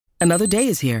Another day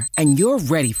is here, and you're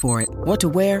ready for it. What to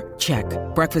wear? Check.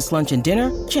 Breakfast, lunch, and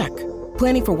dinner? Check.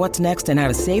 Planning for what's next and how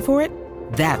to save for it?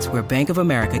 That's where Bank of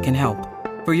America can help.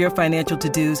 For your financial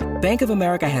to-dos, Bank of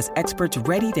America has experts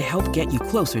ready to help get you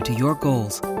closer to your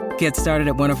goals. Get started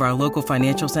at one of our local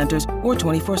financial centers or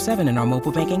 24/7 in our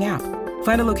mobile banking app.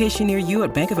 Find a location near you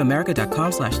at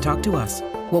bankofamerica.com/talktous.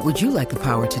 What would you like the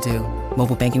power to do?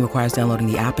 Mobile banking requires downloading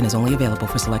the app and is only available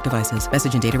for select devices.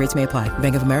 Message and data rates may apply.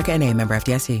 Bank of America N.A., member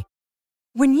FDIC.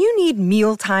 When you need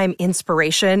mealtime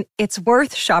inspiration, it's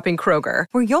worth shopping Kroger,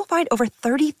 where you'll find over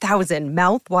 30,000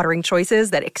 mouth-watering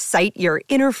choices that excite your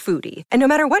inner foodie. And no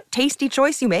matter what tasty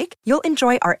choice you make, you'll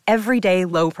enjoy our everyday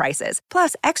low prices,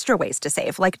 plus extra ways to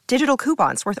save, like digital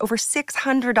coupons worth over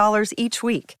 $600 each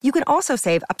week. You can also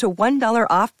save up to $1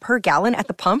 off per gallon at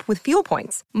the pump with fuel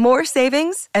points. More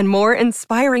savings and more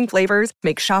inspiring flavors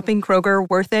make shopping Kroger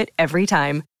worth it every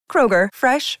time. Kroger,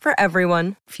 fresh for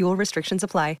everyone. Fuel restrictions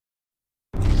apply.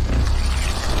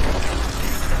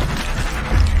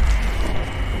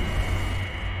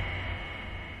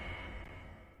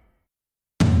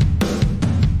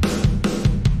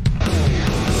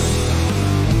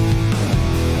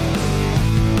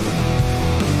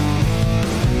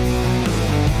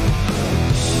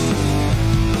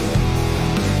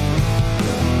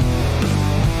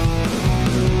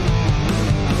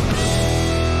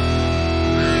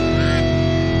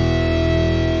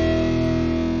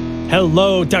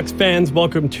 Hello, Ducks fans.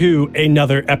 Welcome to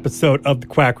another episode of the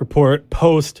Quack Report,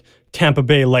 post Tampa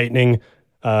Bay Lightning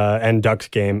and Ducks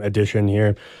game edition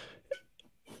here.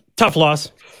 Tough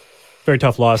loss. Very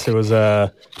tough loss. It was,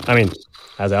 as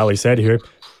Ali said here,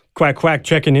 Quack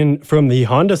checking in from the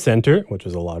Honda Center, which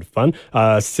was a lot of fun.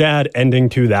 Sad ending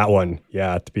to that one.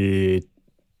 Yeah, to be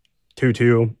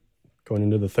 2-2 going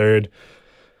into the third.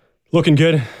 Looking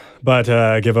good, but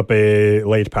give up a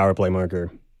late power play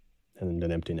marker and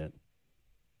an empty net.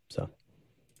 So,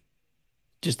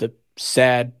 just a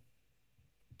sad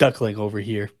duckling over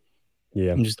here.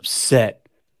 Yeah. I'm just upset.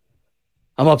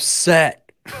 I'm upset.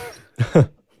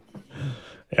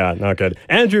 Yeah, not good.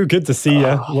 Andrew, good to see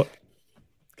you.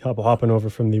 Couple hopping over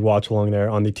from the watch along there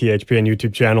on the THPN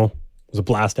YouTube channel. It was a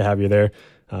blast to have you there.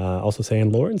 Also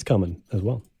saying Lauren's coming as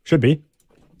well. Should be.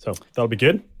 So that'll be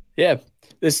good. Yeah.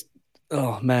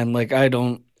 I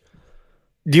don't.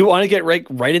 Do you want to get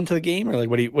right into the game, or like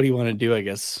what do you want to do? I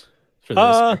guess for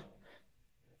this.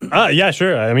 Yeah,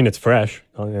 sure. I mean, it's fresh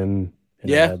in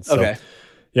yeah. head, so. Okay.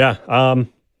 Yeah.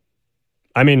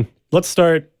 Let's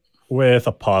start with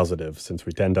a positive, since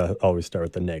we tend to always start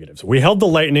with the negatives. We held the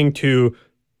Lightning to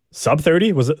sub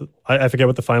 30. Was it? I forget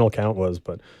what the final count was,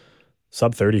 but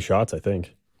sub 30 shots, I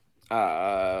think.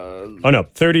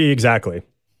 30 exactly.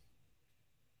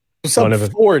 Sub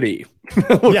 40.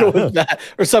 We'll yeah, go with that.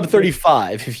 Or sub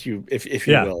 35, if you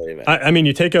will. Even.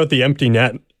 You take out the empty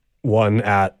net one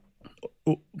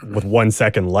with 1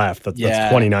 second left. That's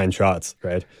 29 shots,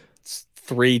 right? It's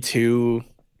 3-2,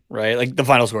 right? Like the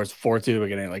final score is 4-2 at the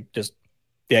beginning. Like just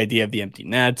the idea of the empty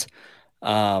net.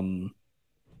 The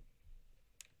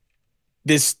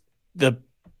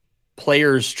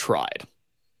players tried.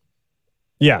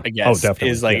 Yeah, I guess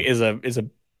definitely is a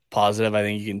positive I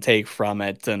think you can take from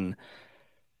it, and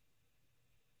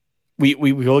we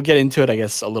will get into it I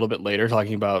guess a little bit later,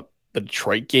 talking about the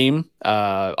Detroit game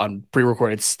on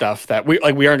pre-recorded stuff that we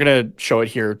aren't going to show it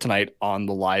here tonight on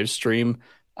the live stream.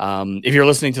 If you're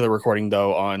listening to the recording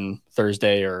though on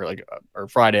Thursday or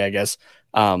Friday, I guess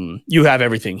you have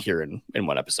everything here in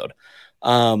one episode.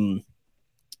 The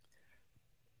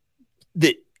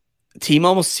team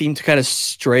almost seemed to kind of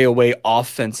stray away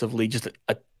offensively just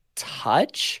a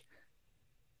touch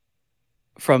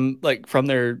from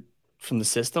the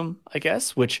system, I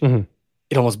guess, which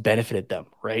it almost benefited them,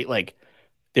 right? Like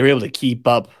they were able to keep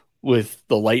up with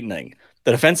the Lightning.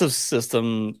 The defensive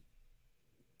system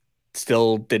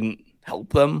still didn't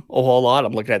help them a whole lot.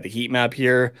 I'm looking at the heat map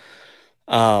here.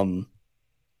 Props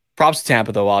to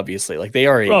Tampa though, obviously. Like they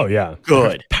are a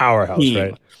good powerhouse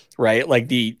team, right?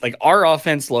 Like our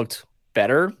offense looked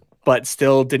better, but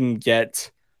still didn't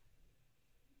get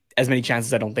as many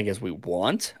chances, I don't think, as we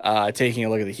want. Taking a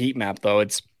look at the heat map, though,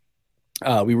 it's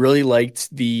we really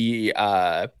liked the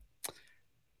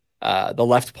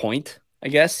left point, I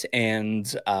guess, and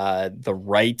the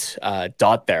right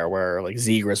dot there, where like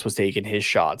Zegras was taking his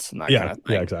shots and that kind of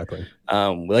thing. Yeah, exactly.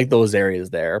 We like those areas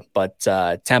there, but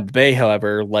Tampa Bay,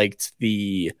 however, liked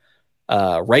the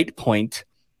right point,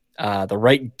 the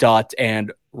right dot,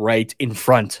 and right in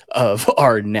front of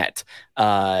our net.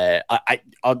 I'm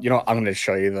going to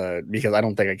show you because I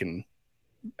don't think I can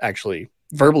actually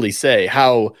verbally say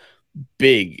how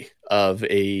big of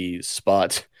a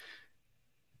spot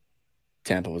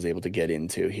Tampa was able to get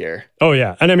into here. Oh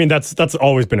yeah, and I mean that's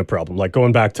always been a problem. Like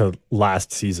going back to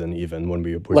last season, even when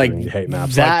we were doing the hate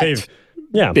maps, that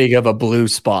big of a blue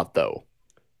spot though,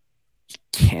 you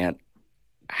can't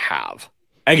have.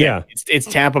 Again, it's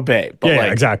Tampa Bay,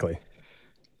 but exactly.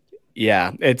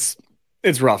 Yeah, it's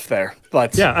rough there,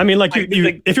 but yeah, I mean, like if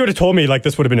you would have told me like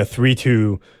this would have been a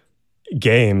 3-2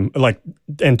 game, like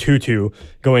and 2-2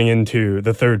 going into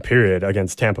the third period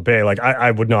against Tampa Bay, like I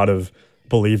would not have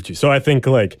believed you. So I think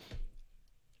like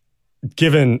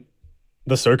given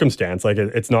the circumstance, like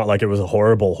it's not like it was a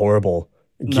horrible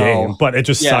game, but it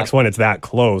just sucks when it's that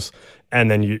close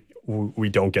and then we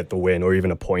don't get the win or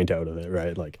even a point out of it,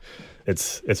 right? Like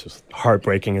it's just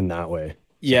heartbreaking in that way.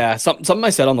 Yeah, something I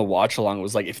said on the watch along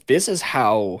was like, if this is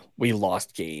how we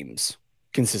lost games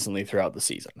consistently throughout the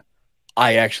season,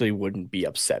 I actually wouldn't be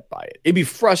upset by it. It'd be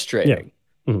frustrating,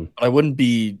 but I wouldn't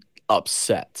be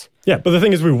upset. Yeah, but the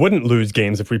thing is, we wouldn't lose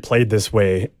games if we played this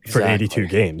way for 82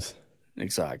 games.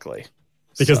 Exactly.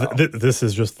 Because this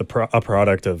is just a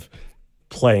product of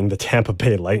playing the Tampa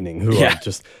Bay Lightning, who are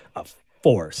just a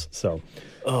force. So,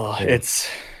 it's...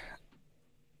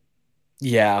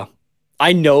 Yeah.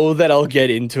 I know that I'll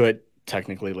get into it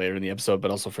technically later in the episode,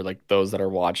 but also for like those that are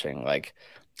watching, like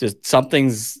just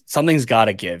something's got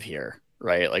to give here,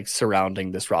 right? Like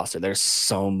surrounding this roster, there's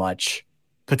so much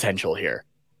potential here,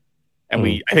 and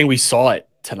I think we saw it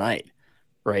tonight,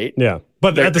 right? Yeah,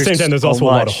 but at the same time, there's also a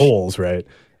lot of holes, right?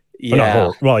 Yeah.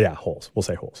 Holes. Well, yeah, holes. We'll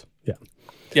say holes. Yeah.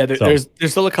 Yeah. There's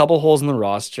still a couple holes in the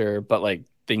roster, but like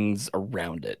things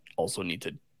around it also need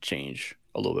to change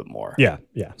a little bit more. Yeah.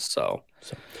 Yeah. So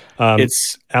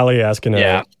it's Ali asking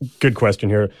a good question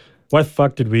here. Why the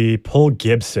fuck did we pull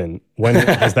Gibson? When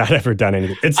has that ever done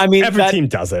anything? Every team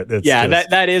does it.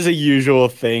 That is a usual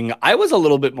thing. I was a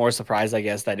little bit more surprised, I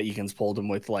guess, that Eakins pulled him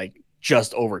with like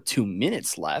just over 2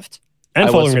 minutes left. And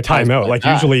following a timeout. Like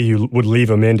usually you would leave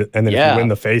him in and then if you win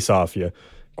the face-off, you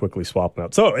quickly swap him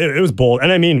out. So it was bold.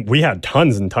 And I mean, we had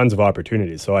tons and tons of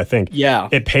opportunities. So I think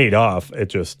it paid off. It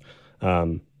just,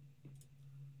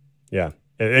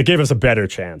 it gave us a better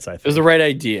chance, I think. It was the right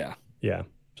idea. Yeah.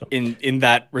 So. In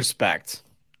that respect.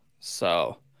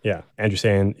 So. Yeah. Andrew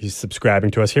saying he's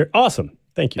subscribing to us here. Awesome.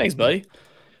 Thank you. Thanks, buddy.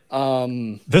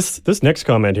 This next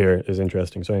comment here is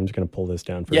interesting. So I'm just going to pull this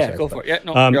down for a second. Yeah, go for it. Yeah,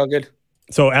 no, you're all good.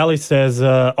 So Ali says,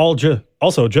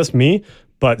 also just me,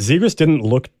 but Zegras didn't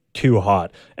look too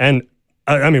hot. And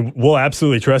I mean, we'll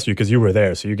absolutely trust you because you were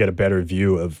there. So you get a better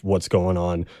view of what's going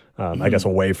on, I guess,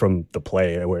 away from the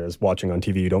play. Whereas watching on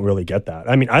TV, you don't really get that.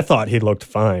 I mean, I thought he looked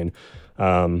fine.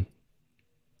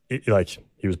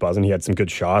 He was buzzing. He had some good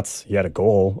shots. He had a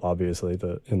goal, obviously,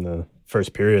 in the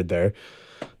first period there.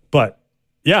 But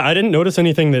yeah, I didn't notice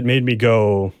anything that made me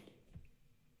go,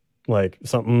 like,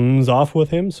 something's off with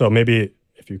him. So maybe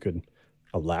if you could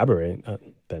elaborate,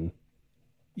 then.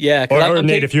 Yeah. Or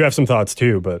Nate, if you have some thoughts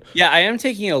too, but. Yeah, I am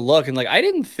taking a look, and like, I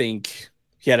didn't think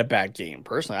he had a bad game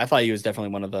personally. I thought he was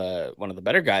definitely one of the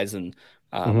better guys, and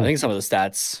I think some of the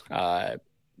stats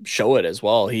show it as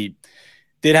well. He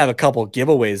did have a couple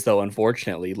giveaways, though.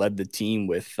 Unfortunately, led the team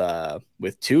with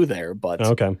 2 there. But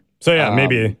okay, so yeah,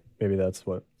 maybe that's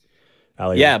what.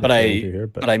 Ali but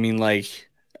I mean, like,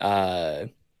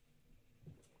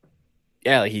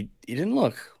 he didn't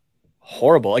look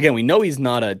horrible. Again, we know he's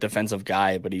not a defensive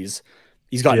guy, but he's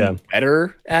gotten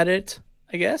better at it,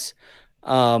 I guess.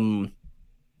 4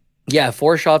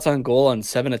 shots on goal on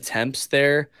 7 attempts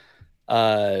there.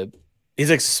 His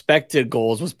expected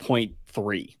goals was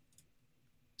 0.3.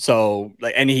 So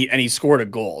like, and he scored a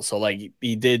goal. So like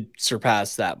he did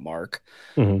surpass that mark.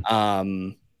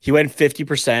 Mm-hmm. He went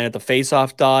 50% at the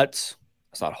faceoff dot.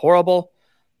 That's not horrible.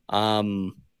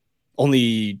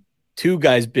 Only 2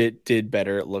 guys did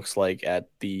better. It looks like at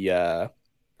the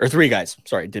or 3 guys,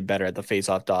 sorry, did better at the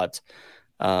faceoff dot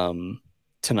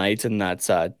tonight, and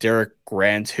that's Derek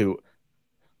Grant.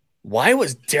 Why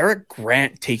was Derek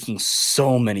Grant taking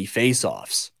so many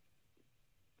faceoffs?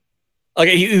 Like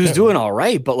he was doing all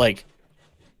right, but like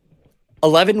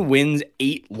 11 wins,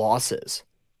 8 losses.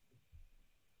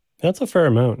 That's a fair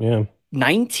amount, yeah.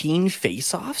 19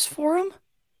 faceoffs for him?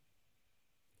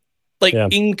 Like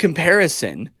in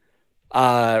comparison,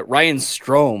 Ryan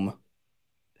Strome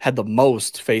had the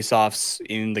most faceoffs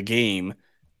in the game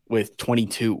with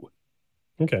 22.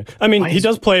 Okay. I mean, he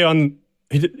does play on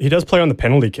the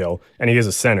penalty kill, and he is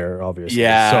a center, obviously.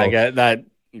 Yeah, so, I get that.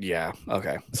 Yeah,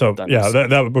 okay. So,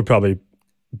 that would probably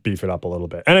beef it up a little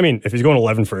bit. And I mean, if he's going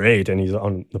 11 for 8 and he's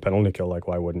on the penalty kill, like,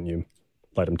 why wouldn't you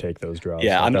let him take those draws?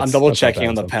 Yeah, I'm double checking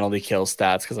on the penalty kill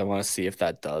stats because I want to see if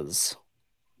that does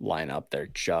line up there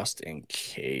just in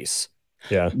case.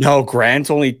 Yeah. No, Grant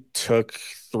only took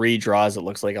 3 draws, it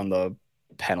looks like, on the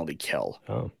penalty kill.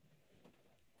 Oh.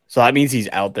 So that means he's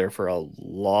out there for a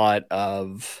lot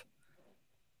of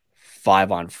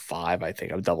 5-on-5, I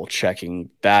think. I'm double checking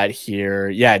that here.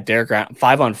 Yeah, Derek Grant,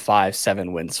 5-on-5,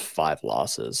 7 wins, 5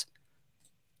 losses.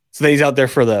 So he's out there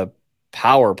for the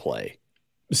power play.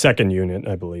 Second unit,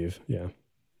 I believe. Yeah.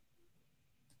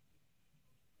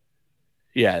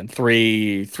 Yeah, and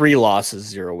three losses,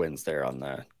 0 wins there on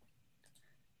that.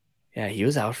 Yeah, he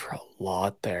was out for a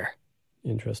lot there.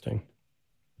 Interesting.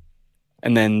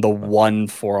 And then the 1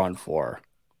 4-on-4.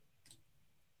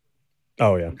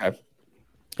 Oh, yeah. Okay.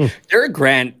 Derek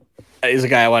Grant is a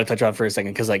guy I want to touch on for a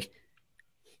second because, like,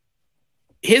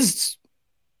 his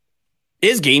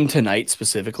game tonight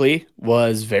specifically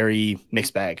was very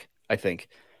mixed bag, I think.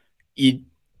 He's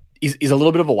a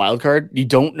little bit of a wild card. You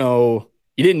didn't know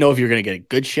if you were going to get a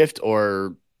good shift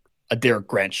or a Derek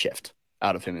Grant shift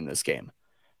out of him in this game.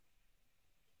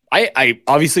 I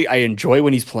obviously enjoy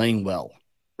when he's playing well,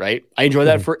 right? I enjoy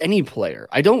that for any player.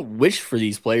 I don't wish for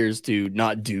these players to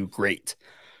not do great.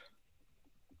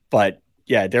 But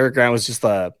yeah, Derek Grant was just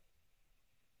I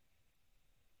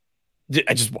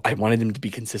wanted him to be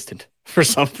consistent for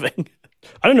something.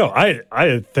 I don't know.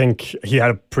 I think he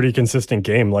had a pretty consistent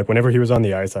game. Like whenever he was on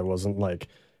the ice, I wasn't like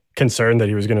concerned that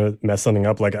he was going to mess something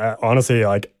up. Like honestly,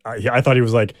 like I thought he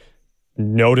was like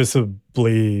noticeable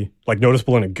in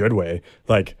a good way,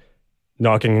 like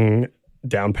knocking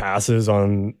down passes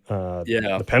on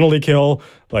the penalty kill.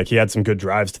 Like he had some good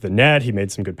drives to the net. He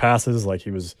made some good passes. Like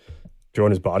he was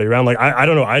throwing his body around. Like I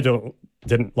don't know.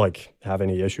 Didn't like have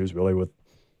any issues really with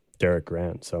Derek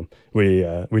Grant. So we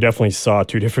definitely saw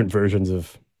two different versions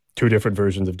of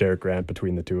Derek Grant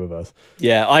between the two of us.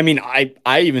 Yeah, I mean,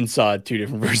 I even saw 2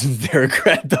 different versions of Derek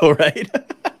Grant though, right?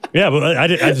 Yeah, but I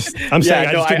didn't see all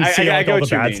the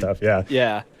bad stuff. Yeah.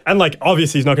 Yeah. And like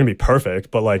obviously he's not going to be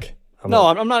perfect, but like I'm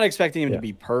not expecting him to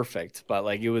be perfect, but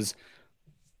like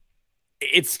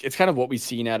it's kind of what we've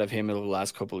seen out of him over the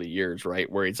last couple of years,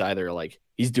 right? Where it's either like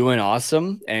he's doing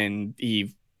awesome and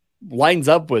he lines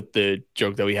up with the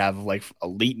joke that we have of like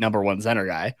elite number 1 center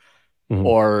guy,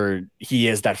 or he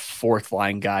is that 4th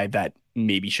line guy that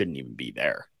maybe shouldn't even be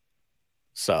there.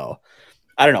 So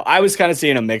I don't know. I was kind of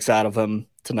seeing a mix out of him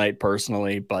tonight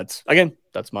personally, but again,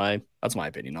 that's my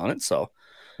opinion on it. So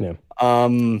yeah.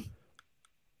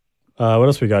 What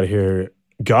else we got here?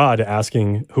 God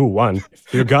asking who won.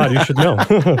 If you're God, you should know.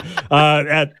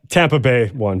 At Tampa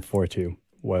Bay won 4-2.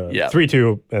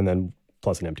 3-2 and then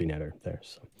plus an empty netter there.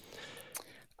 So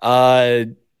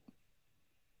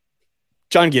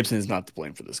John Gibson is not to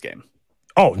blame for this game.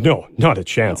 Oh, no, not a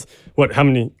chance. No. What, how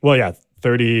many? Well, yeah,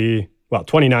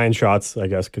 29 shots, I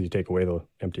guess, because you take away the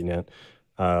empty net.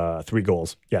 3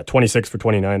 goals. Yeah, 26 for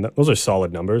 29. Those are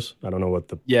solid numbers. I don't know what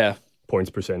the points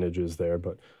percentage is there,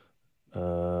 but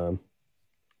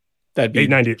that'd be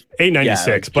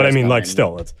 896. But I mean, like,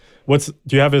 still,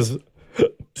 do you have his,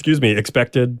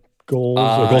 expected goals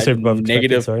or goal save above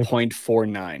negative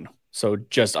 0.49. So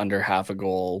just under half a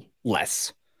goal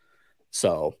less.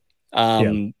 So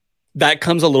that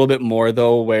comes a little bit more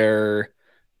though, where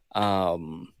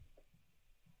he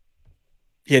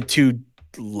had 2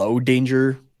 low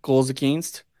danger goals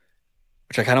against,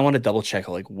 which I kind of want to double check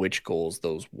like which goals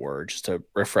those were, just to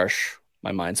refresh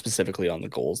my mind specifically on the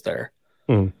goals there.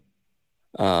 46%.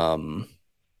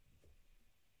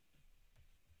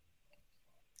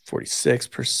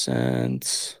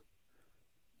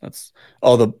 That's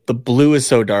the blue is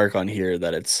so dark on here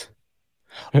that it's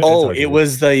it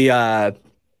was the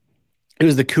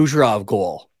Kucherov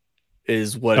goal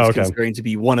is what it's considering to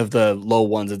be one of the low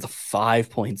ones. It's a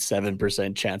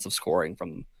 5.7% chance of scoring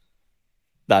from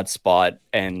that spot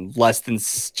and less than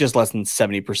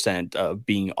 70% of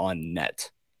being on net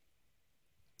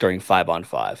during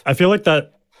 5-on-5. I feel like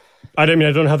that. I don't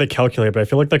know how they calculate, but I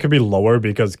feel like that could be lower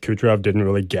because Kucherov didn't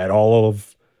really get all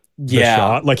of the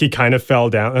shot. Like he kind of fell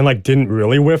down and like didn't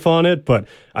really whiff on it, but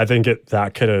I think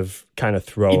that could have kind of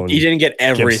thrown. He didn't get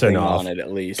everything on it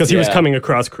at least because he was coming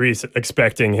across crease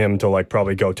expecting him to like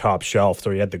probably go top shelf,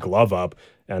 so he had the glove up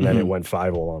and then it went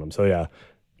 5-0 on him. So yeah,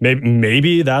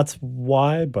 maybe that's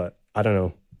why, but I don't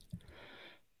know.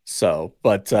 So,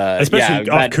 but especially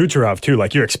off Kucherov too,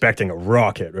 like you're expecting a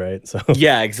rocket, right? So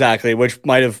yeah, exactly, which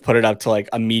might have put it up to like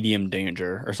a medium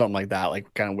danger or something like that,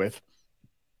 like kind of with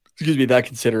that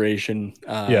consideration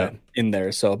in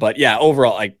there. So, but yeah,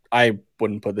 overall, I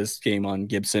wouldn't put this game on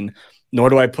Gibson, nor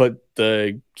do I put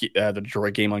the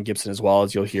Detroit game on Gibson as well,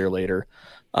 as you'll hear later.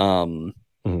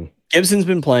 Gibson's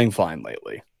been playing fine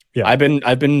lately. Yeah,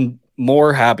 I've been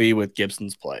more happy with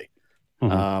Gibson's play.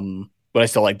 But I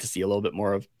still like to see a little bit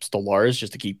more of Stolarz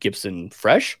just to keep Gibson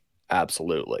fresh.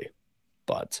 Absolutely.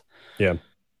 But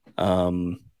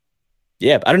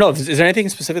Yeah, I don't know. Is there anything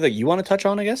specific that you want to touch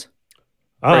on? I guess.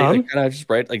 Right, like kind of just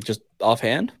just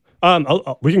offhand.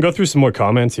 We can go through some more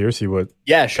comments here, see what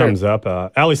comes up.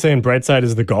 Ali saying Brightside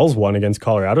is the Gulls won against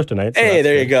Colorado tonight. So hey,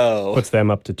 there you go. Puts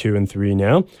them up to 2-3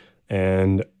 now.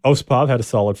 And Ospov had a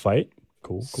solid fight.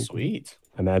 Cool. Sweet.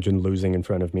 Imagine losing in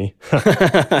front of me.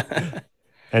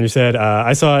 And you said,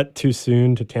 I saw it too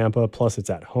soon to Tampa, plus it's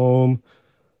at home.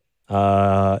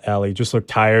 Ali just looked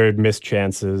tired, missed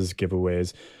chances,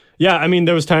 giveaways. Yeah, I mean,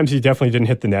 there was times he definitely didn't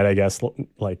hit the net, I guess.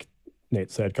 Like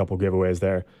Nate said, a couple giveaways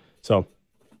there. So,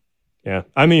 yeah.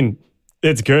 I mean,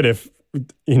 it's good if,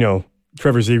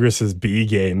 Trevor Zegras' B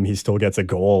game, he still gets a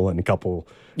goal and a couple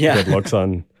good looks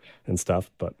on and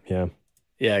stuff. But, yeah.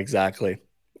 Yeah, exactly.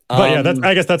 But,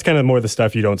 I guess that's kind of more the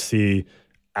stuff you don't see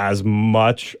as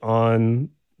much on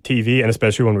TV, and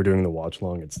especially when we're doing the watch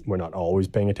long, we're not always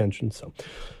paying attention. So,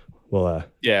 we'll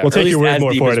take your word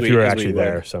more for it if you were actually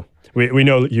there. So we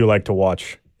know you like to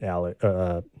watch Ali.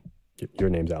 Your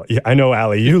name's Ali. I know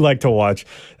Ali. You like to watch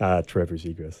Trevor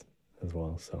Zegras as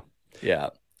well. So yeah,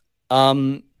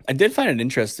 I did find it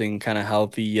interesting, kind of how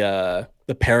the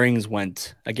pairings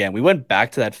went. Again, we went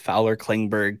back to that Fowler,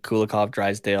 Klingberg, Kulikov,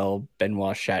 Drysdale,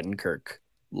 Benoit, Shattenkirk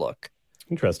look.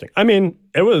 Interesting. I mean,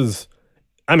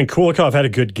 Kulikov had a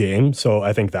good game, so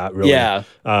I think that really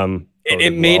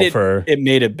it made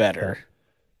it better.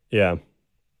 Yeah.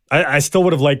 I still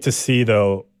would have liked to see,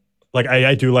 though, like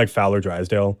I do like Fowler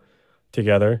Drysdale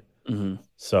together. Mm-hmm.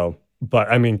 So, but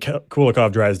I mean,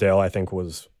 Kulikov Drysdale I think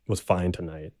was fine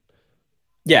tonight.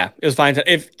 Yeah, it was fine.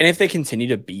 If they continue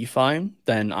to be fine,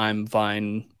 then I'm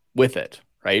fine with it,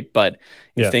 right? But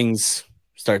if things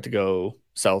start to go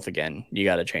south again, you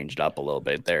got to change it up a little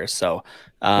bit there. So,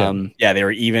 they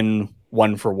were even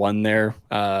 1-for-1 there.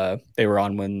 They were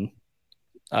on when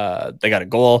they got a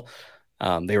goal.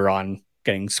 They were on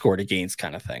getting scored against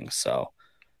kind of thing. So,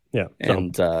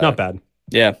 not bad.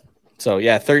 Yeah. So,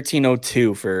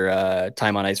 13:02 for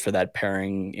time on ice for that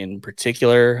pairing in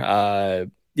particular.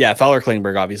 Fowler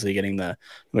Klingberg obviously getting the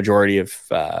majority of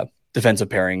defensive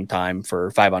pairing time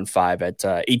for 5-on-5 at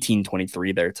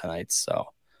 18:23 there tonight. So,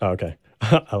 okay.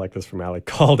 I like this from Ali.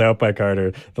 Called out by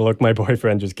Carter. The look my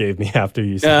boyfriend just gave me after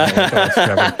you said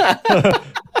that.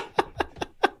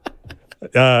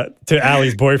 To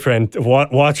Ali's boyfriend,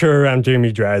 watch her around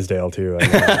Jamie Drysdale too. I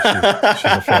know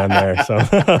she's a fan there. So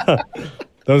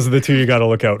those are the two you got to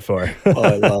look out for.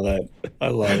 I love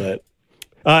it.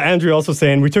 Andrew also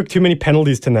saying we took too many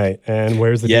penalties tonight, and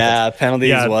where's the defense?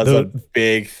 Penalties was a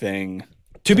big thing.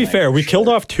 To be fair, we killed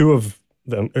off two of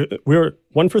them. We were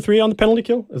 1-for-3 on the penalty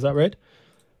kill. Is that right?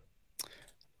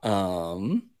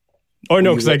 No,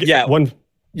 because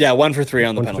 1-for-3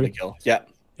 on the penalty kill.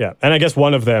 Yeah, and I guess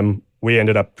one of them we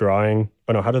ended up drawing.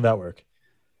 Oh no, how did that work?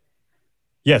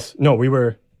 Yes, no, we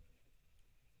were.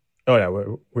 Oh yeah,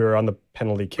 we were on the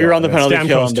penalty kill. We were on the penalty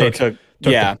kill, and they took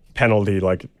the penalty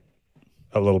like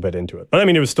a little bit into it, but I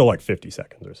mean it was still like 50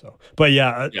 seconds or so. But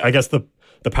I guess the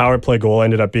power play goal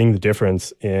ended up being the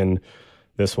difference in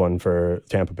this one for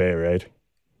Tampa Bay, right?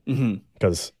 Mm-hmm.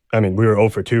 Because I mean we were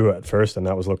 0-for-2 at first, and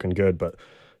that was looking good, but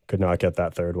could not get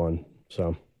that third one.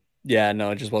 So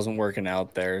it just wasn't working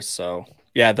out there. So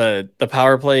the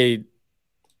power play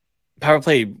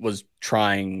was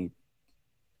trying,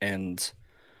 and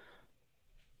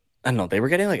I don't know, they were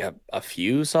getting like a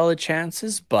few solid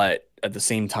chances, but at the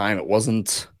same time, it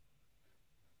wasn't.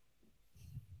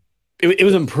 It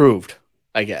was improved,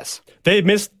 I guess. They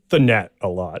missed the net a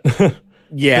lot.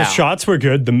 Yeah. The shots were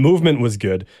good. The movement was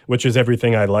good, which is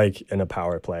everything I like in a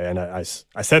power play. And I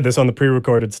said this on the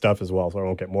pre-recorded stuff as well, so I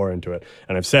won't get more into it.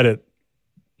 And I've said it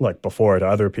like before to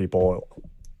other people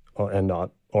and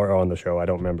not, or on the show, I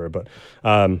don't remember. But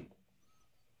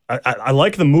I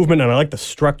like the movement and I like the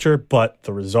structure, but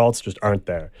the results just aren't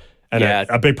there. And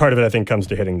a big part of it, I think, comes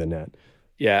to hitting the net.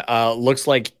 Yeah. Looks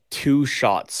like 2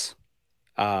 shots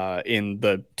in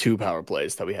the 2 power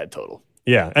plays that we had total.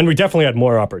 Yeah, and we definitely had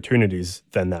more opportunities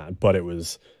than that, but it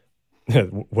was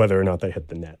whether or not they hit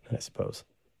the net, I suppose.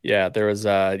 Yeah, there was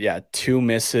 2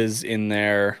 misses in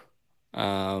there.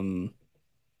 1,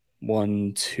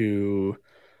 2,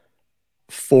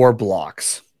 4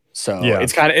 blocks. So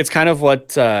it's kind of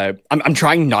what I'm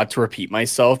trying not to repeat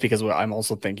myself, because I'm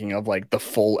also thinking of like the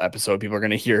full episode. People are going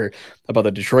to hear about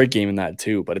the Detroit game in that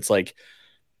too, but it's like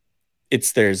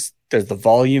there's the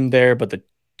volume there, but the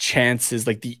chances,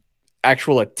 like the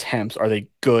actual attempts, are they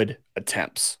good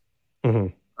attempts? Mm-hmm.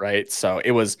 Right? So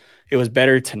it was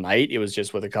better tonight. It was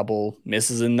just with a couple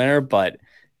misses in there, but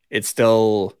it's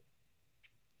still,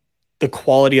 the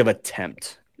quality of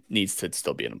attempt needs to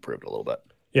still be improved a little bit.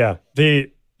 Yeah.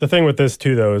 The thing with this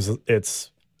too, though, is it's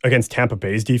against Tampa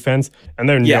Bay's defense, and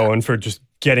they're known for just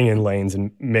getting in lanes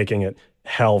and making it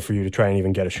hell for you to try and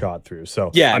even get a shot through.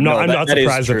 So I'm not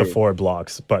surprised at the 4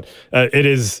 blocks, but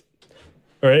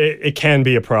it can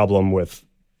be a problem with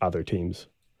other teams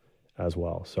as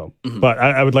well. So, but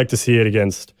I would like to see it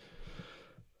against,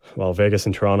 well, Vegas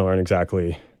and Toronto aren't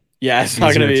exactly. Yeah, it's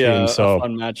not going to be a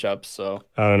fun matchup. So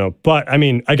I don't know, but I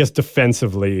mean, I guess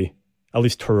defensively, at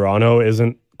least Toronto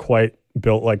isn't quite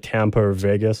built like Tampa or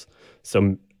Vegas.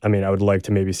 So I mean, I would like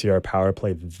to maybe see our power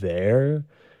play there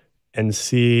and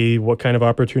see what kind of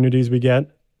opportunities we get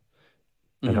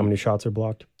and how many shots are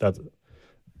blocked.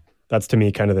 That's to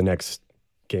me kind of the next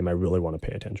game I really want to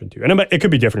pay attention to. And it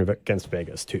could be different against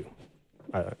Vegas too.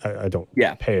 I don't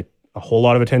pay a whole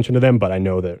lot of attention to them, but I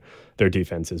know that their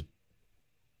defense is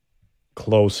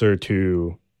closer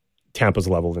to Tampa's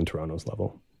level than Toronto's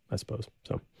level, I suppose.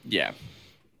 So yeah.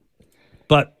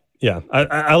 But yeah,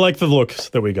 I like the looks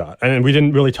that we got, and we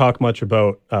didn't really talk much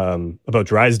about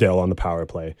Drysdale on the power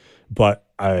play, but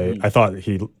I thought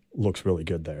he looks really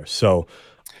good there. So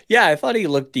yeah, I thought he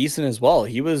looked decent as well.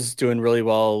 He was doing really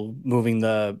well, moving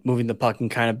the puck and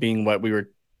kind of being what we were,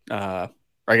 or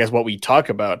I guess what we talk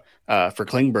about for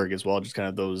Klingberg as well. Just kind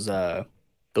of those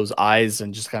eyes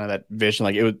and just kind of that vision.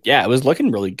 Like it was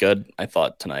looking really good. I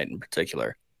thought tonight in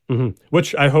particular,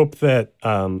 which I hope that.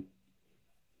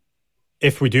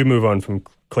 If we do move on from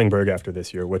Klingberg after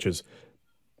this year, which is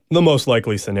the most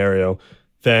likely scenario,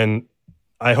 then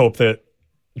I hope that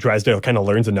Drysdale kind of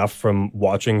learns enough from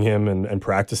watching him and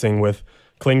practicing with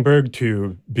Klingberg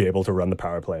to be able to run the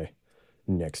power play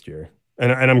next year.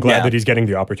 And I'm glad that he's getting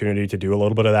the opportunity to do a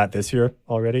little bit of that this year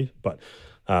already. But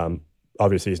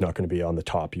obviously he's not going to be on the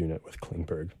top unit with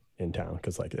Klingberg in town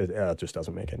because it just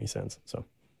doesn't make any sense. So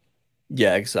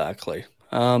yeah, exactly.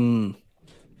 Had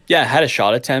a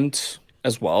shot attempt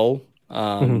as well.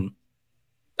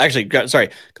 Actually, got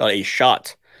a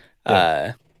shot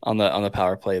on the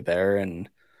power play there, and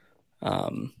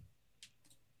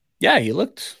he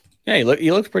looked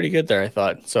pretty good there, I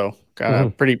thought. So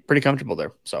pretty comfortable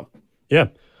there. So yeah.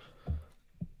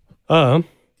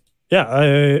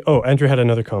 Andrew had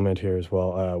another comment here as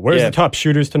well. Where's the top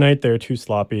shooters tonight? They're too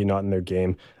sloppy, not in their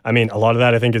game. I mean, a lot of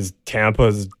that I think is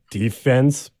Tampa's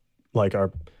defense, like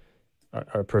are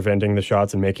preventing the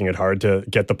shots and making it hard to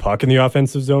get the puck in the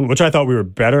offensive zone, which I thought we were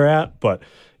better at. But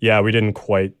yeah, we didn't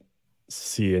quite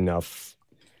see enough.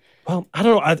 Well, I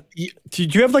don't know. Do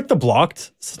you have like the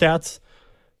blocked stats?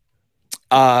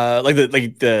 Like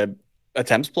the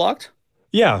attempts blocked?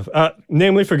 Yeah,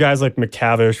 namely for guys like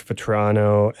McTavish,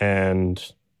 Vetrano, and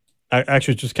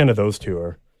actually just kind of those two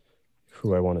are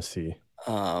who I want to see.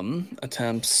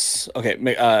 Attempts. Okay,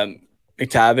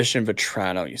 McTavish and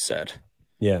Vetrano, you said.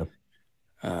 Yeah.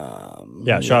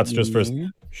 Shots just for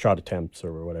shot attempts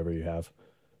or whatever you have.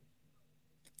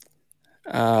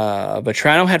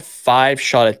 Vetrano had 5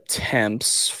 shot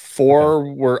attempts,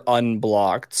 4 were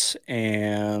unblocked,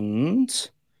 and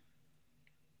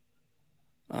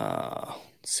let's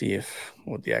see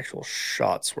what the actual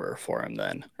shots were for him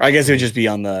then. Or I guess it would just be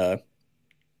on the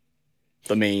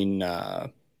main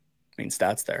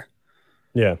stats there.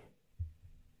 Yeah.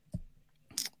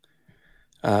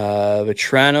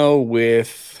 Vetrano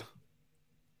with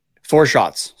 4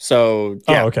 shots. So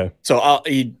yeah. Oh, okay. So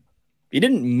he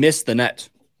didn't miss the net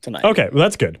tonight. Okay, well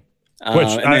that's good. Which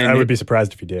I would be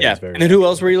surprised if he did. Yeah. And then who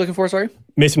else were you looking for? Sorry,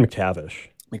 Mason McTavish.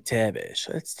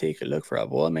 Let's take a look for our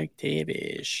boy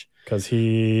McTavish. Because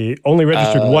he only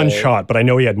registered 1 shot, but I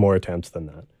know he had more attempts than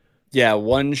that. Yeah,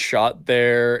 1 shot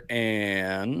there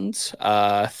and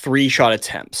 3 shot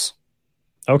attempts.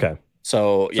 Okay.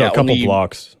 So a couple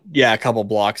blocks. Yeah, a couple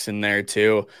blocks in there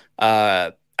too.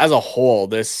 As a whole,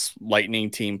 this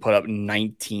Lightning team put up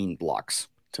 19 blocks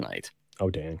tonight. Oh,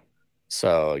 dang.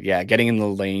 So yeah, getting in the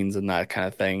lanes and that kind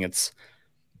of thing. It's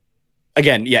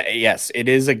yes, it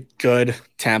is a good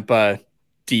Tampa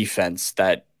defense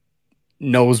that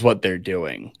knows what they're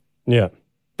doing. Yeah.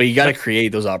 But you got to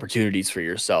create those opportunities for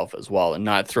yourself as well and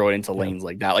not throw it into lanes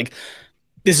like that. Like,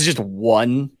 this is just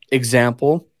one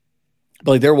example.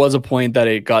 But like, there was a point that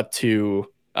it got to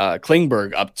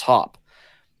Klingberg up top,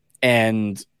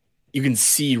 and you can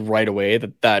see right away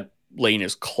that lane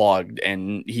is clogged,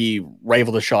 and he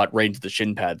rifled a shot right into the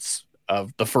shin pads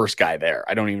of the first guy there.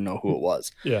 I don't even know who it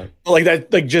was. Yeah, but like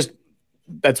that, like just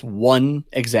that's one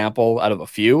example out of a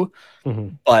few.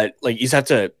 But like you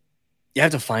have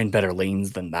to find better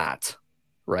lanes than that,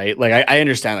 right? Like I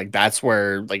understand like that's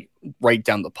where like right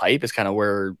down the pipe is kind of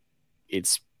where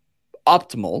it's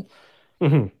optimal.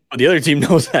 But the other team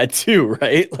knows that too,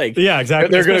 right? Like yeah,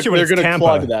 exactly. They're going to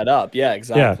clog that up. Yeah,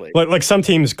 exactly. Yeah, like some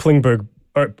teams, Klingberg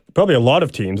or probably a lot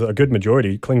of teams, a good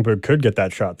majority, Klingberg could get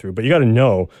that shot through, but you got to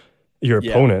know your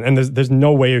opponent, and there's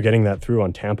no way you're getting that through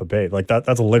on Tampa Bay. Like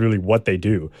that's literally what they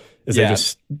do, is they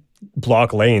just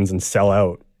block lanes and sell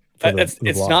out. It's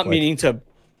block. not meaning to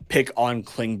pick on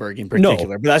Klingberg in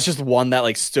particular, but that's just one that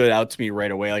like stood out to me right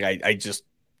away. Like I just,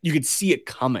 you could see it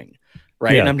coming,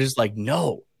 right? And I'm just like,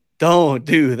 no, don't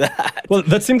do that. Well,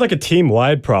 that seemed like a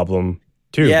team-wide problem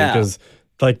too, because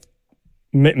like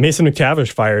Mason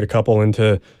McTavish fired a couple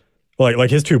into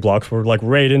like his 2 blocks were like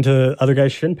right into other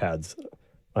guys' shin pads.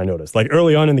 I noticed like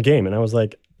early on in the game, and I was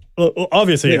like, well,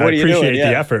 obviously I appreciate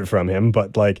the effort from him,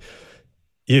 but like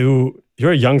you're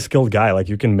a young, skilled guy. Like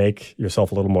you can make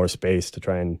yourself a little more space to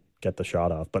try and get the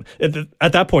shot off. But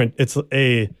at that point, it's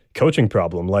a coaching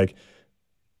problem. Like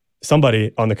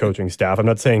somebody on the coaching staff, I'm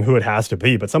not saying who it has to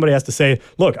be, but somebody has to say,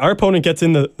 look, our opponent gets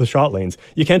in the shot lanes.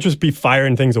 You can't just be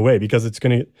firing things away because it's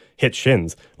going to hit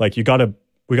shins. Like we got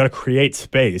to create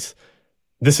space.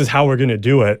 This is how we're going to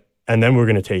do it. And then we're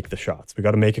going to take the shots. We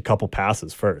got to make a couple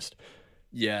passes first.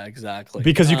 Yeah, exactly.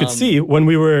 Because you could see when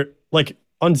we were like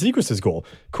on Zegras' goal,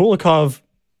 Kulikov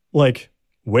like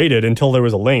waited until there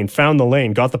was a lane, found the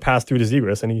lane, got the pass through to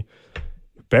Zegras, and he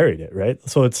buried it, right?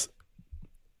 So it's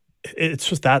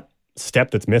just that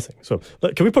step that's missing. So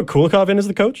can we put Kulikov in as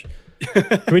the coach?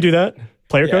 Can we do that?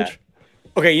 Player coach?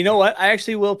 Okay, you know what? I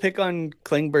actually will pick on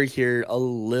Klingberg here a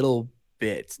little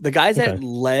bit. The guys that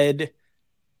led,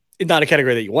 not a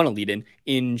category that you want to lead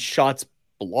in shots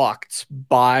blocked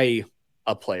by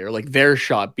a player, like their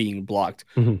shot being blocked,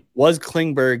 was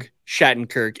Klingberg,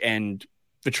 Shattenkirk, and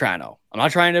Vetrano. I'm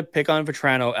not trying to pick on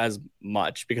Vetrano as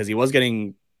much because he was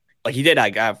getting, like he did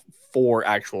have 4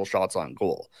 actual shots on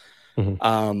goal.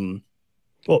 Well,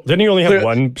 didn't he only have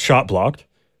 1 shot blocked?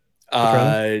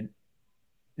 No,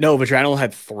 Vetrano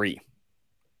had 3.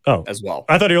 As well.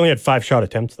 I thought he only had 5 shot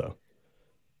attempts though.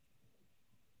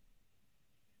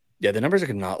 Yeah, the numbers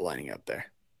are not lining up there.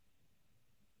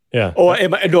 Yeah. Oh,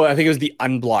 no, I think it was the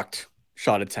unblocked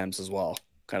shot attempts as well,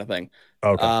 kind of thing.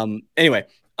 Okay. Anyway,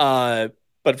 but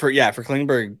for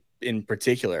Klingberg in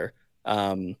particular,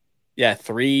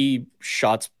 3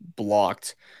 shots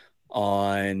blocked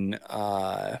on.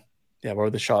 What were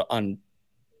the shot on?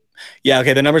 Yeah,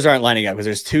 okay. The numbers aren't lining up because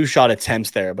there's 2 shot attempts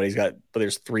there, but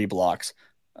there's 3 blocks.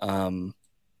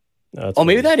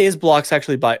 Maybe that is blocks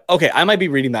actually by. Okay, I might be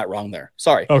reading that wrong there.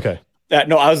 Sorry. Okay. I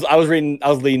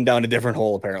was leading down a different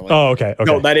hole apparently. Oh, okay.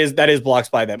 No, that is blocks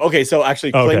by them. Okay, so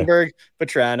actually Klingberg,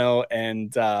 Vetrano,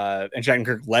 and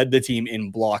Shattenkirk led the team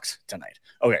in blocks tonight.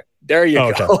 Okay, there you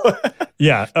go.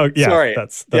 Yeah. Oh, yeah. Sorry.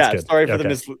 That's good. Sorry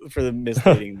for the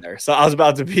misleading there. So I was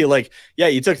about to be like, yeah,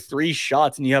 you took 3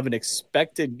 shots and you had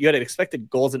expected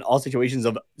goals in all situations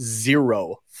of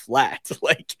 0 flat.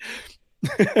 Like.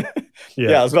 I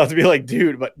was about to be like,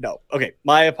 dude, but no. Okay,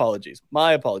 my apologies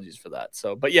for that.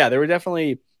 So, but yeah, there were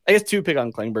definitely, I guess, 2 pick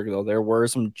on Klingberg though. There were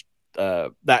some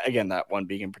that one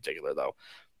being in particular though,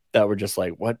 that were just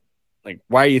like, what, like,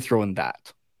 why are you throwing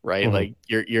that, right? Like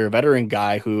you're a veteran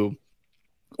guy who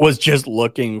was just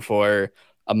looking for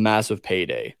a massive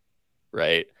payday,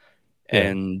 right?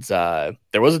 And there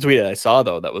was a tweet that I saw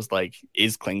though that was like,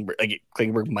 is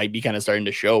Klingberg might be kind of starting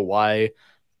to show why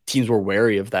teams were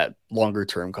wary of that longer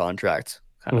term contract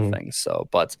kind of thing. So,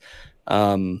 but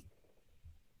I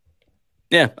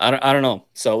don't know.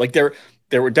 So like there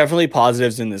were definitely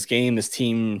positives in this game. This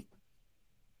team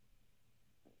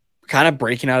kind of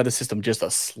breaking out of the system just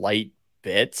a slight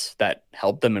bit that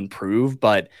helped them improve,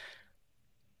 but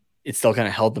it still kind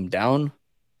of held them down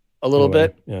a little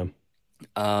bit. Yeah.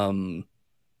 There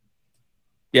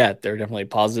are definitely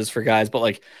positives for guys, but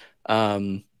like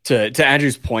to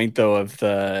Andrew's point though of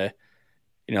the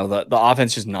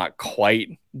offense just not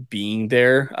quite being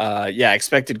there.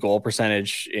 Expected goal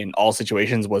percentage in all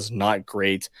situations was not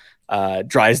great.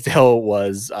 Drysdale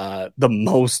was the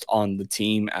most on the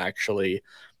team actually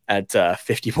at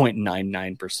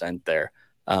 50.99% there.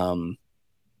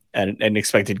 And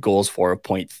expected goals for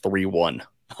 0.31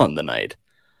 on the night.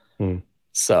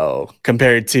 So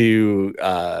compared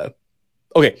to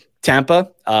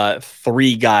Tampa,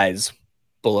 3 guys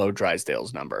below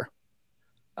Drysdale's number.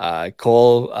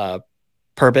 Cole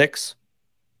Perbix.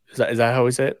 Is that how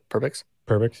we say it? Perbix?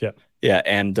 Perbix, yeah. Yeah,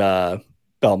 and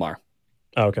Belmar.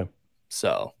 Oh, okay.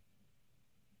 So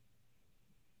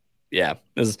yeah,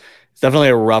 it's definitely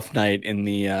a rough night in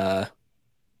the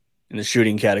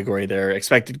shooting category there.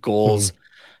 Expected goals.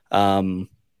 You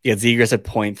got Zegras at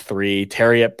 0.3,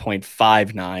 Terry at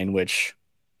 0.59, which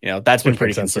that's been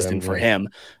pretty consistent for him.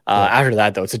 After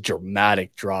that, though, it's a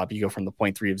dramatic drop. You go from the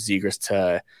 0.3 of Zegras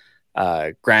to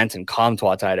Grant and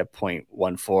Comtois tied at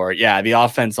 0.14. Yeah, the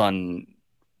offense on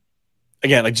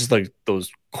again, like just like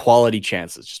those quality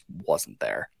chances just wasn't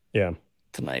there. Yeah.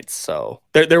 Tonight. So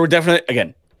there were definitely,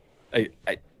 again,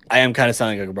 I am kind of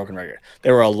sounding like a broken record.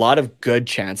 There were a lot of good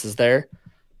chances there,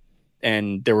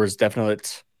 and there was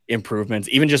definite improvements,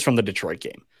 even just from the Detroit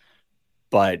game.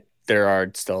 But there are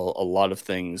still a lot of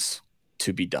things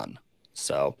to be done.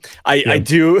 So I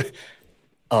do.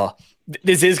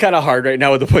 This is kind of hard right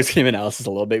now with the post game analysis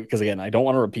a little bit, because again, I don't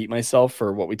want to repeat myself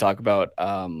for what we talk about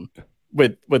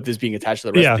with this being attached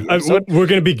to the rest of the episode. We're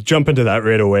going to be jumping to that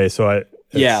right away. So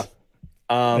if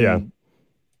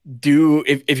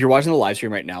you're watching the live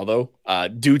stream right now, though,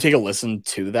 do take a listen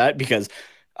to that, because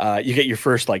you get your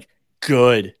first like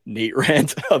good Nate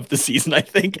rant of the season, I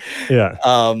think. Yeah.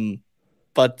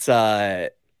 But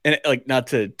and like, not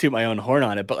to toot my own horn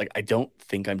on it, but like, I don't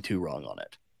think I'm too wrong on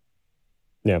it.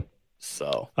 Yeah.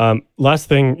 So last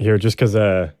thing here, just because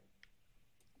I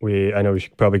know we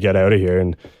should probably get out of here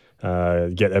and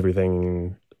get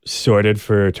everything sorted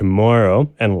for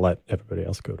tomorrow and let everybody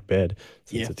else go to bed,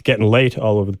 since it's getting late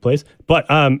all over the place. But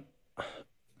I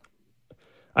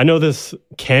know this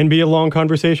can be a long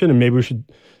conversation and maybe we should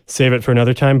save it for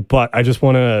another time, but I just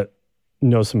want to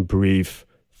know some brief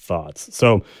thoughts.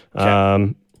 So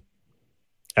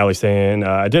Allie's saying,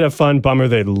 I did have fun. Bummer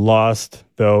they lost,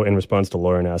 though, in response to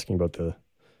Lauren asking about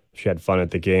she had fun at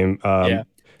the game.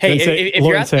 Hey, if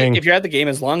you're at the game,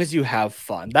 as long as you have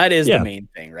fun, that is the main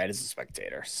thing, right? As a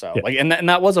spectator. So and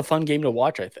that was a fun game to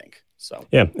watch, I think. So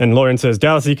and Lauren says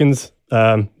Dallas Eakins,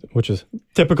 which is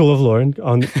typical of Lauren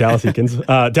on Dallas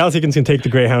Eakins. Dallas Eakins can take the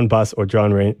Greyhound bus or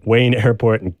John Wayne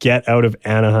Airport and get out of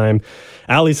Anaheim.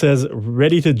 Allie says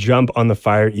ready to jump on the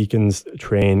fire Eakins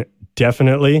train.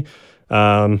 Definitely.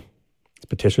 It's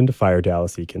petition to fire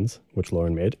Dallas Eakins, which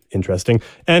Lauren made. Interesting.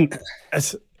 And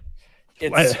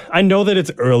I know that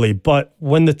it's early, but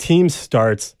when the team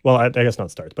starts, well, I guess not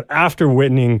starts, but after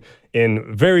winning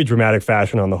in very dramatic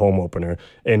fashion on the home opener,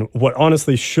 in what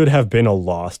honestly should have been a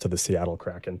loss to the Seattle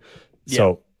Kraken.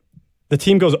 So the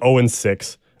team goes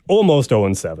 0-6, almost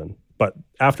 0-7, but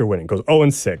after winning goes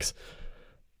 0-6.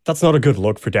 That's not a good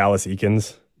look for Dallas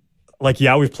Eakins. Like,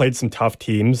 we've played some tough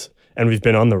teams and we've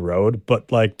been on the road,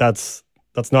 but like that's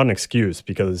not an excuse,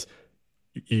 because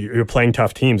you're playing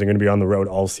tough teams and going to be on the road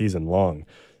all season long.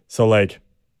 So like,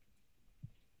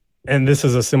 and this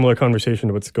is a similar conversation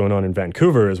to what's going on in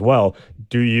Vancouver as well.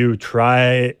 Do you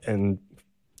try and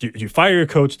do you fire your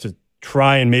coach to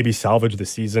try and maybe salvage the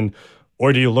season?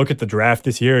 Or do you look at the draft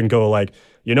this year and go like,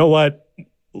 you know what?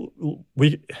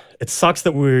 It sucks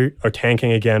that we are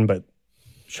tanking again, but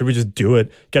should we just do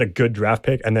it, get a good draft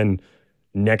pick, and then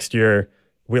next year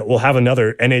we'll have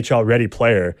another NHL ready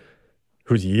player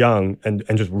who's young and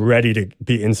just ready to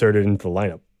be inserted into the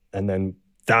lineup. And then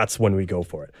that's when we go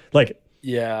for it. Like,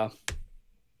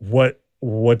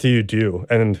 what do you do?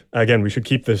 And again, we should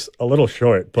keep this a little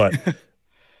short, but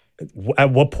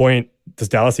at what point does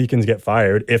Dallas Eakins get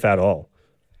fired, if at all?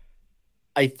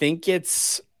 I think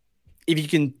it's if you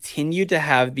continue to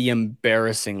have the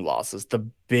embarrassing losses, the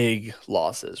big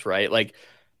losses, right? Like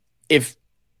if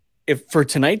for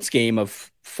tonight's game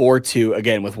of 4-2,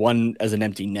 again, with one as an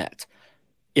empty net,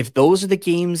 if those are the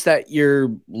games that you're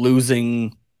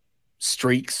losing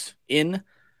streaks in,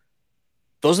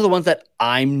 those are the ones that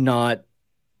I'm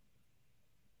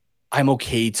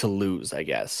okay to lose, I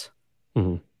guess,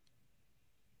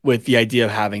 with the idea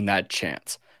of having that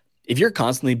chance. If you're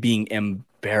constantly being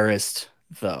embarrassed,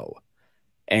 though,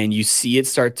 and you see it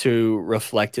start to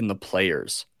reflect in the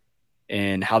players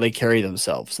and how they carry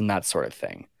themselves and that sort of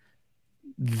thing,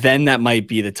 then that might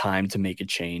be the time to make a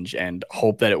change and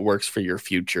hope that it works for your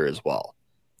future as well.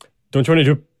 Don't you want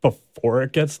to do it before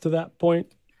it gets to that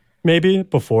point? Maybe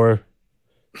before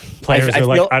players are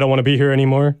like, I don't want to be here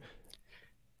anymore.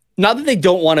 Not that they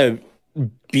don't want to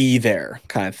be there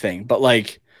kind of thing, but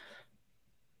like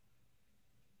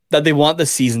that they want the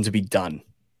season to be done,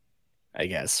 I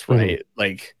guess. Right.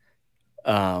 Like,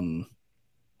 I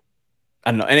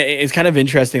don't know. And it's kind of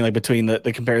interesting, like between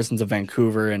the comparisons of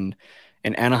Vancouver and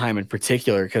Anaheim in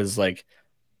particular, because like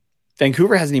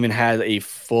Vancouver hasn't even had a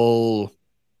full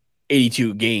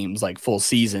 82 games, like full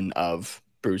season of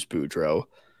Bruce Boudreau.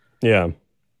 Yeah.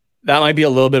 That might be a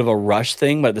little bit of a rush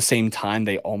thing, but at the same time,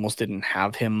 they almost didn't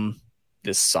have him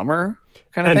this summer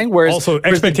kind of thing. Whereas also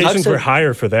expectations were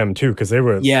higher for them too, because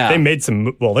they made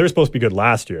some, well, they were supposed to be good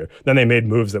last year. Then they made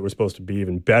moves that were supposed to be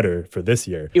even better for this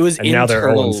year. It was, and now they're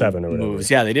 0-7 or whatever.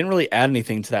 Moves. Yeah, they didn't really add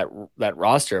anything to that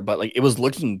roster, but like it was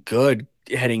looking good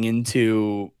heading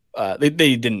into. They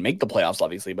didn't make the playoffs,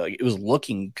 obviously, but like, it was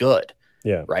looking good.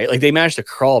 Yeah. Right. Like they managed to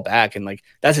crawl back, and like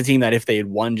that's a team that if they had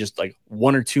won just like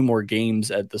one or two more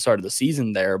games at the start of the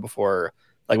season there before,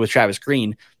 like with Travis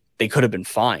Green, they could have been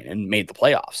fine and made the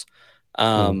playoffs.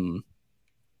 Anaheim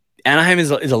is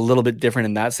a little bit different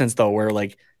in that sense, though, where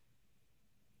like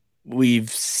we've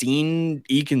seen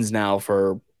Eakins now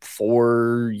for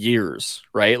 4 years,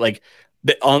 right? Like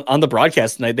on the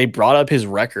broadcast tonight, they brought up his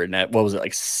record at, what was it,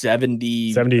 like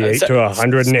 78 to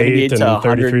 108 and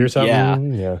 33 or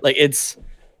something. Yeah. Like it's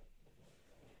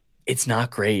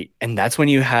not great. And that's when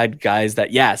you had guys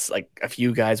that, yes, like a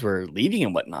few guys were leaving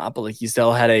and whatnot, but like you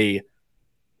still had a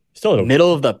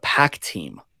middle of the pack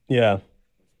team. Yeah.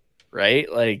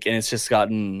 Right? Like, and it's just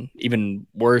gotten even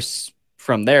worse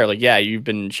from there. Like, yeah, you've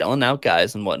been shelling out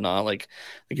guys and whatnot, like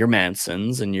your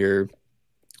Mansons and your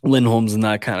Lindholms and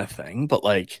that kind of thing. But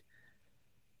like,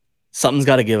 something's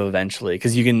got to give eventually,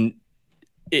 because you can.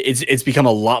 It's become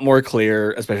a lot more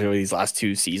clear, especially with these last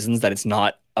 2 seasons, that it's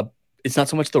not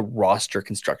so much the roster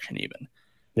construction even.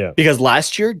 Yeah. Because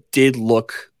last year did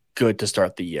look good to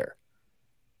start the year,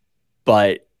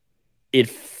 but it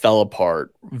fell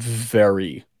apart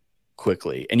very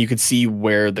quickly, and you could see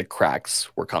where the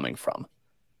cracks were coming from.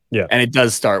 Yeah. And it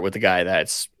does start with the guy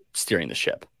that's steering the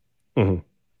ship. Mm-hmm.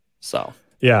 So,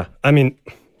 yeah, I mean,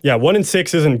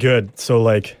 1-6 isn't good. So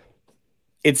like,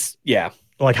 it's, yeah.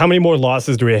 Like, how many more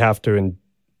losses do we have to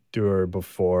endure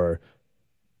before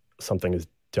something is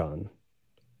done?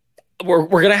 We're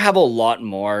going to have a lot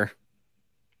more.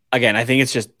 Again, I think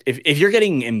it's just, if you're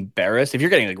getting embarrassed, if you're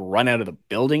getting like run out of the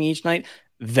building each night,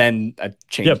 then a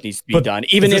change needs to be done.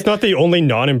 Even if it's not the only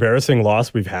non-embarrassing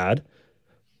loss we've had.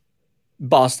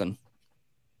 Boston.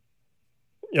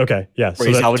 Okay, yeah. Where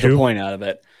you salvaged a point out of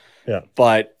it. Yeah.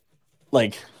 But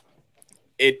like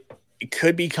it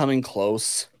could be coming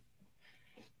close.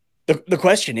 The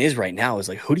question is right now is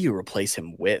like, who do you replace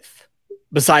him with?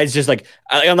 Besides just like,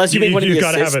 unless you make one of the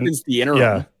assistants the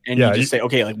interim, and you just say,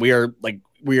 okay, like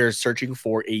we are searching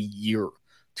for a year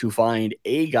to find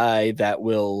a guy that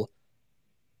will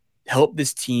help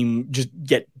this team just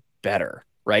get better,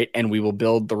 right? And we will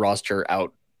build the roster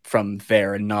out from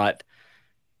there and not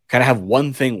kind of have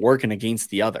one thing working against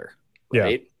the other,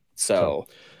 right? So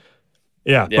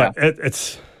but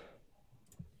it's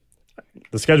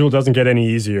the schedule doesn't get any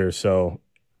easier, so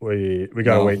we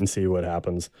got to wait and see what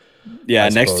happens. Yeah,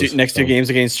 next two games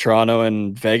against Toronto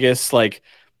and Vegas, like,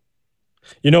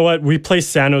 you know what? We play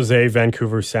San Jose,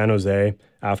 Vancouver, San Jose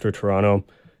after Toronto.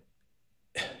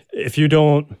 If you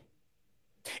don't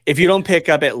pick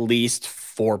up at least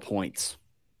 4 points,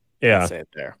 I'd say it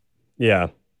there. Yeah,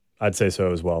 I'd say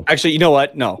so as well. Actually, you know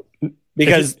what? No,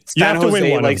 because San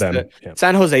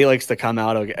Jose likes to come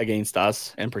out against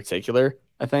us in particular,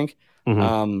 I think.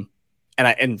 Mm-hmm.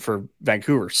 And for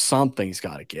Vancouver, something's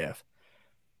got to give,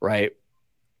 right?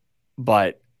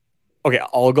 But okay,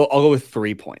 I'll go with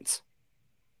 3 points.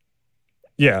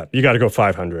 Yeah, you got to go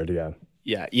 500.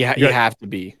 Yeah, you have to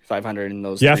be 500 in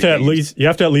those. You have to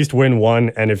at least win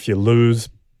one, and if you lose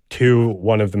 2,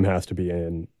 one of them has to be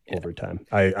in overtime.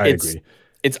 I agree.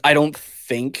 I don't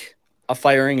think a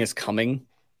firing is coming,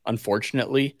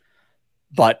 unfortunately,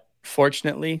 but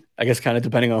fortunately, I guess, kind of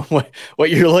depending on what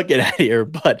you're looking at here.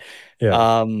 But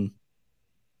at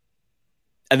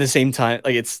the same time,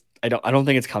 like I don't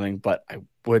think it's coming, but I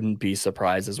wouldn't be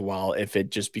surprised as well if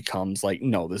it just becomes like,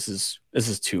 no, this is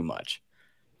too much,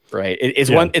 right?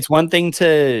 It's one thing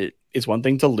to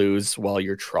lose while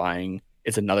you're trying.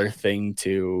 It's another thing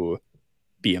to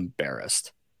be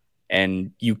embarrassed,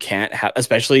 and you can't have,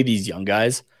 especially these young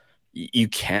guys, you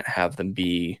can't have them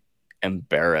be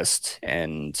embarrassed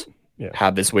and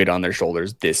have this weight on their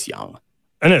shoulders this young,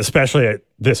 and especially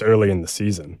this early in the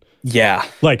season. Yeah,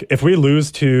 like if we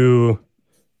lose to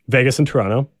Vegas and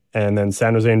Toronto, and then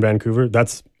San Jose and Vancouver,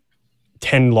 that's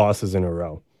 10 losses in a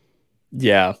row.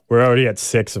 Yeah. We're already at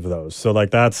 6 of those. So like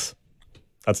that's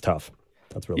tough.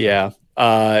 That's really tough.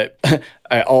 I'll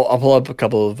pull up a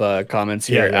couple of comments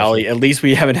here. Ali, at least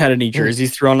we haven't had any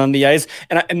jerseys thrown on the ice.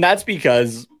 And that's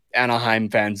because Anaheim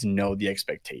fans know the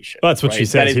expectation. Well, that's what she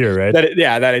says here, right?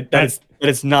 That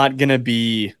it's not going to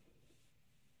be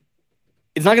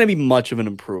much of an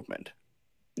improvement.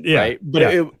 Yeah, right?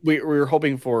 But we're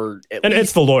hoping for and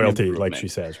it's the loyalty, like she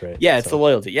says, right? Yeah, it's the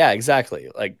loyalty. Yeah, exactly.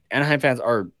 Like Anaheim fans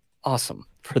are awesome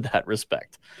for that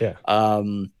respect. Yeah.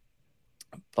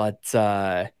 But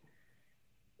and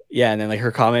then like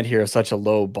her comment here is such a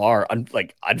low bar.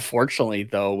 Unfortunately,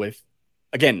 though, with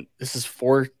again, this is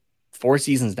four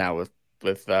seasons now with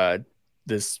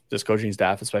this coaching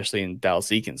staff, especially in Dallas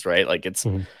Eakins, right? Like it's.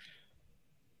 Mm-hmm.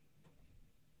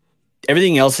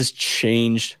 Everything else has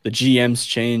changed. The GM's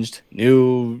changed.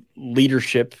 New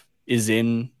leadership is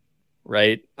in,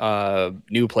 right?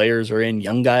 New players are in.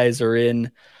 Young guys are in.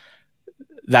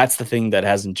 That's the thing that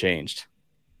hasn't changed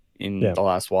in the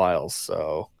last while.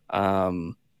 So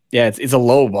Yeah, it's a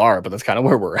low bar, but that's kind of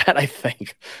where we're at, I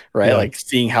think, right? Yeah. Like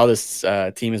seeing how this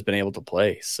team has been able to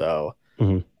play. So,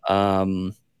 Andrew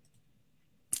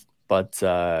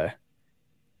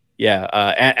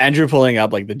pulling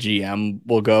up like the GM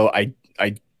will go. I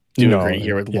do agree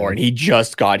here with Lauren. He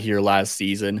just got here last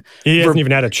season. He hasn't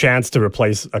even had a chance to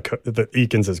replace the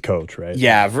Eakins as coach, right?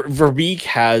 Yeah, Verbeek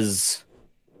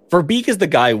is the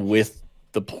guy with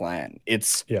the plan.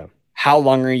 It's how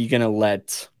long are you going to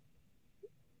let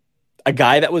a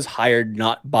guy that was hired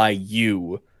not by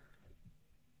you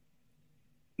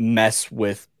mess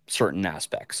with certain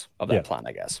aspects of that plan,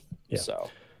 I guess. Yeah.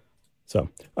 So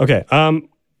okay.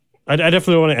 I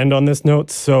definitely want to end on this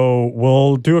note. So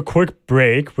we'll do a quick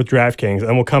break with DraftKings,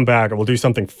 and we'll come back and we'll do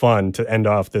something fun to end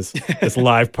off this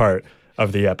live part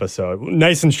of the episode.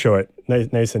 Nice and short,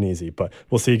 nice and easy. But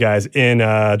we'll see you guys in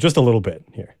just a little bit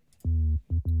here.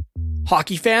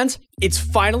 Hockey fans, it's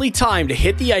finally time to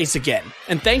hit the ice again.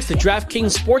 And thanks to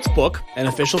DraftKings Sportsbook, an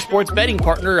official sports betting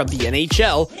partner of the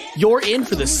NHL, you're in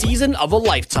for the season of a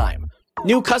lifetime.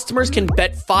 New customers can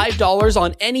bet $5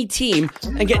 on any team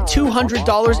and get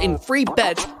 $200 in free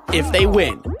bets if they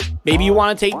win. Maybe you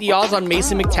want to take the odds on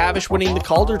Mason McTavish winning the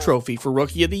Calder Trophy for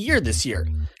Rookie of the Year this year.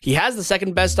 He has the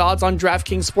second best odds on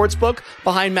DraftKings Sportsbook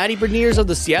behind Matty Beniers of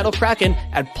the Seattle Kraken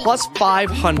at plus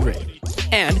 500.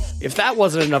 And if that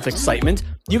wasn't enough excitement,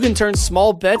 you can turn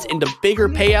small bets into bigger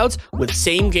payouts with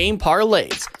same-game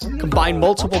parlays. Combine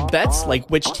multiple bets like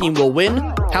which team will win,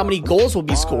 how many goals will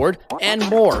be scored, and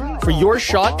more for your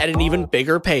shot at an even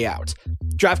bigger payout.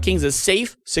 DraftKings is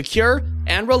safe, secure,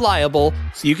 and reliable,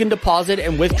 so you can deposit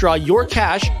and withdraw your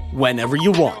cash whenever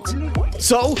you want.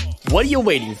 So, what are you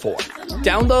waiting for?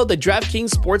 Download the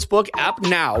DraftKings Sportsbook app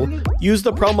now, use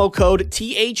the promo code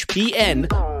THPN,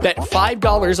 bet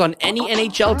 $5 on any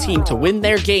NHL team to win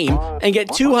their game, and get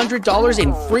 $200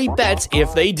 in free bets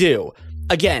if they do.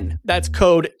 Again, that's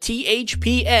code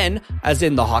THPN, as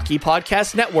in the Hockey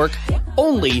Podcast Network,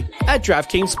 only at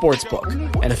DraftKings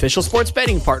Sportsbook, an official sports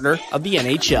betting partner of the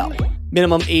NHL.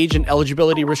 Minimum age and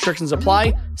eligibility restrictions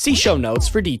apply. See show notes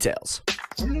for details.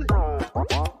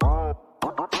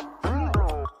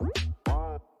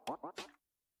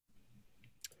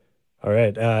 All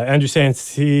right. Andrew saying,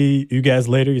 see you guys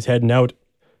later. He's heading out.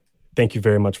 Thank you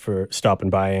very much for stopping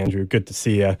by, Andrew. Good to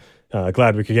see you.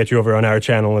 Glad we could get you over on our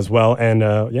channel as well. And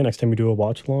next time we do a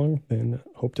watch along, then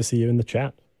hope to see you in the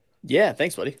chat. Yeah,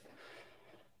 thanks, buddy.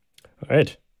 All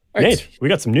right. Nate, we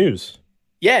got some news.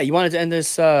 Yeah, you wanted to end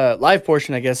this live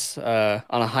portion, I guess, on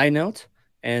a high note.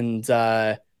 And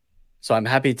so I'm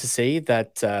happy to say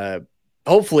that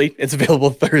hopefully it's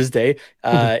available Thursday.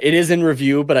 It is in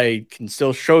review, but I can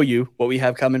still show you what we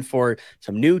have coming for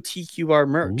some new TQR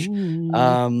merch.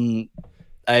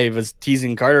 I was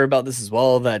teasing Carter about this as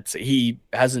well, that he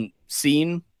hasn't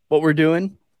seen what we're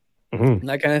doing,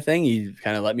 that kind of thing. He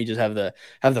kind of let me just have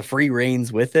the free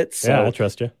reins with it. So, yeah, I'll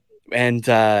trust you. And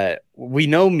we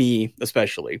know me,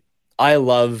 especially. I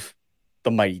love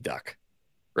the Mighty Duck,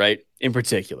 right? In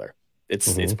particular.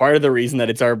 It's part of the reason that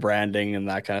it's our branding and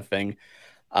that kind of thing.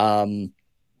 And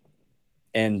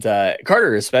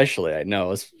Carter especially, I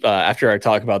know, after I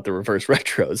talk about the reverse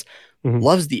retros,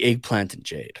 loves the Eggplant and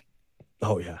Jade.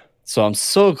 Oh, yeah. So I'm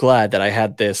so glad that I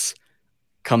had this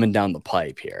coming down the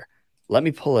pipe here. Let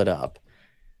me pull it up.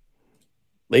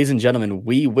 Ladies and gentlemen,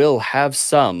 we will have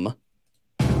some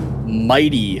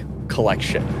Mighty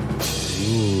collection.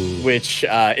 Which,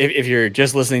 if you're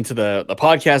just listening to the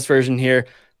podcast version here,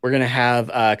 we're going to have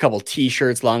a couple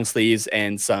t-shirts, long sleeves,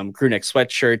 and some crew neck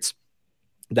sweatshirts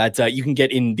that you can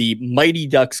get in the Mighty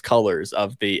Ducks colors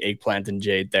of the Eggplant and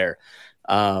Jade there.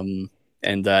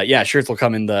 Shirts will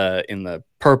come in the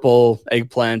purple,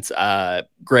 eggplant,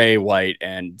 gray, white,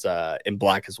 and in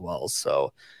black as well.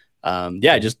 So,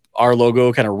 just our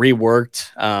logo kind of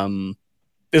reworked.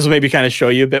 This will maybe kind of show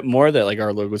you a bit more that like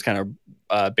our logo is kind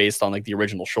of based on like the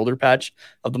original shoulder patch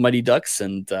of the Mighty Ducks.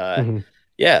 And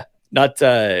not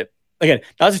to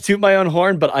toot my own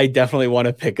horn, but I definitely want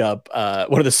to pick up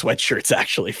one of the sweatshirts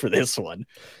actually for this one.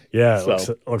 Yeah,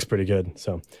 it looks pretty good.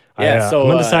 So I'm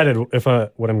undecided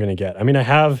what I'm going to get. I mean, I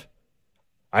have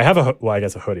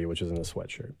a hoodie, which isn't a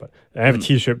sweatshirt, but I have a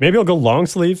t-shirt. Maybe I'll go long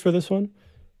sleeve for this one.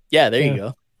 Yeah, there you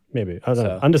go. Maybe. I don't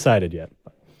know. Undecided yet.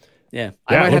 Yeah,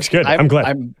 it looks good. I'm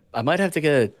glad. I might have to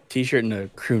get a t-shirt and a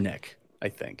crew neck, I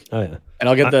think. Oh yeah. And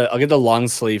I'll get the long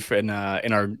sleeve in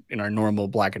our normal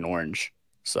black and orange.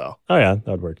 So. Oh yeah, that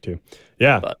would work too.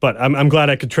 Yeah, but I'm glad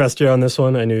I could trust you on this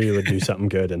one. I knew you would do something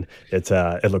good, and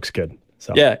it looks good.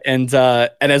 So yeah, and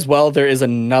as well, there is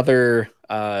another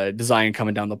design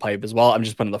coming down the pipe as well. I'm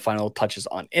just putting the final touches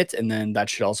on it, and then that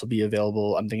should also be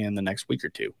available, I'm thinking, in the next week or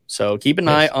two. So keep an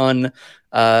eye on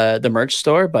the merch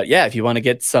store. But yeah, if you want to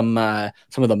get some of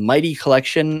the Mighty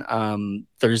collection,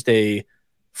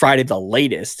 Friday the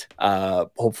latest,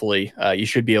 hopefully you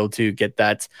should be able to get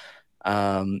that,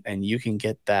 and you can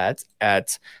get that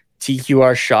at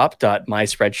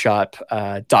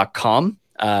tqrshop.myspreadshop.com.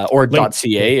 Or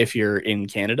 .ca if you're in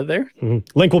Canada there.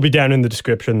 Mm-hmm. Link will be down in the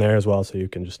description there as well, so you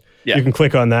can just you can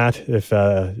click on that if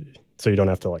so you don't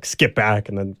have to like skip back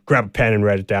and then grab a pen and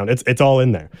write it down. It's all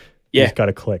in there. You just got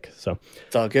to click. So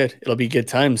it's all good. It'll be good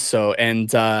times. So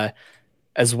and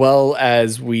as well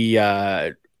as we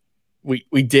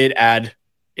did add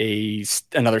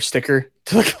another sticker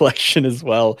to the collection as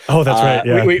well. Oh, that's right.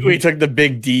 Yeah, we took the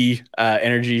Big D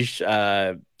energy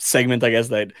segment, I guess,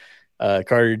 that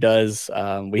Carter does.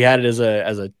 We had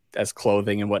it as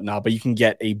clothing and whatnot, but you can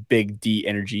get a Big D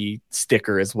energy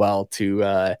sticker as well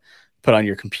to put on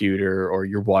your computer or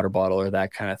your water bottle or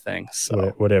that kind of thing.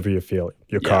 So whatever you feel,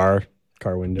 your car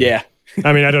window. Yeah.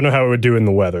 I mean, I don't know how it would do in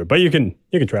the weather, but you can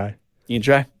try. You can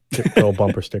try. Little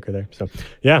bumper sticker there. So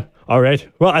yeah. All right.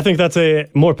 Well, I think that's a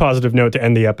more positive note to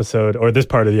end the episode, or this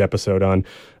part of the episode, on.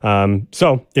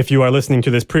 So if you are listening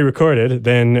to this pre-recorded,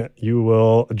 then you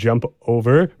will jump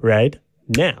over right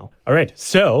now. All right.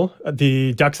 So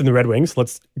the Ducks and the Red Wings,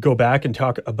 let's go back and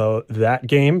talk about that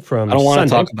game from I don't want Sunday.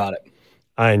 to talk about it.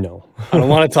 I know. I don't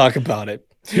want to talk about it.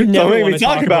 You never want to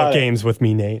talk about games with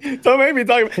me, Nate. Don't make me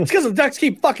talk about it. It's because the Ducks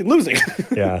keep fucking losing.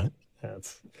 Yeah.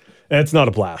 It's not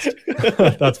a blast.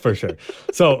 That's for sure.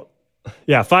 So,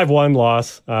 yeah, 5-1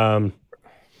 loss.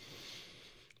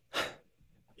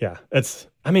 Yeah,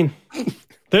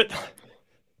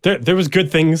 there was good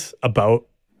things about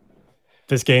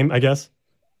this game, I guess.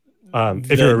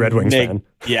 If you're a Red Wings fan.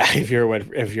 Yeah, if you're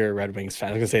a Red Wings fan.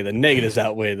 I was going to say the negatives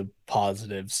outweigh the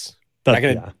positives.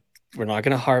 We're not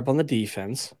going to harp on the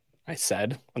defense, I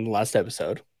said on the last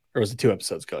episode. Or was it 2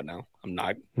 episodes ago now? I'm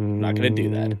not going to do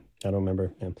that. I don't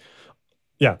remember.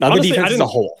 Yeah. Not honestly, the defense as a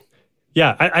whole.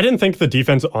 Yeah, I didn't think the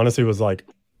defense honestly was like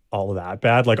all that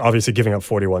bad. Like obviously giving up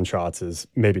 41 shots is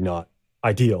maybe not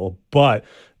ideal, but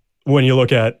when you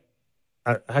look at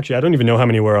actually, I don't even know how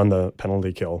many were on the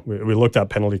penalty kill. We looked up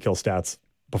penalty kill stats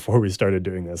before we started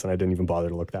doing this, and I didn't even bother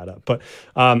to look that up. But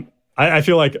I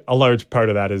feel like a large part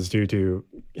of that is due to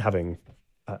having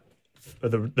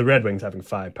the Red Wings having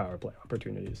 5 power play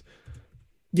opportunities.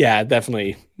 Yeah, it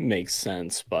definitely makes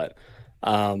sense. But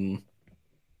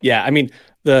yeah, I mean,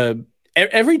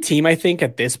 every team, I think,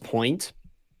 at this point,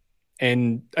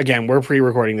 and again, we're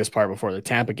pre-recording this part before the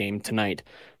Tampa game tonight,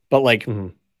 but like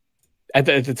at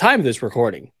the time of this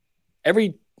recording, I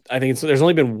think there's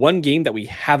only been one game that we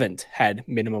haven't had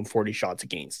minimum 40 shots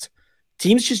against.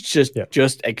 Teams just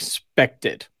expect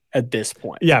it at this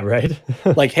point. Yeah, right.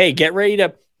 Like, hey, get ready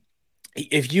to.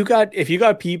 If you got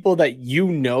people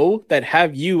that that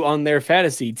have you on their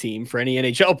fantasy team, for any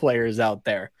NHL players out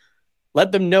there,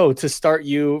 let them know to start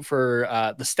you for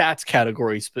the stats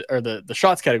category or the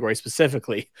shots category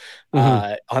specifically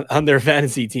on their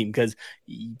fantasy team, because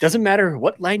it doesn't matter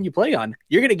what line you play on,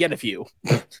 you're gonna get a few.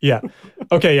 Yeah.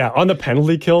 Okay. Yeah. On the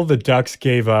penalty kill, the Ducks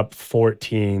gave up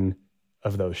 14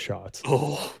 of those shots.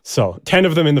 Oh. So 10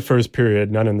 of them in the first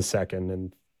period, none in the second,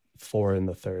 and 4 in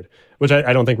the third, which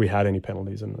I don't think we had any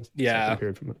penalties in the second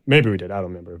period. Maybe we did. I don't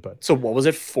remember. But so what was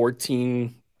it?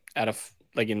 14 out of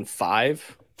in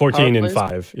 5? 14 in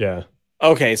 5. Yeah.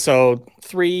 Okay. So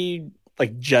 3,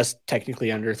 just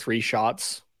technically under 3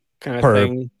 shots kind of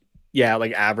thing. Yeah.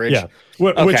 Like average. Yeah.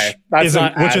 Which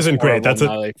isn't great. That's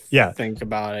think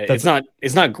about it. It's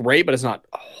not great, but it's not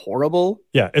horrible.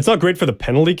 Yeah. It's not great for the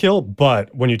penalty kill,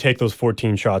 but when you take those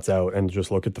 14 shots out and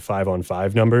just look at the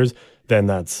 5-on-5 numbers, then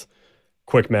that's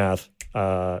quick math,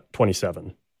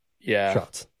 27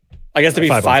 shots. I guess to be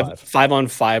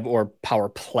 5-on-5 or power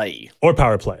play.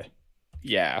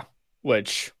 Yeah.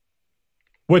 Which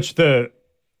the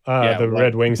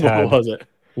Red Wings had what was it?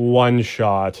 1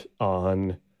 shot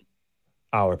on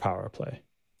our power play.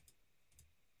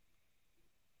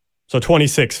 So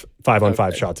 26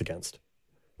 5-on-5 shots against,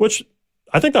 which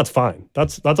I think that's fine.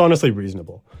 That's honestly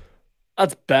reasonable.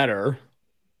 That's better.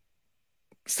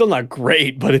 Still not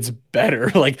great, but it's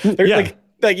better.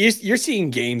 You're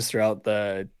seeing games throughout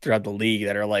the league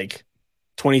that are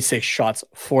 26 shots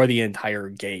for the entire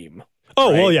game.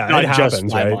 Oh, right? Well, yeah, not it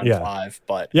happens, right? Yeah. 5,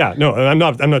 but yeah, no, I'm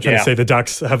not trying to say the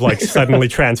Ducks have suddenly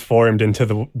transformed into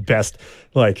the best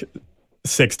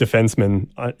 6 defensemen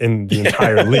in the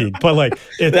entire league, but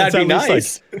that'd be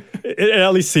nice. It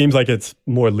at least seems like it's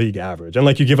more league average,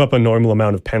 and you give up a normal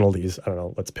amount of penalties. I don't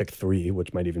know, let's pick 3,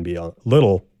 which might even be a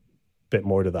little bit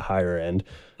more to the higher end.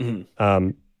 Mm-hmm.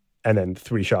 And then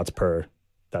 3 shots per,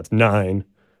 that's 9.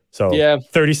 So Yeah.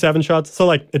 37 shots. So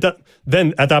like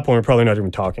then at that point, we're probably not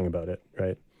even talking about it,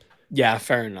 right? Yeah,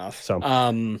 fair enough. So,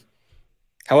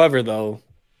 however, though,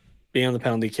 being on the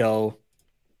penalty kill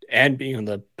and being on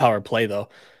the power play, though,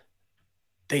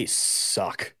 they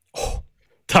suck. Oh,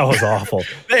 that was awful.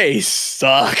 They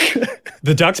suck.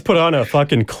 The Ducks put on a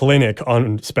fucking clinic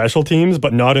on special teams,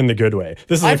 but not in the good way.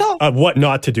 This is a what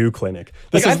not to do clinic.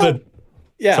 This is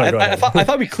Yeah, Sorry, I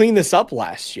thought we cleaned this up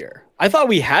last year. I thought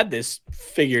we had this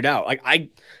figured out. Like I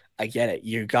get it.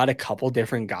 You got a couple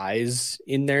different guys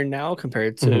in there now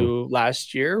compared to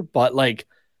last year, but like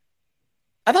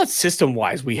I thought system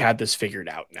wise we had this figured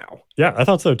out now. Yeah, I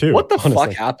thought so too. What the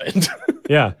fuck happened?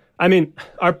 Yeah, I mean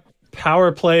our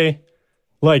power play,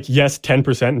 like yes,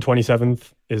 10% and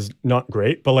 27th is not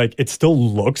great, but like it still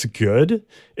looks good.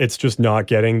 It's just not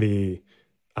getting the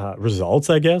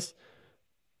results, I guess.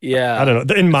 Yeah. I don't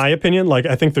know. In my opinion, like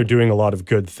I think they're doing a lot of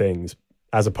good things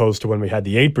as opposed to when we had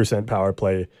the 8% power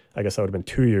play. I guess that would have been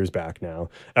 2 years back now.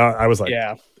 I was like,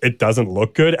 it doesn't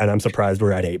look good. And I'm surprised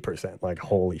we're at 8%. Like,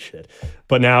 holy shit.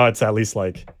 But now it's at least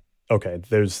like, okay,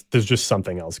 there's just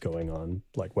something else going on.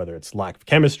 Like whether it's lack of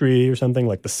chemistry or something,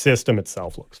 like the system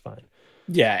itself looks fine.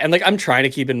 Yeah. And like I'm trying to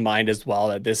keep in mind as well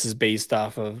that this is based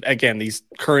off of, again, these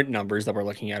current numbers that we're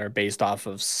looking at are based off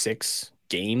of 6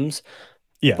 games.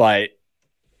 Yeah. But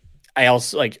I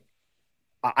also like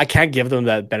I can't give them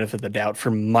that benefit of the doubt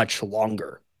for much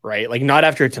longer, right? Like not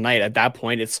after tonight. At that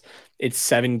point, it's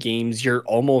 7 games. You're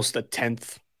almost a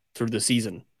 10th through the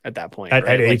season at that point. At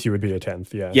right? 8, like, you would be a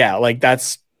 10th. Yeah. Yeah, like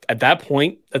that's at that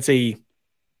point, that's it's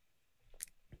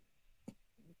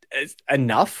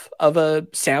enough of a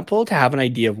sample to have an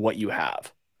idea of what you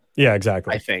have. Yeah,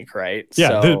 exactly. I think, right?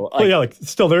 Yeah. So, like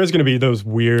still there is going to be those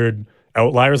weird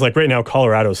outliers. Like right now,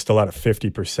 Colorado's still at a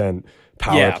 50%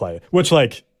 power play, which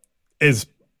like is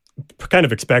kind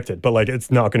of expected, but like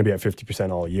it's not going to be at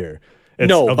 50% all year.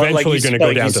 It's eventually going to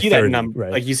go down to 30, that number,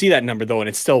 right? Like you see that number though, and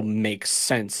it still makes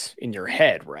sense in your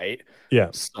head, right? Yeah.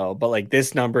 So, but like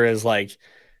this number is like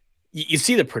you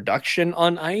see the production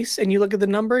on ice, and you look at the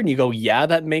number, and you go, "Yeah,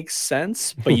 that makes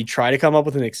sense." But you try to come up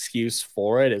with an excuse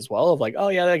for it as well, of like, "Oh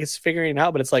yeah, like it's figuring it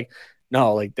out," but it's like,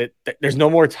 no, like that. There's no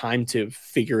more time to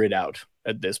figure it out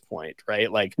at this point,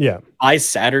 right? Like, by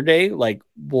Saturday, like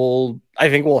I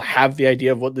think we'll have the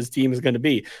idea of what this team is going to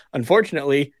be.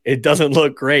 Unfortunately, it doesn't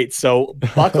look great. So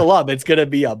buckle up. It's going to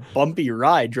be a bumpy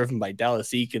ride driven by Dallas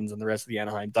Eakins and the rest of the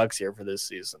Anaheim Ducks here for this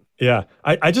season. Yeah.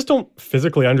 I just don't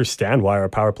physically understand why our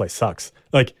power play sucks.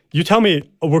 Like you tell me,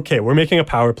 okay, we're making a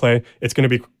power play. It's going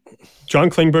to be John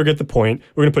Klingberg at the point.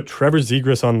 We're going to put Trevor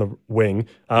Zegras on the wing.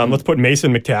 Let's put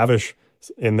Mason McTavish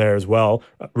in there as well.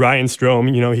 Ryan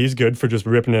Strome, he's good for just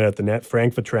ripping it at the net.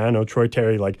 Frank Vetrano, Troy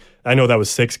Terry, like I know that was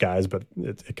 6 guys, but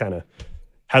it kind of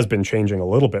has been changing a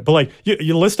little bit. But like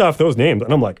you list off those names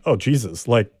and I'm like, oh Jesus,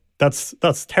 like that's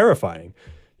terrifying.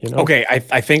 Okay,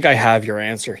 I think I have your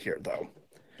answer here though.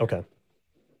 Okay.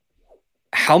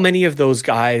 How many of those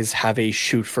guys have a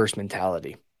shoot first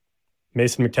mentality?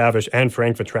 Mason McTavish and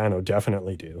Frank Vetrano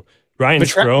definitely do. Ryan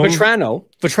Strome.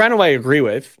 Vetrano I agree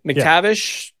with.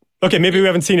 McTavish. Yeah. Okay, maybe we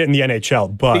haven't seen it in the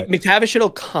NHL, but McTavish, it'll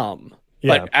come.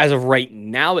 Yeah. But as of right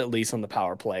now, at least on the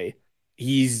power play,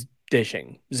 he's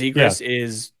dishing. Zegras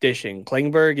is dishing.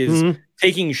 Klingberg is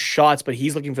taking shots, but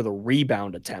he's looking for the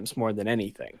rebound attempts more than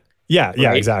anything. Yeah, right?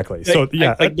 Yeah, exactly. So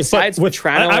yeah, like besides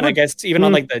Vetrano, and I guess even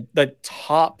on like the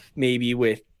top, maybe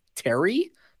with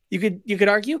Terry, you could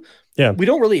argue. Yeah, we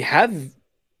don't really have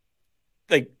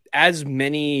like as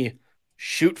many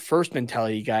shoot first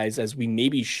mentality guys as we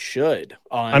maybe should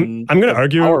on I'm going to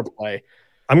argue power play.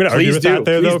 I'm going to argue with that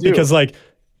there though, because like,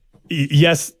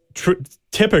 yes,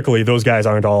 typically those guys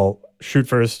aren't all shoot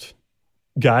first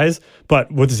guys,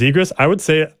 but with Zegras, I would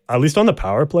say at least on the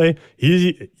power play,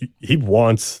 he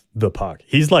wants the puck.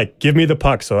 He's like, give me the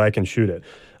puck so I can shoot it.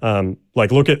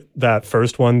 Like look at that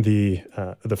first one, the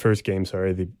first game,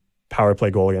 the power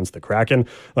play goal against the Kraken.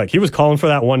 Like he was calling for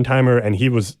that one timer and he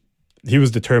was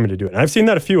determined to do it. And I've seen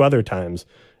that a few other times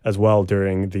as well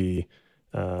during the,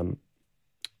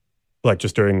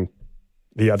 just during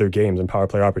the other games and power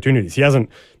play opportunities. He hasn't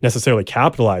necessarily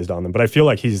capitalized on them, but I feel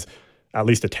like he's at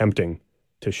least attempting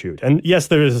to shoot. And yes,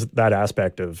 there is that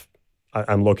aspect of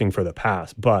I'm looking for the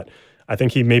pass, but I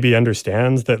think he maybe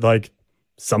understands that like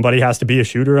somebody has to be a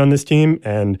shooter on this team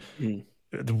and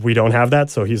we don't have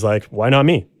that. So he's like, why not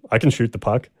me? I can shoot the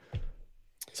puck.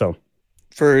 So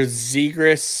for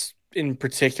Zegras, in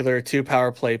particular, 2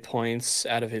 power play points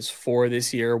out of his 4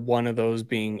 this year, one of those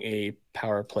being a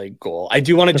power play goal. I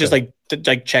do want to just like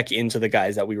check into the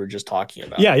guys that we were just talking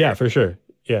about. Yeah, for sure.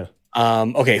 Yeah.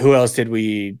 Okay, who else did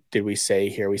we say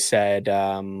here? We said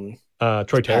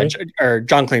Troy Terry or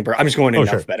John Klingberg. I'm just going in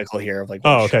alphabetical here of like.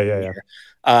 Oh, okay, yeah.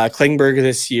 Klingberg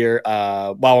this year,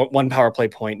 well, 1 power play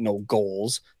point, no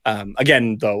goals.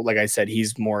 Again, though, like I said,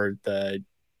 he's more the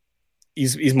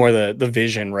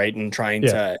vision, right? And trying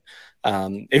to,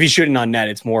 if he's shooting on net,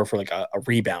 it's more for like a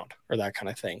rebound or that kind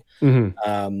of thing.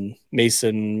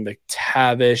 Mason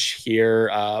McTavish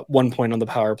here, 1 point on the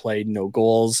power play, no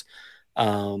goals.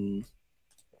 Let's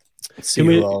see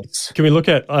who else. Can we look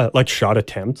at like shot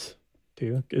attempts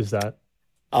too? Is that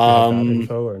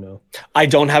info or no? I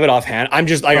don't have it offhand. I'm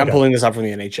just like I'm pulling this up from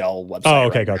the NHL website. Oh,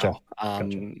 okay, right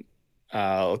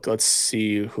gotcha. Let's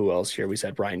see who else here. We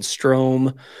said Ryan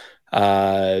Strome.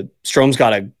 Strome's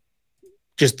got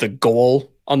just the goal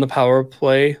on the power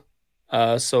play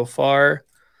so far.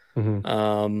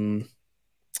 And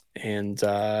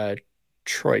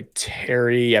Troy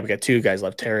Terry. Yeah, we got 2 guys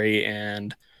left. Terry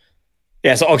and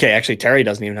actually Terry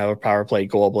doesn't even have a power play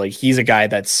goal, but like he's a guy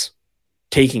that's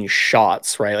taking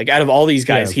shots, right? Like out of all these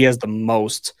guys, he has the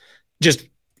most just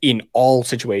in all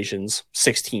situations,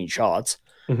 16 shots.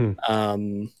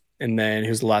 And then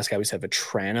who's the last guy we said?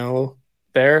 Vetrano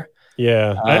there.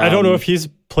 Yeah. I don't know if he's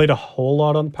played a whole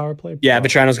lot on the power play. Yeah,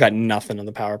 Vetrano's got nothing on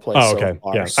the power play. Oh, okay. So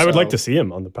far, yeah. I would like to see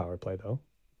him on the power play though.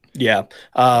 Yeah.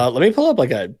 Let me pull up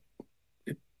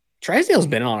Drysdale's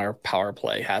been on our power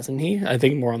play, hasn't he? I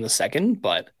think more on the second,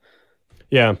 but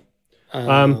yeah.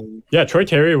 Troy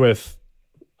Terry with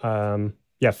 5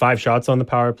 shots on the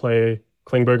power play.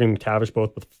 Klingberg and McTavish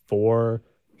both with 4.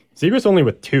 Zegras only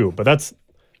with 2, but that's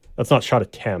not shot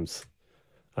attempts.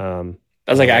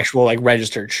 That's like actual like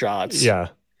registered shots. Yeah.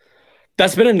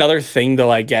 That's been another thing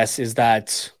though, I guess, is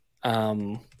that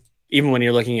even when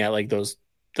you're looking at like the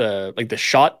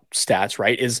shot stats,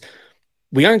 right, is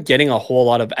we aren't getting a whole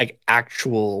lot of like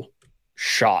actual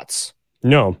shots.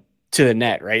 No. To the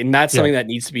net, right? And that's something that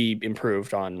needs to be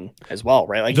improved on as well,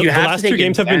 right? Like you have the last to take 2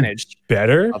 games have been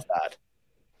better of that.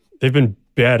 They've been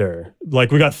better.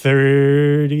 Like we got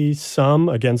 30 some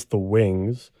against the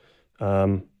Wings.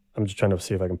 I'm just trying to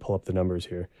see if I can pull up the numbers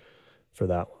here for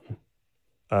that one.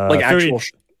 Like actual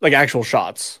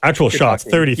shots. Actual shots,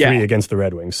 33 against the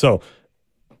Red Wings. So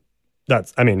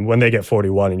that's, I mean, when they get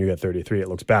 41 and you get 33, it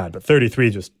looks bad. But 33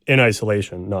 just in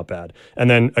isolation, not bad. And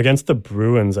then against the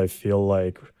Bruins, I feel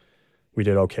like we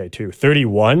did okay too.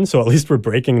 31, so at least we're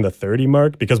breaking the 30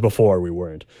 mark because before we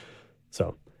weren't.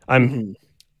 So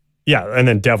yeah, and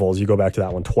then Devils, you go back to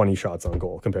that one, 20 shots on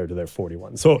goal compared to their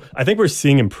 41. So I think we're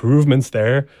seeing improvements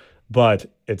there, but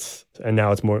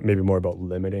now it's maybe more about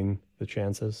limiting the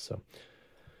chances. So,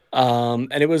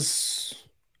 and it was,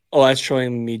 that's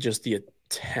showing me just the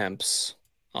attempts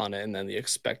on it and then the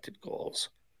expected goals.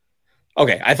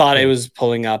 Okay, I thought it was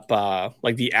pulling up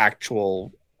like the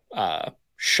actual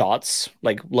shots,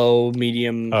 like low,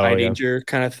 medium, high danger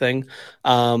kind of thing.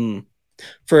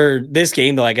 For this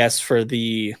game, though, I guess for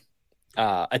the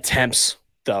attempts,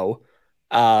 though,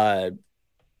 no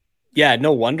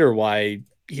wonder why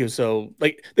he was so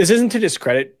like. This isn't to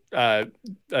discredit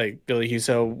like Billy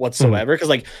Husso whatsoever, because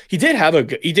like he did have a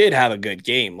good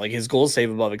game. Like his goals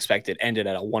save above expected ended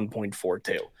at a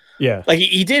 1.42. Yeah, like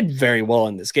he did very well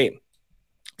in this game.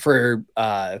 For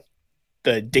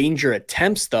the danger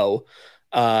attempts, though,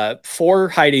 4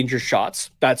 high danger shots.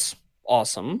 That's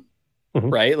awesome,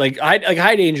 right? Like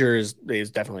high danger is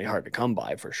definitely hard to come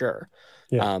by for sure.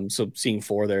 Yeah. So seeing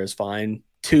 4 there is fine.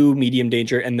 2 medium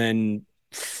danger, and then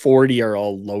 40 are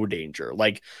all low danger.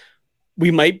 Like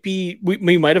we might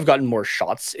have gotten more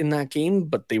shots in that game,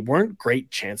 but they weren't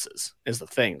great chances is the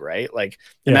thing, right? Like,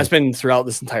 and that's been throughout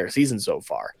this entire season so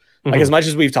far. Like as much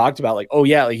as we've talked about like, oh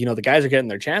yeah, like, you know, the guys are getting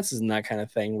their chances and that kind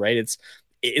of thing, right? It's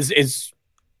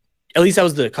at least that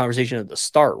was the conversation at the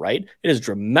start, right? It has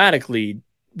dramatically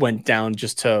went down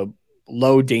just to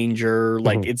low danger.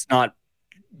 Like it's not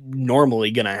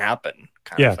normally going to happen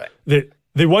kind of thing.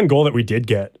 The one goal that we did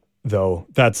get though,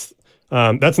 that's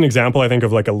an example, I think,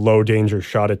 of like a low danger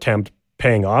shot attempt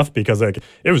paying off, because like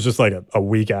it was just like a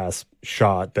weak ass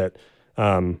shot that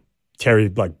Terry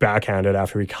like backhanded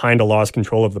after he kind of lost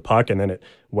control of the puck, and then it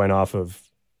went off of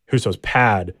Husso's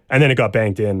pad, and then it got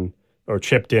banked in or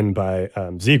chipped in by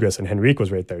Zegras, and Henrique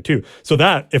was right there too. So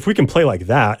that if we can play like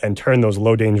that and turn those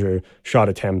low danger shot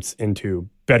attempts into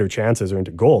better chances or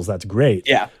into goals, that's great.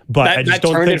 Yeah, but I just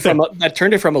don't think that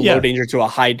turned it from a low danger to a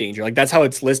high danger. Like that's how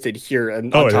it's listed here, on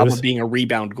top of being a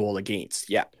rebound goal against.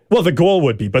 Yeah. Well, the goal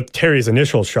would be, but Terry's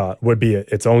initial shot would be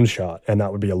its own shot, and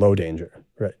that would be a low danger,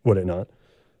 right? Would it not?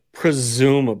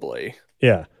 Presumably.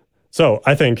 Yeah. So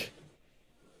I think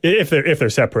if they're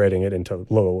separating it into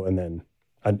low and then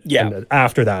and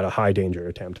after that a high danger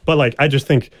attempt, but like I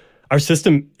our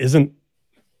system isn't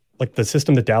like the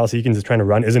system that Dallas Eakins is trying to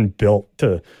run isn't built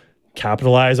to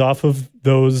capitalize off of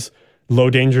those low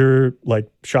danger like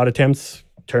shot attempts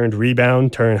turned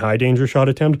rebound, turn high danger shot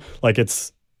attempt. Like it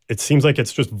seems like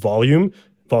it's just volume,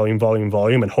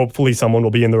 and hopefully someone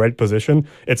will be in the right position.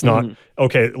 It's not,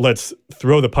 okay, let's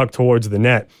throw the puck towards the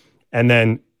net, and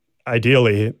then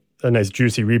ideally a nice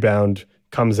juicy rebound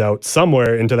comes out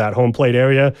somewhere into that home plate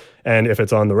area. And if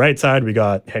it's on the right side, we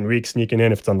got Henrique sneaking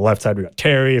in. If it's on the left side, we got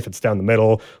Terry. If it's down the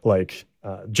middle, like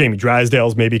Jamie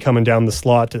Drysdale's maybe coming down the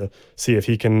slot to see if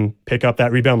he can pick up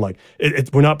that rebound. Like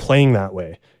we're not playing that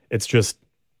way. It's just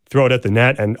throw it at the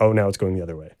net and now it's going the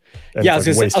other way. And yeah, it's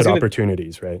like wasted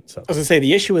opportunities, right? So I was gonna say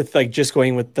the issue with like just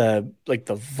going with the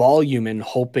volume and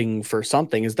hoping for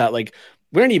something is that like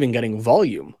we aren't even getting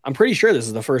volume. I'm pretty sure this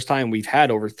is the first time we've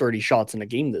had over 30 shots in a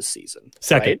game this season.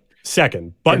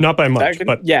 Second, but not by much. Second?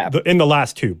 But yeah, in the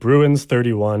last two, Bruins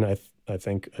 31, I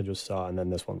think I just saw, and then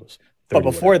this one was 30.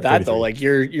 But before that 33. though, like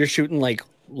you're shooting like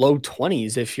low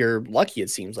 20s if you're lucky, it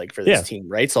seems like, for this team,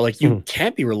 right? So like you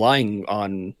can't be relying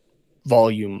on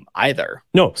volume either.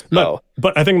 No, so,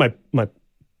 but I think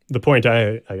the point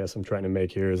I guess I'm trying to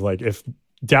make here is like if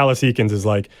Dallas Eakins is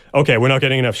like, okay, we're not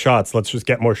getting enough shots, let's just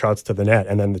get more shots to the net,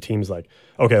 and then the team's like,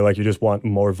 okay, like you just want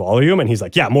more volume, and he's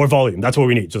like, yeah, more volume, that's what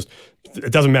we need. Just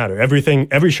it doesn't matter.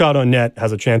 Every shot on net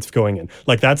has a chance of going in.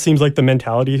 Like that seems like the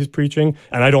mentality he's preaching,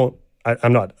 and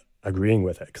I'm not agreeing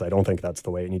with it because I don't think that's the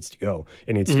way it needs to go.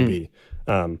 It needs to be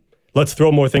let's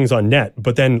throw more things on net,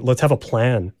 but then let's have a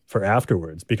plan for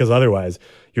afterwards, because otherwise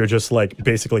you're just like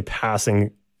basically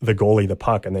passing the goalie the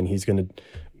puck and then he's going to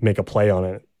make a play on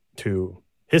it to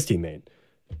his teammate.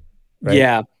 Right?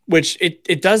 Yeah, which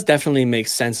it does definitely make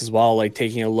sense as well. Like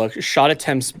taking a look, shot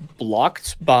attempts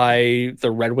blocked by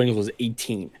the Red Wings was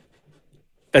 18.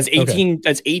 That's 18. Okay.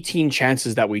 That's 18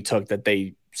 chances that we took that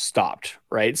they stopped,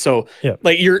 right? So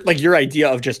like your idea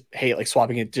of just, hey, like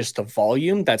swapping it just to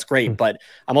volume, that's great. But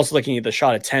I'm also looking at the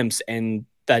shot attempts, and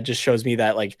that just shows me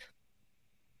that like,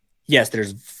 yes,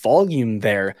 there's volume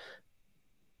there.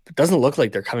 It doesn't look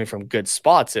like they're coming from good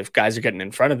spots if guys are getting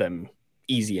in front of them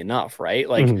easy enough, right?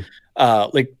 Like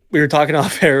like we were talking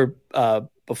off air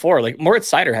before, like Moritz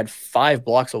Seider had 5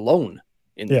 blocks alone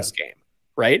in this game,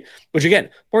 right? Which again,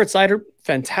 Moritz Seider,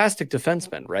 fantastic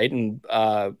defenseman, right? And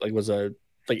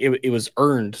it was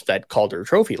earned that Calder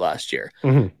Trophy last year.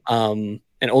 And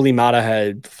Oli Mata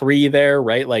had 3 there,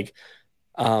 right? Like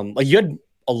you had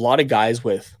a lot of guys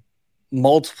with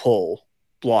multiple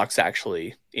blocks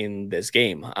actually in this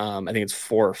game. I think it's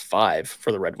 4 or 5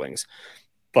 for the Red Wings.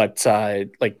 But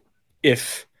like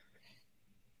if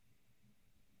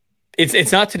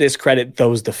it's not to discredit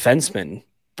those defensemen,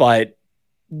 but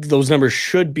those numbers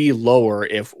should be lower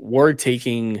if we're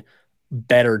taking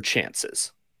better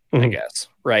chances, I guess.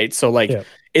 Right. So like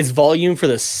it's volume for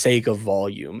the sake of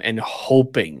volume and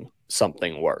hoping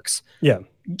something works. Yeah.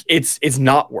 It's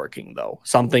not working though.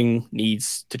 Something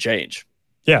needs to change.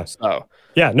 Yeah. So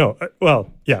yeah, no. Well,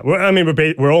 yeah. I mean,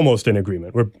 we're almost in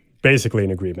agreement. We're basically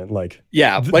in agreement. Like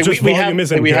like just we volume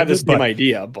isn't we good, have the same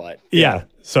idea, but yeah.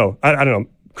 So I don't know.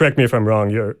 Correct me if I'm wrong.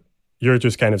 You're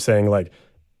just kind of saying like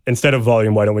instead of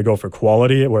volume, why don't we go for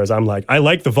quality? Whereas I'm like, I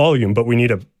like the volume, but we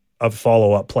need a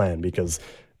follow up plan because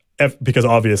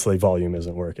obviously volume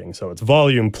isn't working. So it's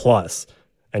volume plus,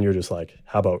 and you're just like,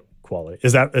 how about quality?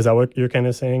 Is that what you're kind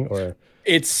of saying, or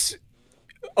it's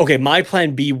okay? My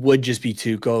plan B would just be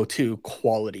to go to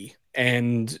quality,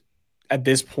 and at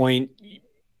this point,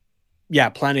 yeah,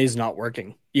 plan A is not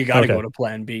working. You got to go to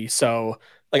plan B. So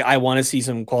like, I want to see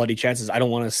some quality chances. I don't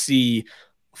want to see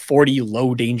 40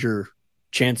 low danger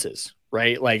chances,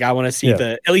 right? Like I want to see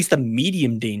at least the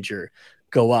medium danger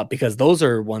go up, because those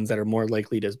are ones that are more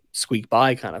likely to squeak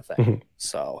by kind of thing.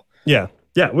 So yeah,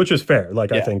 which is fair.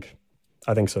 Like I think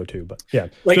so too. But yeah,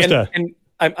 like just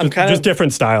I'm kind of just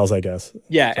different styles, I guess.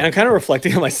 Yeah, so. And I'm kind of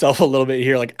reflecting on myself a little bit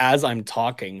here, like as I'm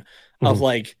talking, of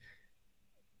like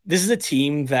this is a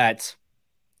team that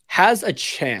has a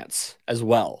chance as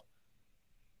well,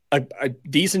 a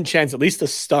decent chance, at least to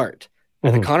start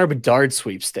at the Connor Bedard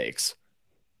sweepstakes,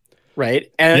 right?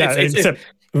 And except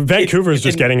Vancouver's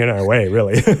just getting in our way,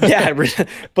 really. Yeah,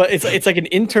 but it's like an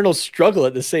internal struggle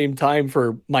at the same time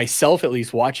for myself, at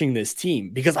least watching this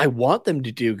team, because I want them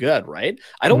to do good, right?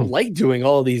 I don't like doing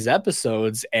all of these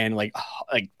episodes and like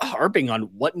harping on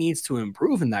what needs to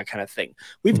improve and that kind of thing.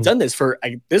 We've done this for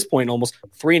at this point almost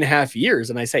 3.5 years,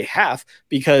 and I say half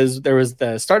because there was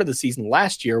the start of the season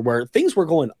last year where things were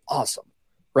going awesome,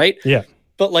 right? Yeah,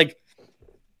 but like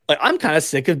like I'm kind of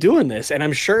sick of doing this, and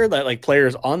I'm sure that like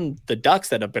players on the Ducks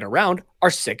that have been around are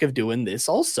sick of doing this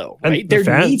also, right? There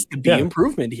needs to be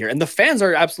improvement here, and the fans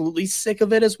are absolutely sick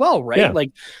of it as well, right? Yeah.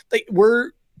 Like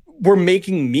we're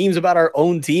making memes about our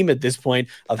own team at this point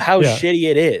of how shitty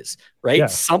it is, right? Yeah.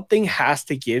 Something has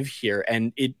to give here,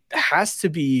 and it has to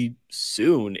be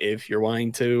soon if you're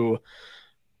wanting to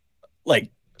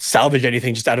like salvage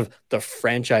anything just out of the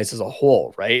franchise as a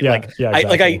whole, right?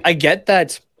 Exactly. I get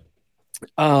that.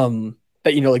 That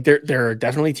like there are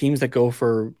definitely teams that go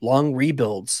for long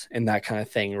rebuilds and that kind of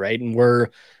thing, right? And we're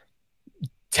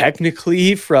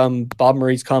technically, from Bob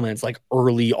Murray's comments, like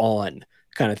early on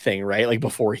kind of thing, right? Like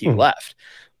before he left.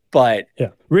 But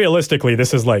realistically,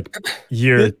 this is like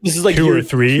this is like 2 or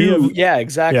 3. Yeah,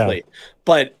 exactly. Yeah.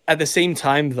 But at the same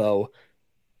time, though,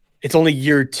 it's only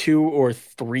year 2 or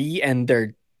 3, and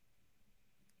there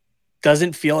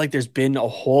doesn't feel like there's been a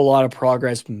whole lot of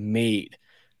progress made.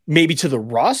 Maybe to the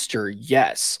roster,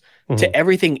 yes. To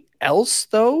everything else,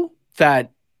 though,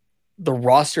 that the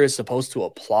roster is supposed to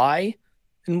apply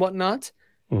and whatnot,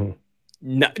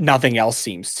 nothing else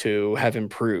seems to have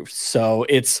improved. So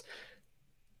it's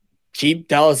keep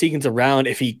Dallas Eakins around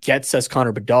if he gets us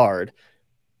Connor Bedard.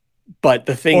 But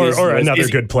the thing is, another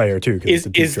good player too.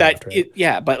 Is that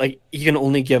right? But like he can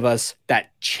only give us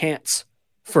that chance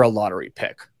for a lottery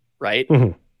pick, right?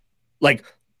 Like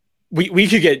we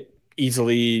could get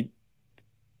easily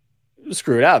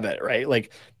screwed out of it, right?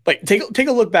 Like take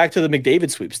a look back to the McDavid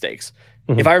sweepstakes.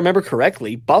 If I remember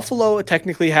correctly, Buffalo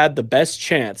technically had the best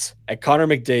chance at Connor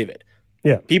McDavid.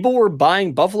 Yeah. People were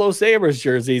buying Buffalo Sabres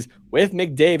jerseys with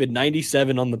McDavid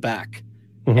 97 on the back,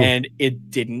 and it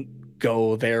didn't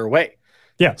go their way.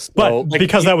 Yes, but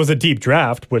because that was a deep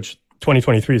draft, which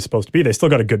 2023 is supposed to be, they still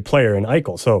got a good player in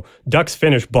Eichel. So Ducks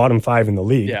finished bottom 5 in the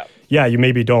league. Yeah, you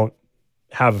maybe don't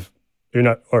have,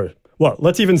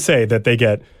 let's even say that they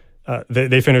get,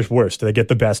 they finish worst. They get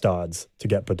the best odds to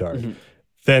get Bedard.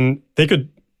 Then they could,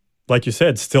 like you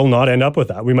said, still not end up with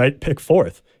that. We might pick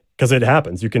 4th because it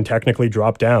happens. You can technically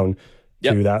drop down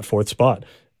to that 4th spot.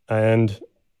 And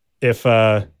if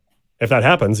that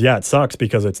happens, it sucks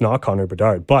because it's not Connor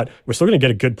Bedard. But we're still going to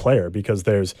get a good player because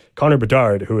there's Connor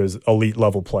Bedard, who is elite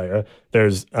level player.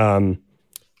 There's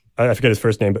I forget his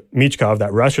first name, but Michkov,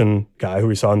 that Russian guy who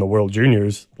we saw in the World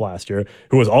Juniors last year,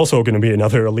 who was also going to be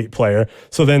another elite player.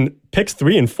 So then picks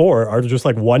 3 and 4 are just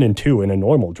like 1 and 2 in a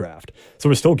normal draft. So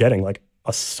we're still getting like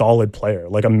a solid player,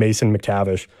 like a Mason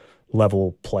McTavish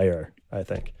level player, I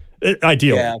think.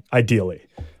 Ideally.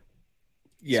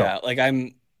 Yeah, so. Like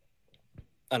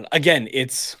again,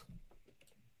 it's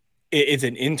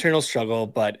an internal struggle,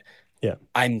 but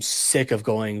I'm sick of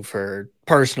going for,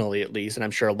 personally at least, and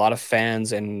I'm sure a lot of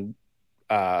fans and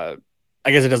I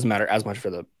guess it doesn't matter as much for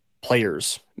the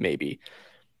players maybe.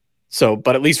 So,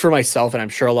 but at least for myself, and I'm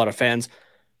sure a lot of fans,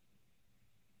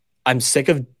 I'm sick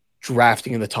of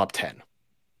drafting in the top 10,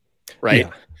 right?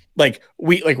 Yeah. Like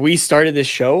we started this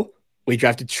show, we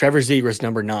drafted Trevor Zegras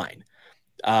number 9.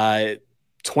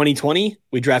 2020,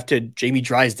 we drafted Jamie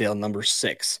Drysdale number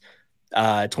 6.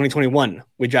 2021,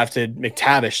 we drafted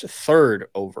McTavish 3rd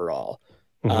overall.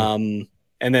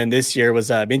 And then this year was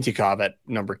Mintyukov at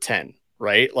number 10,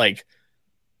 right? Like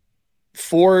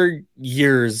 4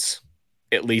 years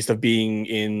at least of being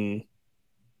in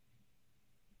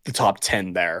the top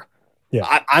 10 there.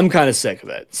 Yeah, I'm kind of sick of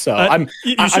it. So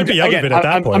you should be out of it at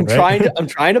that point. I'm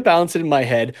trying to balance it in my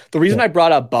head. The reason I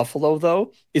brought up Buffalo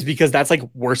though is because that's like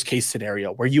worst case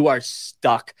scenario where you are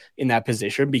stuck in that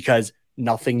position because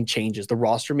nothing changes. The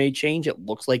roster may change. It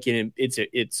looks like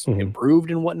it's improved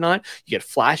and whatnot. You get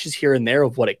flashes here and there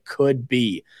of what it could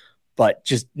be, but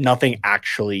just nothing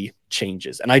actually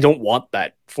changes. And I don't want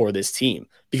that for this team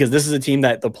because this is a team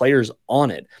that the players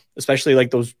on it, especially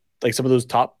like some of those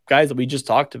top guys that we just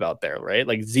talked about there, right?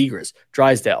 Like Zegras,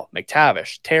 Drysdale,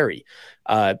 McTavish, Terry,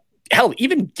 hell,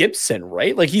 even Gibson,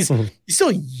 right? Like he's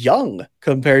still young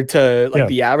compared to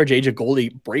the average age of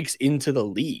goalie breaks into the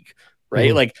league,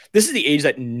 right? Like this is the age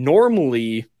that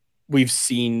normally we've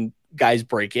seen guys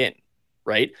break in,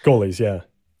 right? Goalies, yeah.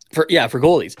 For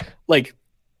goalies. Like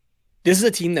this is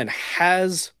a team that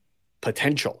has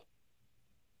potential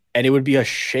and it would be a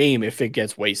shame if it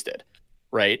gets wasted,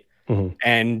 right?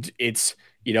 And it's,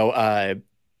 a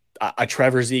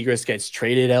Trevor Zegras gets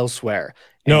traded elsewhere.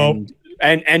 And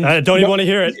I don't even want to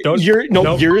hear it.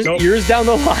 Years down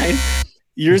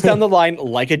the line,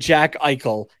 like a Jack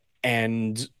Eichel,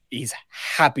 and he's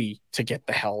happy to get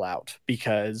the hell out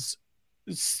because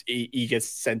he gets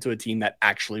sent to a team that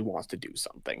actually wants to do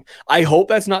something. I hope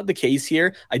that's not the case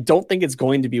here. I don't think it's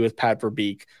going to be with Pat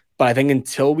Verbeek, but I think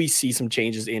until we see some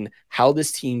changes in how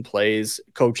this team plays,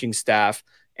 coaching staff,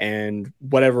 and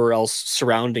whatever else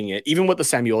surrounding it, even what the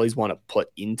Samiolis want to put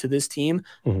into this team,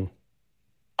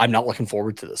 I'm not looking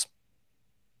forward to this.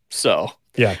 So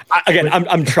yeah,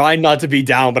 I'm trying not to be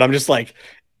down, but I'm just like,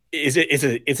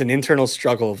 it's an internal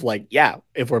struggle of like, yeah,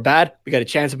 if we're bad, we got a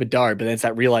chance at Bedard, but then it's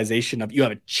that realization of you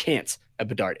have a chance at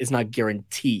Bedard. It's not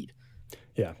guaranteed.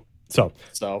 Yeah. So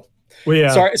sorry for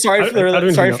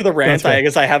the rant. I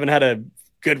guess I haven't had a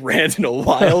good rant in a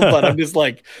while, but I'm just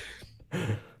like,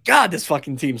 God, this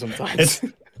fucking team sometimes.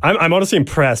 I'm honestly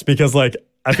impressed because like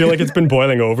I feel like it's been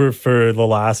boiling over for the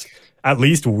last at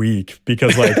least week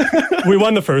because like we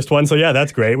won the first one, so yeah,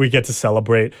 that's great. We get to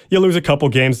celebrate. You lose a couple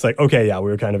games, it's like okay, yeah,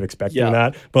 we were kind of expecting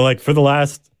that, but like for the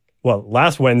last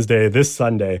Wednesday, this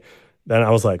Sunday, then I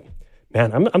was like,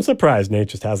 man, I'm surprised Nate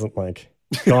just hasn't like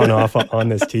gone off on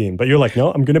this team. But you're like,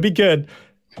 no, I'm gonna be good.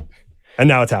 And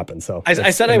now it's happened. So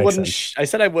I said I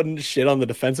wouldn't shit on the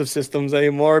defensive systems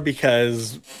anymore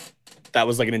because that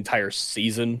was like an entire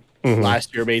season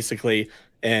last year, basically.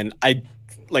 And I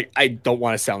don't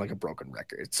want to sound like a broken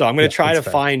record. So I'm going to try to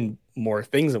find more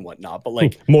things and whatnot, but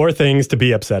like more things to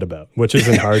be upset about, which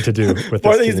isn't hard to do with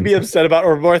more this things team. to be upset about,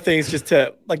 or more things just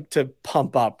to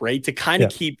pump up, right? To kind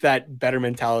of keep that better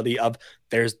mentality of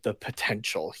there's the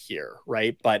potential here,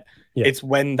 right? But it's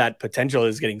when that potential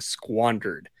is getting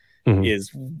squandered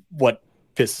is what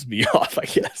pisses me off, I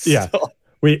guess. Yeah. So.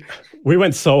 We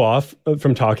went so off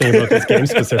from talking about this game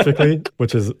specifically,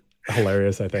 which is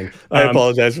hilarious, I think. I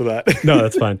apologize for that. No,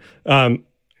 that's fine.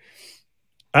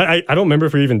 I don't remember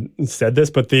if we even said this,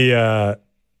 but the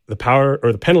power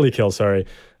or the penalty kill,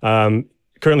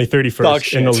 currently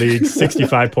 31st in the league,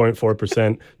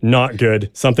 65.4%. Not good.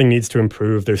 Something needs to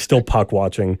improve. There's still puck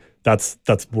watching. That's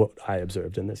what I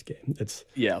observed in this game. It's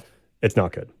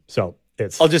not good. So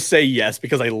I'll just say yes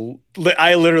because I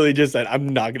literally just said I'm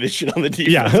not going to shit on the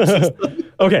defense. Yeah.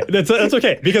 Okay, that's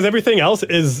okay because everything else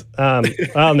is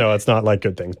well, no, it's not like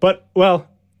good things, but well,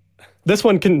 this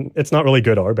one it's not really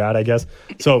good or bad, I guess.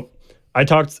 So I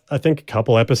talked, I think a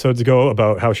couple episodes ago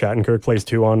about how Shattenkirk plays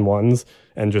 2-on-1s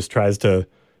and just tries to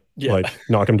like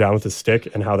knock him down with his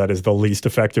stick and how that is the least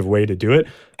effective way to do it.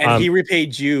 And he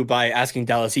repaid you by asking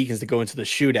Dallas Eakins to go into the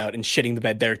shootout and shitting the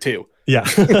bed there too. Yeah.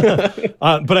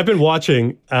 But I've been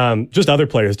watching just other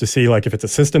players to see like if it's a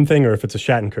system thing or if it's a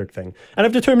Shattenkirk thing. And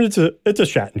I've determined it's a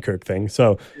Shattenkirk thing.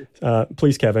 So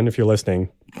please, Kevin, if you're listening,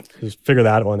 just figure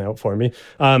that one out for me.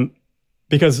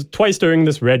 Because twice during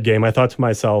this Red game, I thought to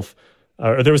myself,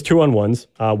 there was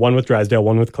 2-on-1s, one with Drysdale,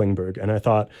 one with Klingberg. And I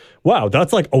thought, wow,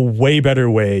 that's like a way better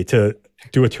way to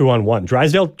do a 2-on-1.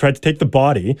 Drysdale tried to take the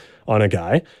body on a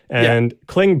guy, and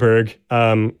Klingberg,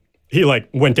 he like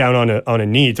went down on a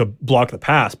knee to block the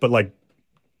pass, but like,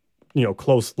 you know,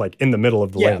 close, like in the middle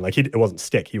of the lane. Like it wasn't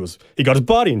stick. He got his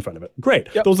body in front of it. Great.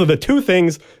 Yep. Those are the two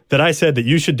things that I said that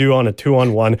you should do on a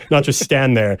 2-on-1, not just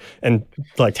stand there and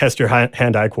like test your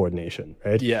hand-eye coordination.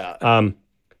 Right. Yeah.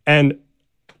 And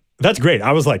that's great.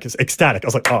 I was like ecstatic. I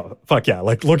was like, oh, fuck yeah.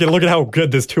 Like, look at how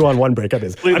good this 2-on-1 breakup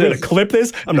is. I'm going to clip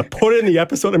this. I'm going to put it in the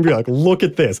episode and be like, look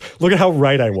at this. Look at how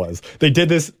right I was. They did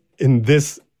this in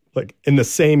the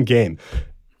same game.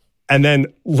 And then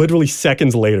literally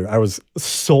seconds later, I was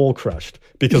soul crushed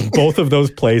because both of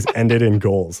those plays ended in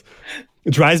goals.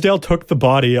 Drysdale took the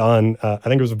body on, I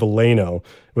think it was Veleno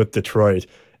with Detroit,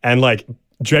 and like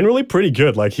generally pretty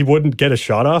good. Like he wouldn't get a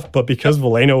shot off, but because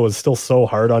Veleno was still so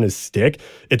hard on his stick,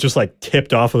 it just like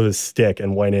tipped off of his stick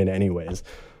and went in anyways.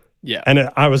 Yeah. And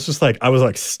I was stunned. I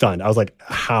was like,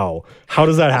 how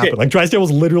does that happen? Like Drysdale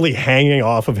was literally hanging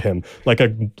off of him like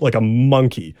a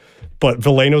monkey. But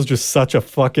Veleno's just such a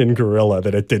fucking gorilla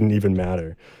that it didn't even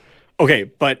matter. Okay,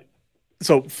 but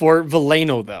so for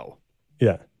Veleno though,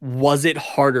 was it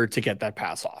harder to get that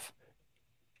pass off?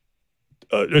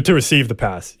 To receive the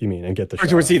pass, you mean, and get the shot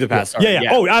to receive the pass. Yeah.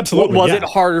 Oh, absolutely. Was it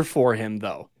harder for him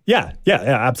though? Yeah,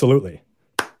 absolutely.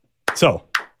 So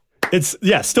it's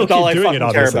still That's keep doing it.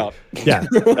 Obviously, yeah.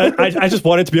 I just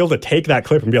wanted to be able to take that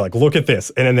clip and be like, look at this,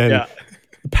 and then.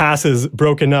 Passes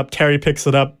broken up. Terry picks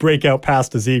it up. Breakout pass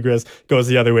to Zegras. Goes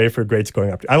the other way for a great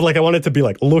scoring up. I wanted to be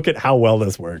like, look at how well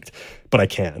this worked, but I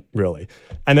can't really.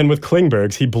 And then with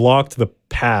Klingberg's, he blocked the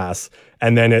pass,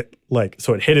 and then it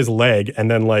hit his leg,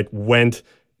 and then like went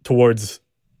towards,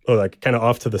 kind of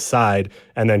off to the side,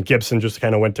 and then Gibson just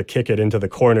kind of went to kick it into the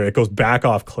corner. It goes back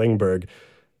off Klingberg.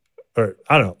 Or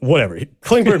I don't know, whatever.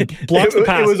 Klingberg blocks the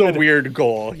pass. It was a weird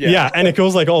goal. Yeah, and it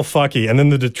goes like all fucky. And then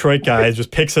the Detroit guy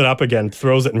just picks it up again,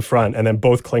 throws it in front, and then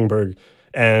both Klingberg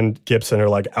and Gibson are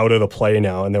like out of the play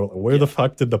now. And they're like, where the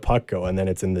fuck did the puck go? And then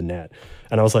it's in the net.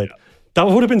 And I was like, that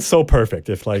would have been so perfect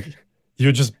if like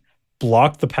you just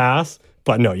blocked the pass.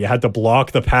 But no, you had to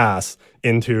block the pass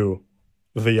into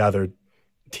the other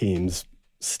teams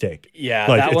stick. Yeah,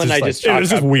 like, that one I just it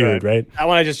was just weird, right? That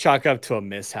one I just chalk up to a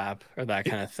mishap or that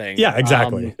kind of thing. Yeah,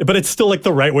 exactly. But it's still like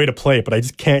the right way to play it, but I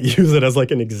just can't use it as like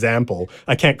an example.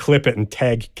 I can't clip it and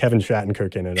tag Kevin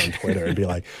Shattenkirk in it on Twitter and be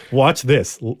like, watch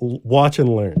this, watch and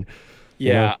learn.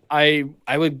 Yeah, you know?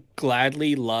 I would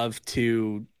gladly love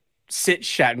to sit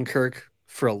Shattenkirk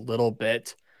for a little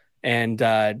bit and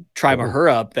try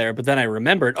Mahura up there, but then I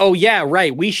remembered, oh yeah,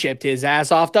 right, we shipped his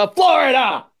ass off to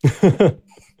Florida.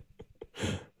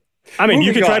 I mean,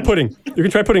 you could try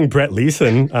putting Brett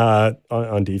Leeson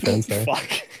on defense there.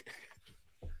 Fuck.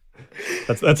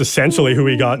 That's essentially who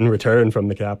we got in return from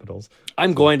the Capitals.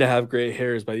 I'm going to have gray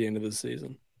hairs by the end of the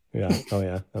season. Yeah. Oh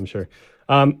yeah, I'm sure.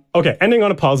 Okay, ending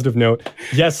on a positive note.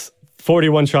 Yes,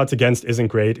 41 shots against isn't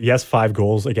great. Yes, 5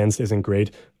 goals against isn't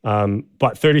great.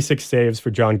 But 36 saves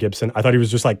for John Gibson. I thought he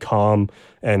was just like calm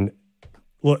and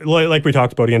like we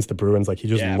talked about against the Bruins. Like he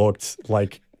just looked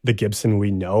like the Gibson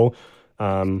we know.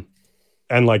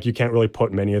 And like you can't really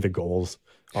put many of the goals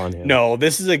on him. No,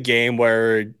 this is a game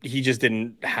where he just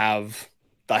didn't have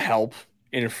the help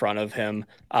in front of him.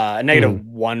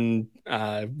 -1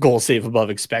 goal save above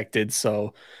expected.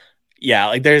 So yeah,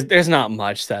 like there's not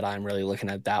much that I'm really looking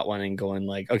at that one and going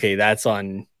like, okay, that's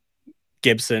on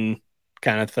Gibson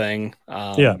kind of thing.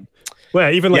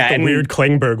 Well, even like the weird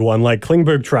Klingberg one, like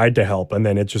Klingberg tried to help and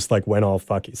then it just like went all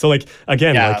fucky. So like,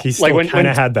 again, like he still kind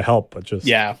of had the help, but just.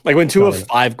 Yeah. Like when 2 of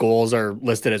 5 goals are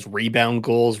listed as rebound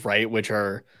goals, right? Which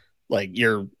are like,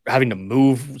 you're having to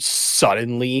move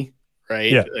suddenly,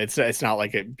 right? Yeah. It's not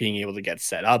like it being able to get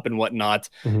set up and whatnot.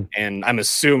 And I'm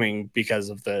assuming because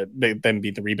of them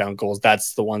being the rebound goals,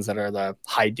 that's the ones that are the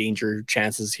high danger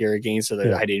chances here against, or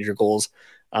the high danger goals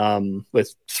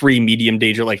with 3 medium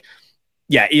danger, like,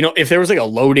 yeah, you know, if there was like a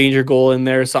low danger goal in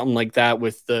there, something like that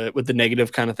with the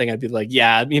negative kind of thing, I'd be like,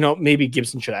 yeah, you know, maybe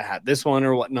Gibson should have had this one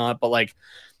or whatnot. But like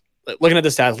looking at the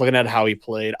stats, looking at how he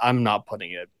played, I'm not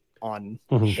putting it on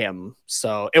him.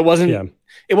 So it wasn't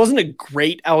a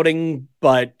great outing,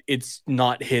 but it's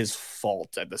not his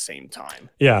fault at the same time.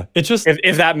 Yeah, it's just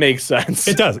if that makes sense.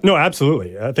 It does. No,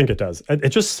 absolutely. I think it does.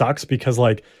 It just sucks because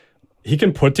like he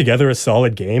can put together a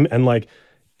solid game, and like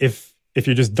if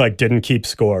you just like didn't keep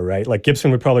score, right? Like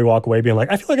Gibson would probably walk away being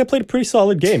like, I feel like I played a pretty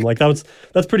solid game. Like that's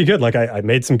pretty good. Like I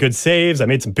made some good saves. I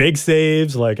made some big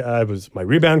saves. Like my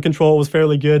rebound control was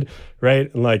fairly good,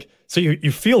 right? And like, so you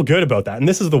feel good about that. And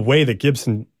this is the way that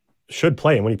Gibson should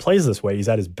play. And when he plays this way, he's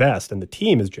at his best and the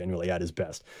team is generally at his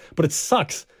best. But it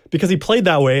sucks because he played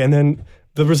that way and then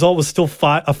the result was still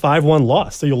a 5-1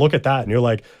 loss. So you look at that and you're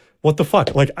like, what the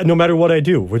fuck? Like no matter what I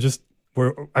do,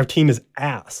 our team is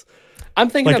ass. I'm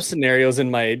thinking of scenarios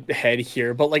in my head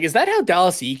here, but like, is that how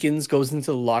Dallas Eakins goes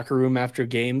into the locker room after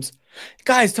games?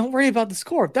 Guys, don't worry about the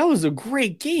score. That was a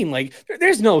great game. Like,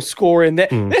 there's no score in that.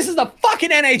 This is the fucking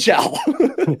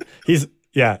NHL.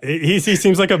 He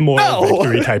seems like a moral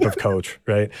victory type of coach,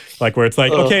 right? Like where it's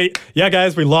like, okay, yeah,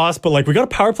 guys, we lost, but like we got a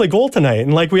power play goal tonight,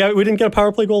 and like we didn't get a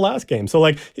power play goal last game, so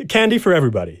like candy for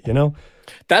everybody, you know.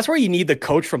 That's where you need the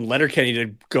coach from Letterkenny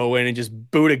to go in and just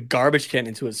boot a garbage can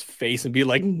into his face and be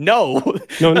like, no,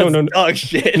 dog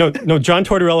shit. No, John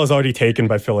Tortorella is already taken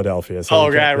by Philadelphia. So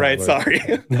right. Sorry.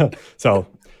 No, so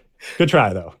good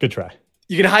try though. Good try.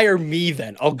 You can hire me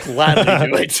then. I'll gladly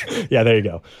do it. Yeah, there you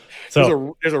go.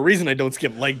 So there's a reason I don't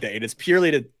skip leg day, and it's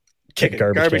purely to kick a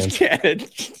garbage can.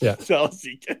 Yeah.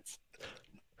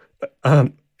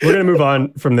 We're going to move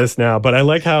on from this now, but I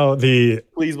like how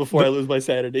Please, before I lose my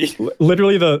sanity.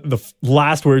 Literally the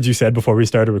last words you said before we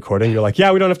started recording, you're like,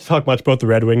 yeah, we don't have to talk much about the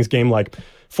Red Wings game, like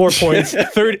 4 points,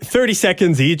 30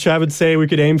 seconds each, I would say we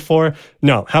could aim for.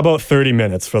 No, how about 30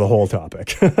 minutes for the whole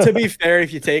topic? To be fair,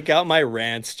 if you take out my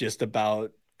rants just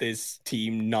about this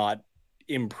team not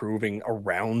improving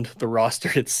around the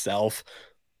roster itself,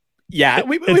 yeah,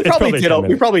 we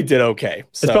probably did okay.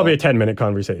 So. It's probably a 10-minute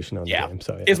conversation on the game.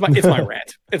 So it's my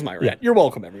rant. It's my rant. Yeah. You're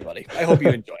welcome, everybody. I hope you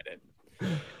enjoyed it.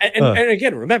 And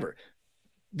again, remember,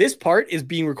 this part is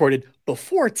being recorded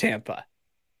before Tampa.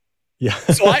 Yeah.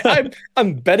 So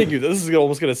I'm betting you this is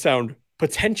almost going to sound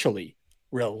potentially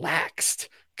relaxed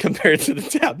compared to the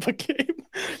Tampa game.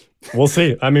 We'll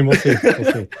see. I mean, we'll see.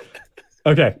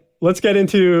 Okay, let's get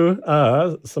into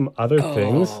some other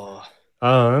things.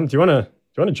 Do you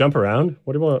want to jump around?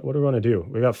 What do we want to do?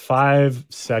 We got 5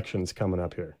 sections coming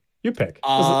up here. You pick.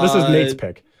 This is Nate's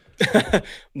pick.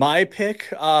 My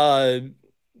pick.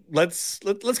 Let's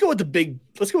go with the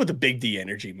big D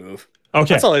energy move.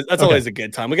 Okay. That's always a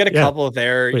good time. We got a couple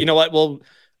there. Wait. You know what? Well,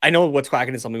 I know what's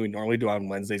quacking is something we normally do on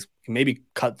Wednesdays. Maybe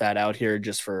cut that out here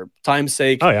just for time's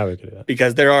sake. Oh yeah, we could do that.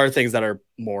 Because there are things that are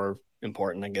more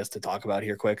important, I guess, to talk about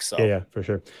here quick. So Yeah, for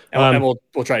sure. and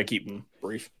we'll try to keep them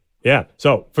brief. Yeah.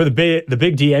 So for the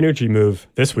big D energy move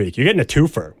this week, you're getting a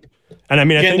twofer. And I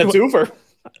mean,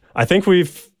 I think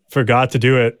we've forgot to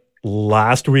do it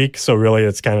last week. So really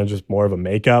it's kind of just more of a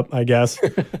makeup, I guess.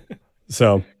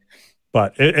 So,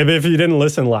 but if you didn't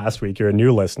listen last week, you're a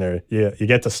new listener. You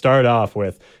get to start off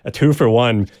with a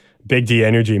 2-for-1 big D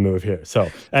energy move here. So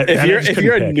if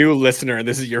you're a new listener and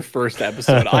this is your first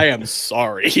episode, I am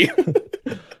sorry.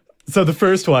 So the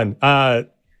first one,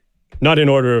 not in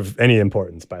order of any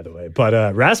importance, by the way,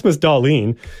 but Rasmus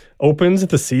Dahlin opens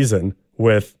the season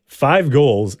with 5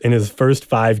 goals in his first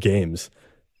 5 games,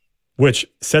 which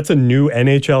sets a new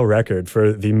NHL record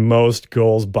for the most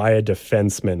goals by a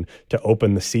defenseman to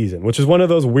open the season, which is one of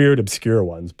those weird, obscure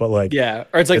ones. But like, yeah,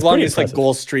 or it's like longest like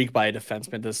goal streak by a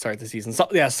defenseman to start the season.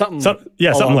 Something like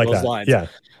those that. Lines. Yeah,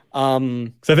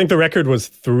 so I think the record was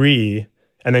 3,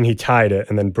 and then he tied it,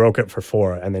 and then broke it for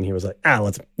 4, and then he was like,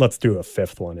 let's do a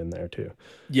 5th one in there too.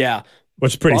 Yeah,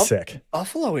 which is pretty sick.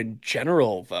 Buffalo in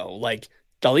general, though, like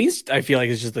Dahlin's, I feel like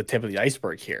is just the tip of the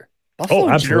iceberg here.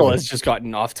 Buffalo in general has just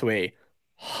gotten off to a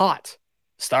hot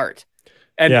start.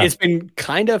 And it's been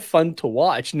kind of fun to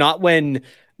watch. Not when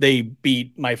they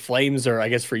beat my Flames, or I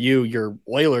guess for you, your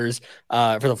Oilers,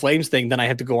 for the Flames thing, then I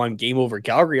have to go on Game Over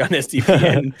Calgary on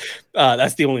SDPN.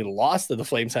 That's the only loss that the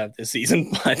Flames have this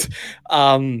season. But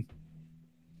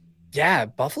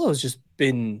Buffalo's just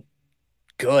been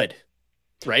good,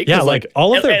 right? Yeah, like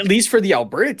all of at least for the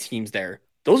Alberta teams there,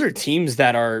 those are teams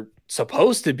that are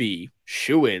supposed to be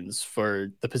shoo-ins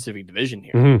for the Pacific Division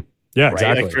here. Mm-hmm. Yeah, right?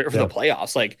 exactly. Like for the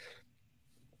playoffs, like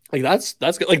that's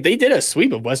good. Like they did a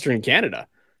sweep of Western Canada,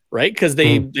 right? Because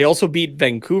they also beat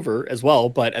Vancouver as well.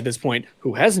 But at this point,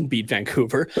 who hasn't beat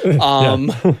Vancouver?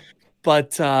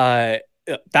 But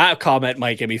that comment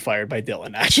might get me fired by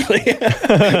Dylan, actually.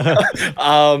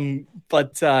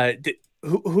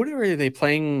 Who were they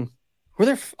playing? Were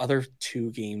there other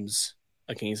 2 games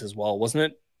against as well? Wasn't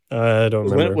it? I don't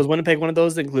remember. Was Winnipeg one of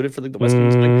those included for the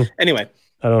Western? Anyway.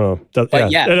 I don't know. It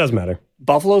doesn't matter.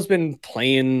 Buffalo's been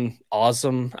playing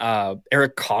awesome.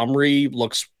 Eric Comrie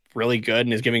looks really good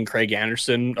and is giving Craig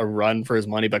Anderson a run for his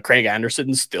money, but Craig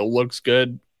Anderson still looks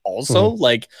good also.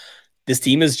 Like this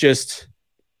team is just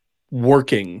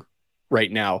working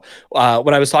right now.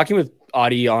 When I was talking with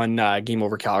Audie on Game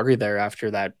Over Calgary there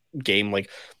after that game, like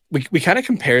we kind of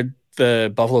compared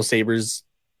the Buffalo Sabres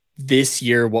this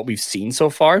year, what we've seen so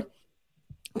far,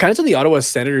 kind of to the Ottawa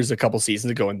Senators a couple seasons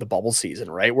ago in the bubble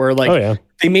season, right? Where like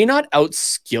they may not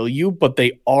outskill you, but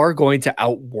they are going to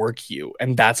outwork you,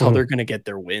 and that's how they're going to get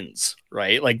their wins,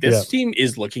 right? Like this team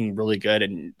is looking really good,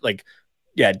 and like,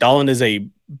 Dahlin is a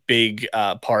big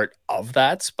part of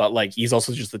that, but like he's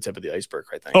also just the tip of the iceberg,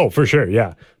 I think. Oh, for sure,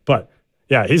 yeah. But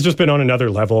yeah, he's just been on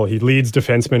another level. He leads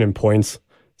defensemen in points.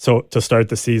 So to start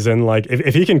the season, like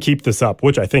if he can keep this up,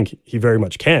 which I think he very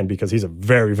much can because he's a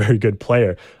very, very good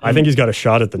player, I think he's got a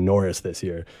shot at the Norris this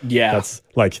year. Yeah, that's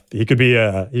like he could be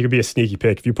a sneaky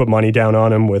pick if you put money down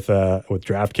on him with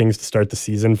DraftKings to start the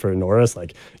season for Norris.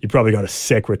 Like you probably got a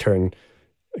sick return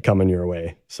coming your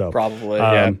way. So probably,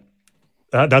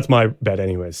 that's my bet,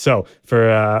 anyways. So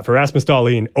for Rasmus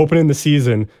Dahlin, opening the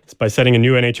season by setting a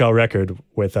new NHL record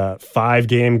with a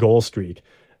 5-game goal streak.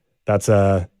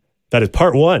 That is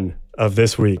part 1 of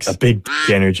this week's big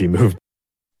energy move.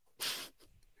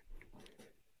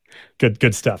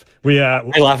 Good stuff. I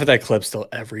laugh at that clip still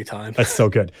every time. That's so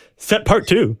good. Set part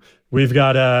 2. We've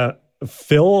got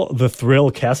Phil the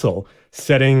Thrill Kessel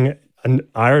setting an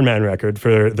Ironman record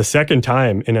for the second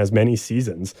time in as many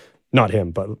seasons. Not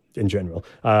him, but in general.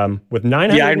 With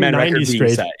 990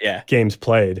 straight games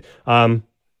played. And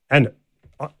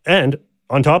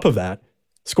on top of that,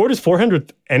 scored his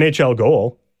 400th NHL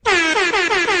goal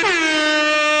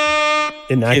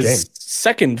in that game.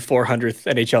 Second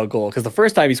 400th NHL goal, because the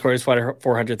first time he scored his 400th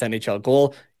NHL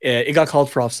goal, it got called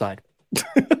for offside.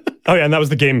 Oh yeah, and that was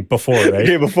the game before, right? The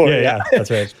game before, yeah,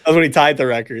 that's right. That was when he tied the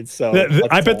record. So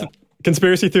I bet the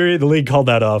conspiracy theory, the league called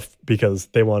that off because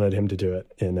they wanted him to do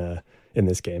it in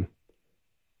this game.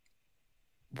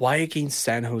 Why against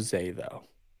San Jose though?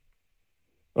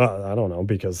 I don't know,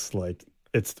 because like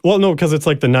because it's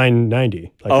like the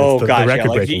 990. Like the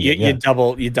record breaking. You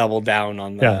double down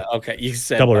on the. Yeah. Okay, you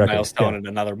said double a milestone and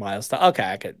another milestone. Okay,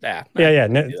 I could. Yeah.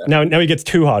 Now he gets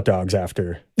 2 hot dogs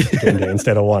after game day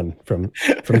instead of 1 from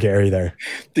Gary there.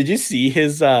 Did you see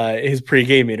his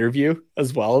pregame interview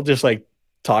as well? Just like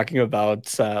talking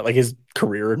about like his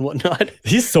career and whatnot.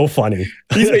 He's so funny.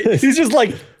 He's just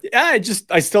like, I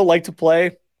still like to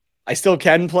play. I still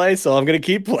can play, so I'm gonna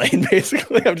keep playing.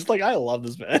 Basically, I'm just like, I love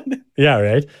this man. Yeah,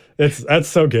 right. That's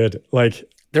so good. Like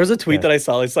There's a tweet that I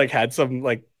saw. It's like had some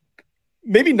like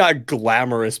maybe not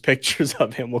glamorous pictures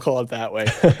of him. We'll call it that way.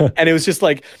 And it was just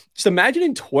like, just imagine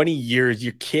in 20 years,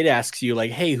 your kid asks you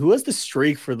like, "Hey, who has the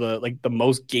streak for the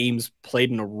most games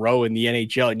played in a row in the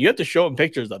NHL?" And you have to show him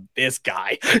pictures of this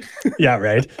guy. Yeah,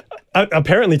 right.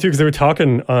 Apparently too, because they were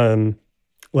talking on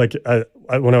when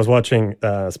I was watching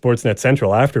Sportsnet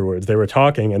Central afterwards, they were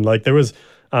talking, and like there was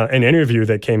an interview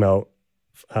that came out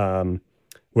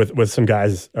with some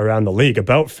guys around the league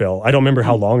about Phil. I don't remember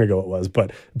how long ago it was,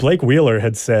 but Blake Wheeler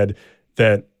had said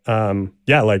that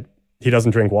like he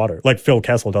doesn't drink water. Like Phil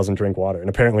Kessel doesn't drink water, and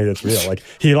apparently that's real. Like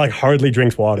he like hardly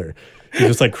drinks water. He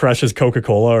just like crushes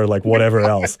Coca-Cola or like whatever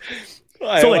else.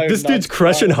 So like this dude's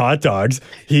crushing hot dogs.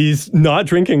 He's not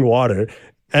drinking water,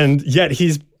 and yet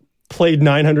he's played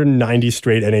 990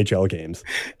 straight NHL games.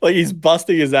 Like he's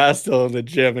busting his ass still in the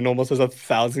gym and almost has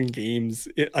 1,000 games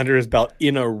under his belt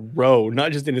in a row,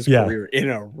 not just in his career, in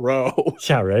a row.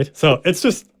 Yeah, right. So it's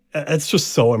just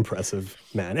so impressive,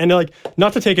 man. And like,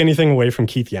 not to take anything away from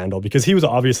Keith Yandel, because he was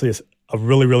obviously a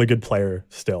really, really good player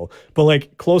still, but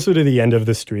like closer to the end of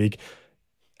the streak,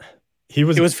 it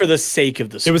was for the sake of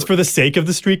the streak. It was for the sake of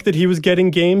the streak that he was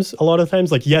getting games a lot of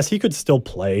times. Like, yes, he could still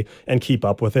play and keep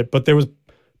up with it, but there was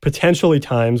potentially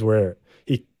times where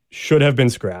he should have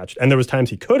been scratched, and there was times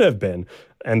he could have been,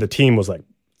 and the team was like,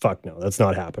 fuck no, that's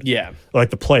not happening. Yeah. Like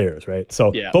the players, right?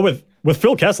 So, but with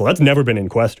Phil Kessel, that's never been in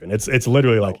question. It's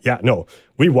literally like,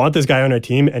 we want this guy on our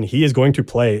team, and he is going to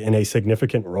play in a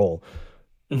significant role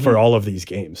for all of these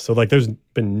games. So like there's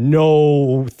been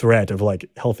no threat of like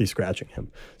healthy scratching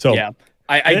him. So in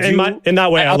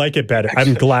that way, I like it better.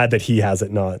 I'm glad that he has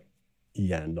it, not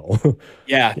Yandel.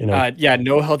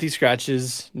 No healthy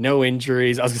scratches, no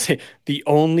injuries. I was gonna say the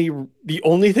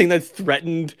only thing that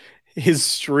threatened his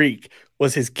streak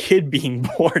was his kid being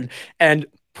born. And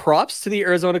props to the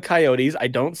Arizona Coyotes. I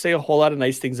don't say a whole lot of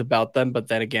nice things about them, but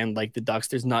then again, like the Ducks,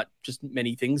 there's not just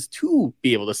many things to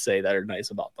be able to say that are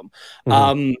nice about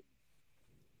them.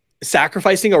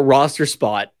 Sacrificing a roster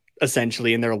spot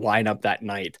essentially in their lineup that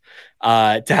night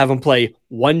to have him play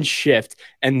one shift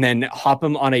and then hop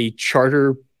him on a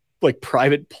charter like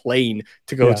private plane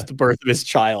to go to the birth of his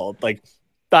child. Like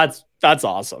that's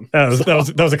awesome.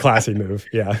 That was a classy move.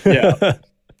 Yeah.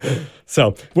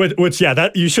 So,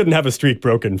 that you shouldn't have a streak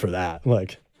broken for that.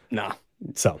 Like, no.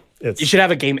 So you should have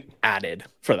a game added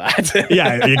for that.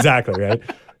 Yeah, exactly. Right.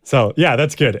 So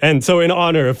that's good. And so in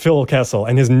honor of Phil Kessel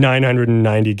and his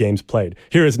 990 games played,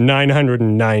 here is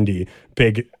 990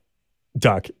 big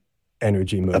Duck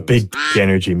energy moves. A big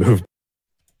energy move.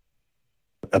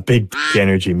 A big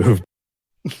energy move.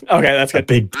 Okay, that's good. A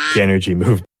big energy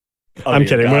move. Oh, I'm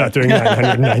kidding. God. We're not doing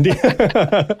 990.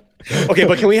 Okay,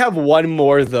 but can we have one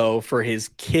more, though, for his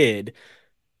kid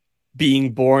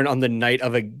being born on the night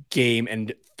of a game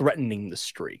and threatening the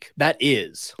streak? That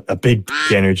is a big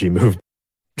energy move.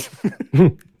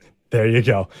 There you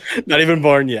go. Not even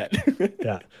born yet.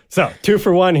 Yeah. So 2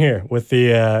 for 1 here with the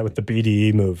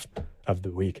BDE move of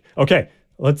the week. Okay,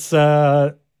 let's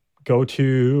go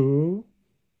to.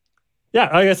 Yeah,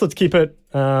 I guess let's keep it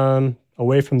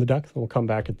away from the Ducks, and we'll come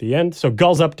back at the end. So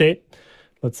Gulls update.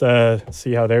 Let's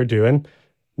see how they're doing.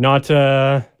 Not,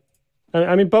 but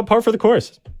par for the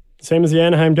course. Same as the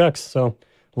Anaheim Ducks. So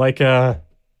like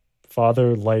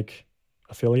father, like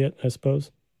affiliate, I suppose.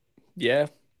 Yeah.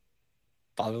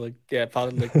 Father, like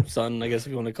son, I guess if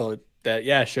you want to call it that.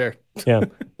 Yeah, sure. Yeah.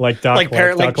 Like Duck. Like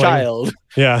parent, like child.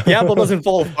 Yeah. The apple doesn't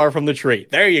fall far from the tree.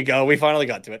 There you go. We finally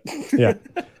got to it. Yeah.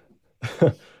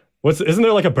 Isn't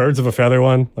there like a birds of a feather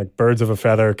one? Like birds of a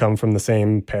feather come from the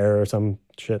same pair or some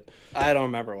shit? I don't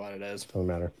remember what it is. Doesn't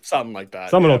matter. Something like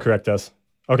that. Someone will correct us.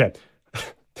 Okay.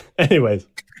 Anyways,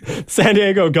 San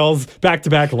Diego Gulls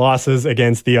back-to-back losses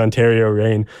against the Ontario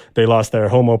Reign. They lost their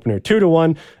home opener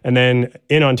 2-1, and then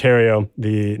in Ontario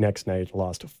the next night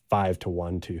lost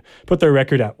 5-1 to put their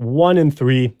record at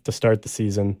 1-3 to start the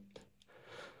season.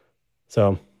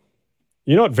 So,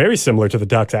 you know what? Very similar to the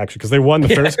Ducks, actually, because they won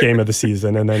the first game of the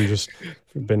season and then just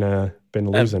been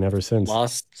losing ever since.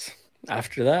 Lost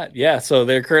after that. Yeah, so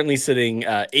they're currently sitting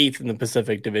 8th in the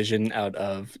Pacific Division out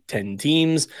of 10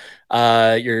 teams.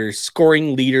 Your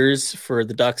scoring leaders for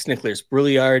the Ducks, Nicholas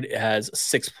Brouillard has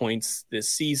 6 points this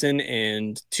season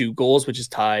and 2 goals, which is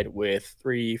tied with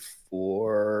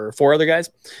 4 other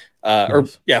guys.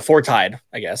 Nice. 4 tied,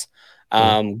 I guess.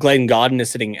 Glenn Godden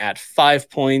is sitting at 5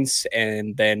 points,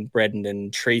 and then Brendan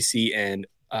Tracy and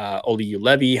Oli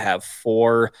Ulevi have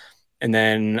 4. And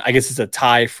then I guess it's a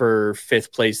tie for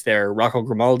 5th place there. Rocco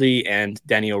Grimaldi and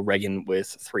Daniel Regan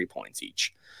with 3 points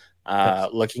each. Nice.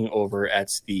 Looking over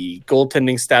at the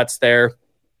goaltending stats there,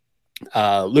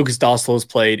 Lucas Dostal has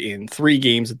played in 3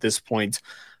 games at this point,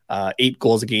 8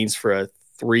 goals against for a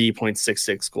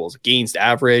 3.66 goals against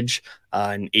average,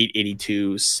 an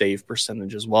 882 save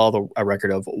percentage as well, a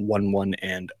record of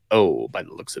 1-1-0 by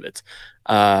the looks of it.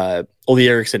 Ole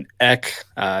Eriksson Ek,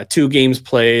 2 games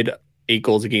played, 8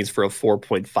 goals against for a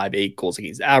 4.58 goals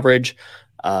against average,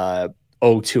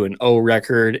 0-2-0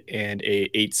 record, and a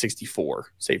 864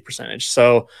 save percentage.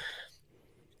 So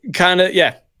kind of,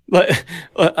 yeah.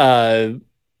 The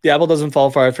apple doesn't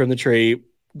fall far from the tree.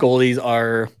 Goalies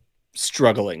are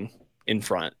struggling in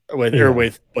front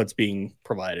with what's being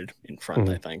provided in front,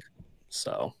 I think.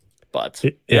 So, but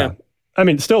yeah. I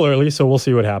mean, still early, so we'll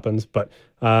see what happens. But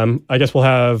I guess we'll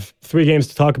have 3 games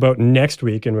to talk about next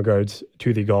week in regards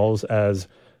to the Gulls, as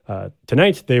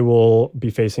tonight they will be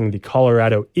facing the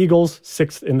Colorado Eagles,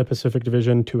 6th in the Pacific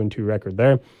Division, 2-2 record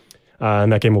there.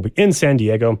 And that game will be in San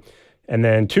Diego. And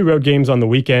then 2 road games on the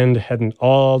weekend, heading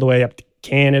all the way up to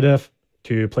Canada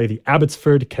to play the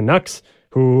Abbotsford Canucks,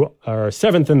 who are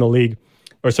 7th in the league,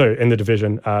 in the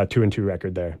division, 2-2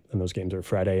 record there. And those games are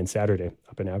Friday and Saturday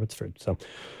up in Abbotsford. So,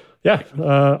 yeah,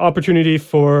 opportunity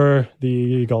for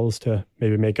the Gulls to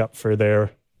maybe make up for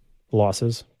their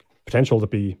losses. Potential to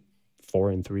be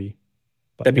 4-3.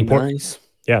 But that'd be nice.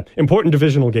 Yeah, important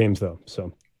divisional games though.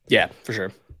 So yeah, for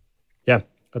sure. Yeah,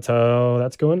 that's how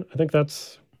that's going. I think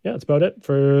that's about it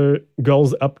for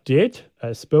Gulls update,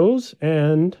 I suppose.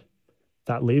 And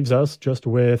that leaves us just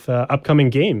with upcoming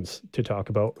games to talk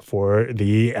about for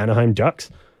the Anaheim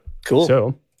Ducks. Cool.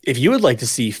 So if you would like to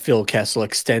see Phil Kessel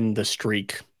extend the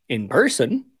streak in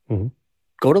person,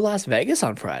 go to Las Vegas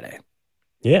on Friday.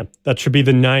 Yeah, that should be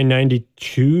the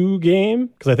 992 game,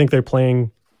 because I think they're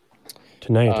playing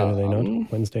tonight, are they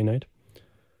not? Wednesday night?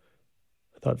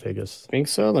 I thought Vegas. I think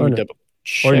so. Let me double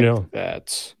check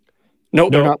that. No,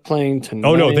 they're not playing tonight.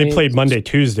 Oh, no, they played Monday,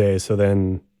 Tuesday, so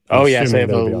then... yes, they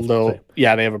have a little...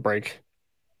 Yeah, they have a break.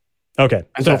 Okay.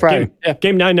 So Friday.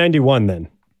 Game 991 then.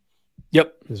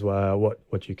 Yep. Is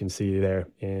what you can see there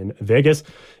in Vegas.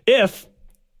 If,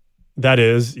 that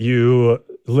is, you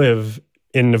live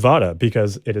in Nevada,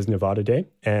 because it is Nevada Day,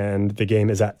 and the game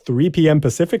is at 3 p.m.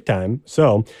 Pacific time.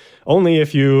 So only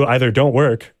if you either don't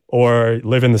work or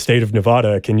live in the state of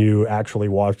Nevada can you actually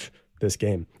watch this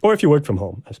game. Or if you work from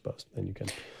home, I suppose, then you can.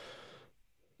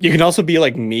 You can also be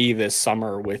like me this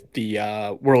summer with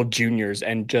the World Juniors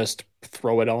and just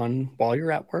throw it on while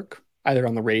you're at work, either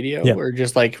on the radio or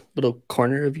just like little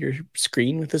corner of your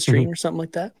screen with a stream or something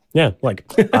like that. Yeah, like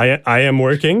I am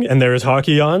working and there is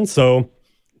hockey on, so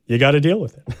you got to deal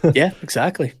with it. Yeah,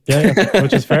 exactly.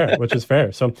 Which is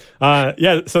fair. So,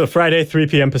 so Friday, 3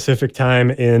 p.m. Pacific time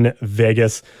in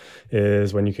Vegas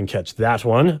is when you can catch that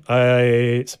one.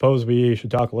 I suppose we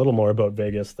should talk a little more about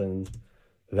Vegas than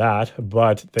that,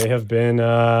 but they have been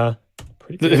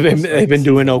pretty good. They've been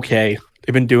doing okay.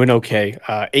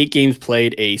 8 games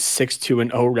played, a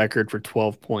 6-2-0 record for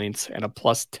 12 points, and a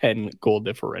 +10 goal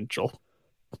differential.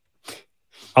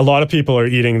 A lot of people are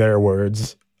eating their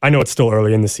words. I know it's still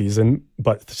early in the season,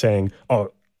 but saying,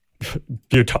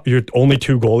 your only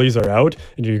 2 goalies are out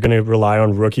and you're going to rely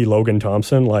on rookie Logan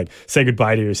Thompson, like, say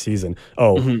goodbye to your season.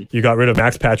 You got rid of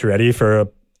Max Pacioretty for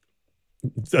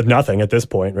nothing at this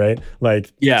point, right?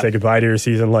 Like, say goodbye to your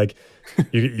season. Like,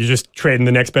 you're just trading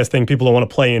the next best thing. People don't want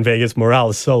to play in Vegas. Morale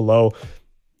is so low.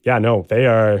 Yeah, no, we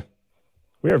are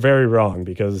very wrong,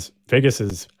 because Vegas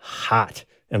is hot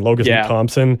and Logan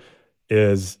Thompson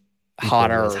is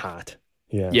hotter. Hot.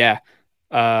 Yeah.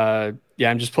 I'm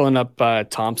just pulling up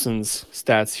Thompson's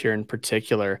stats here in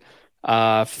particular.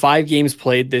 5 games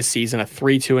played this season, a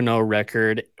 3-2-0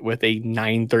 record with a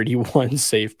 931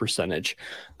 save percentage.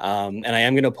 And I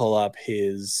am going to pull up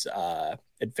his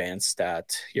advanced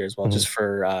stat here as well, just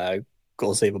for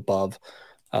goal save above.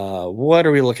 What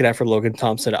are we looking at for Logan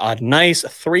Thompson? A nice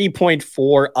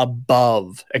 3.4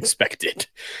 above expected.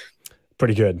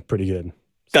 Pretty good.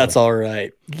 That's all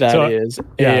right. That is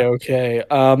A-okay.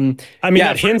 I mean,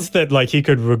 that hints that like he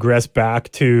could regress back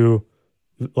to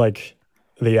like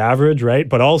the average, right?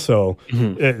 But also,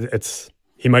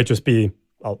 he might just be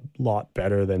a lot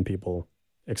better than people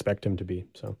expect him to be.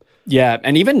 So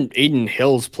and even Aiden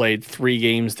Hill's played 3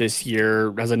 games this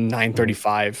year, has a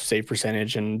 935 save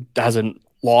percentage, and hasn't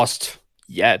lost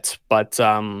yet. But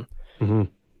I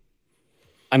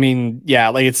mean,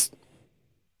 like it's.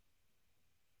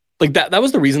 Like that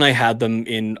was the reason I had them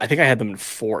in. I think I had them in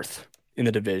 4th in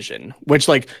the division, which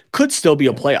like could still be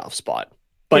a playoff spot.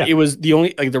 But it was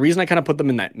the reason I kind of put them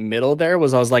in that middle there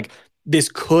was I was like, this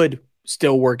could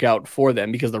still work out for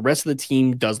them because the rest of the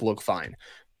team does look fine.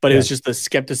 But it was just the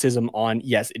skepticism on,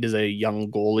 yes, it is a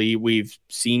young goalie. We've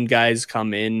seen guys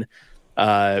come in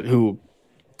who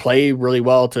play really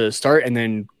well to start and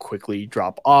then quickly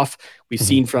drop off. We've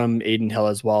seen from Aiden Hill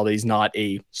as well that he's not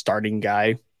a starting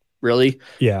guy, really.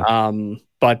 Yeah.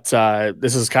 But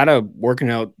this is kind of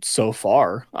working out so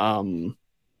far. Yeah,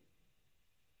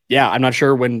 I'm not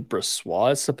sure when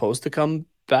Brossoit is supposed to come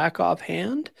back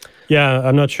offhand. Yeah,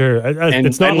 I'm not sure.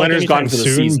 It's not like Leonard's gone anytime for the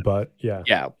soon, season. but yeah.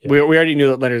 Yeah. We already knew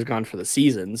that Leonard's gone for the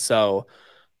season. So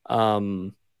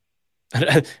I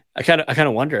kind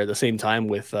of wonder at the same time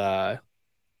with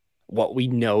what we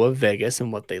know of Vegas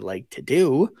and what they like to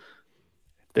do.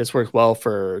 This works well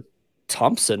for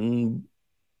Thompson.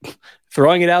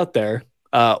 Throwing it out there,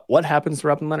 what happens to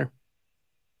Robin Leonard?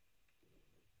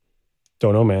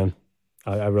 Don't know, man.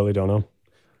 I really don't know.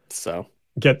 So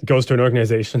Goes to an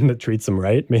organization that treats him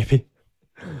right, maybe.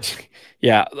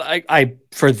 Yeah, I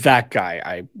for that guy,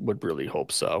 I would really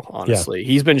hope so. Honestly,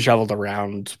 he's been shoveled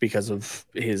around because of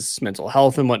his mental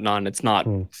health and whatnot. And it's not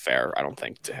fair, I don't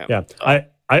think, to him. Yeah, so.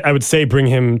 I would say bring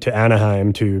him to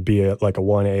Anaheim to be like a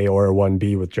 1A or a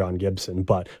 1B with John Gibson,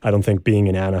 but I don't think being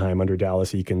in Anaheim under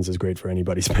Dallas Eakins is great for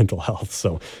anybody's mental health.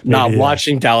 So not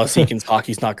watching Dallas Eakins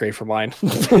hockey is not great for mine.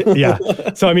 Yeah.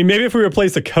 So I mean, maybe if we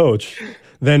replace a coach,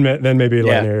 then maybe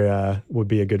Leonard would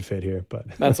be a good fit here. But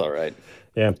that's all right.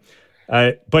 Yeah.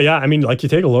 But yeah, I mean, like you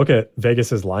take a look at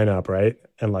Vegas's lineup, right?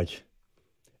 And like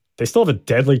they still have a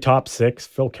deadly top six.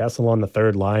 Phil Kessel on the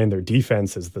third line. Their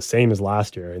defense is the same as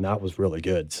last year, and that was really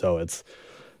good. So it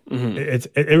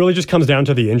really just comes down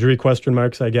to the injury question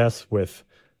marks, I guess, with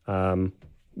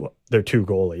their two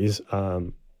goalies,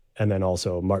 and then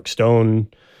also Mark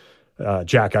Stone,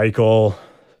 Jack Eichel,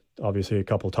 obviously a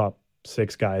couple top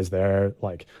six guys there.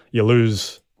 Like you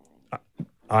lose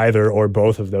either or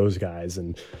both of those guys,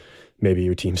 and maybe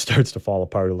your team starts to fall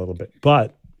apart a little bit.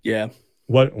 But yeah,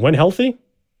 when healthy,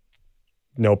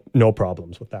 no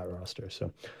problems with that roster.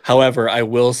 So, however, I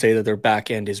will say that their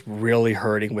back end is really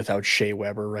hurting without Shea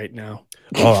Weber right now.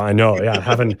 Oh, I know. Yeah,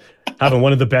 having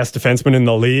one of the best defensemen in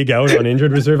the league out on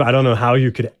injured reserve, I don't know how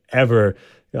you could ever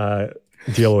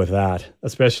deal with that,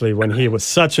 especially when he was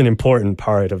such an important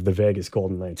part of the Vegas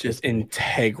Golden Knights. Just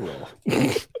integral.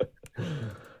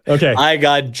 Okay, I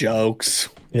got jokes.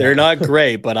 Yeah. They're not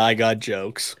great, but I got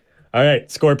jokes. All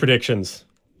right, score predictions.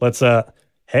 Let's.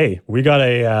 Hey, we got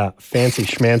a fancy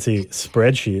schmancy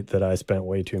spreadsheet that I spent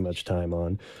way too much time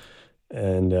on,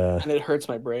 and it hurts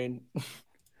my brain.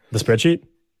 The spreadsheet?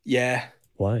 Yeah.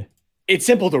 Why? It's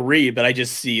simple to read, but I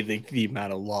just see the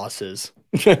amount of losses.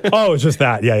 Oh, it's just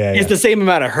that. Yeah. It's the same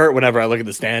amount of hurt whenever I look at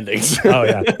the standings. Oh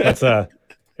yeah.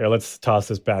 Let's toss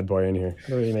this bad boy in here.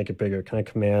 How do we make it bigger? Can I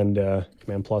command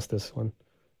plus this one?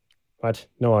 What?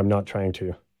 No, I'm not trying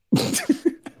to.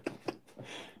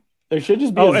 There should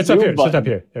just be it's up here. It's just up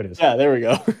here. There it is. Yeah, there we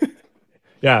go.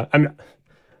 Yeah,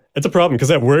 it's a problem because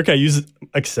at work I use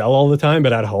Excel all the time,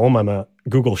 but at home I'm a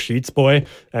Google Sheets boy,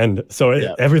 and so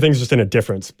everything's just in a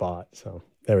different spot. So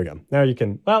there we go. Now you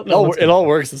can. Well, no, it all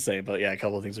works the same, but yeah, a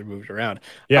couple of things are moved around.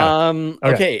 Yeah.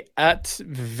 Okay. At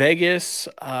Vegas,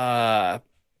 and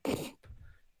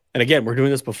again, we're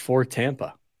doing this before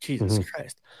Tampa. Jesus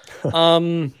Christ.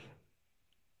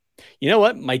 You know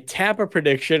what? My Tampa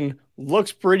prediction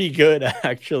looks pretty good,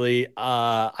 actually.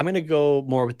 I'm going to go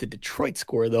more with the Detroit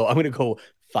score, though. I'm going to go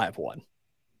 5-1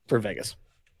 for Vegas.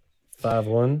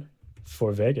 5-1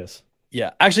 for Vegas.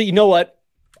 Yeah. Actually, you know what?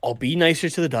 I'll be nicer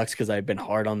to the Ducks because I've been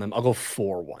hard on them. I'll go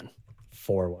 4-1.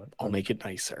 4-1. I'll make it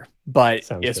nicer. But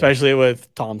especially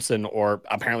with Thompson or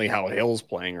apparently how Hill's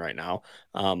playing right now,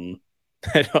 I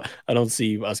don't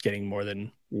see us getting more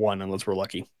than one unless we're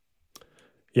lucky.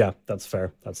 Yeah, that's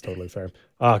fair. That's totally fair.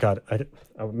 Oh, God. I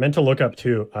meant to look up,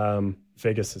 too,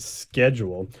 Vegas'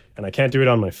 schedule, and I can't do it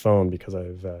on my phone because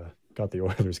I've got the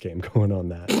Oilers game going on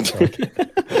that.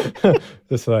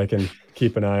 Just so I can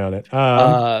keep an eye on it.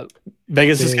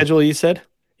 Vegas' schedule, you said?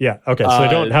 Yeah. Okay. So they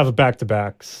don't have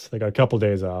back-to-backs. They got a couple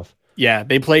days off. Yeah.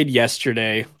 They played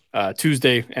yesterday,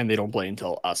 Tuesday, and they don't play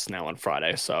until us now on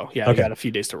Friday. So, yeah, they got a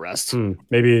few days to rest.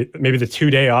 Maybe the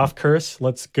 2-day off curse.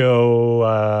 Let's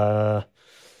go...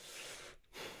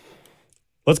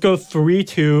 Let's go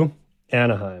 3-2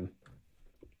 Anaheim.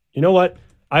 You know what?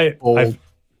 I've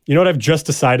just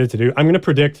decided to do? I'm going to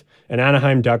predict an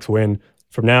Anaheim Ducks win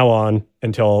from now on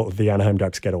until the Anaheim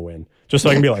Ducks get a win. Just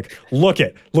so I can be like, look,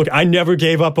 I never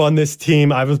gave up on this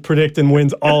team. I was predicting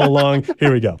wins all along.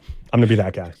 Here we go. I'm going to be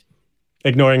that guy.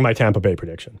 Ignoring my Tampa Bay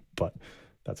prediction, but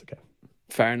that's okay.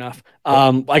 Fair enough.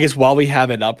 I guess while we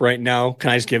have it up right now, can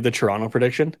I just give the Toronto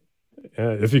prediction?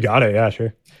 If you got it, yeah,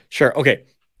 sure. Sure. Okay.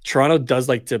 Toronto does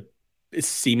like to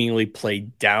seemingly play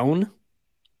down,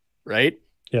 right?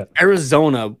 Yeah.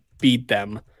 Arizona beat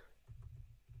them.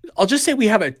 I'll just say we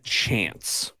have a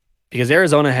chance because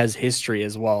Arizona has history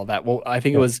as well. I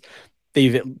think it was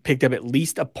they've picked up at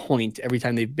least a point every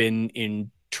time they've been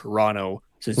in Toronto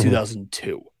since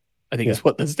 2002. I think is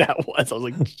what the stat was. I was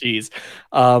like, geez.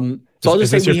 So I'll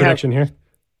just say your prediction here?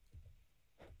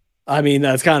 I mean,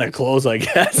 that's kind of close, I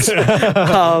guess.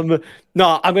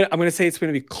 No, I'm gonna say it's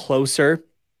gonna be closer.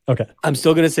 Okay. I'm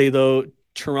still gonna say though,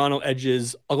 Toronto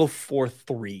edges. I'll go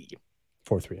 4-3.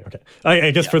 4-3. Okay.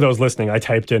 I guess for those listening, I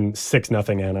typed in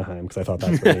 6-0 Anaheim because I thought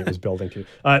that's what it was building to.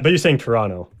 But you're saying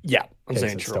Toronto. Yeah, I'm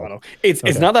saying Toronto.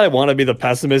 It's not that I want to be the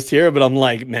pessimist here, but I'm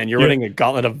like, man, you're running a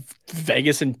gauntlet of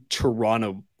Vegas and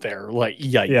Toronto there. Like,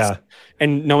 yikes. Yeah.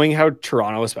 And knowing how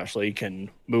Toronto especially can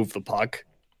move the puck,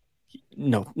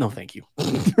 no, thank you.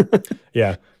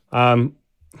 Yeah. Oh,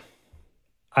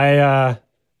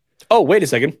 wait a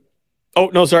second. Oh,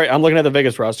 no, sorry. I'm looking at the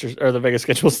Vegas roster or the Vegas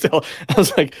schedule still. I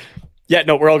was like, yeah,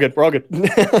 no, we're all good. We're all good.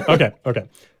 Okay.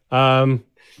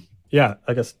 Yeah,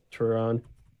 I guess Toronto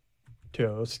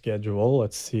schedule.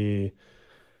 Let's see.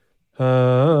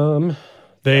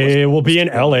 They will be in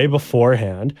LA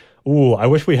beforehand. Ooh, I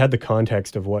wish we had the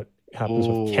context of what happens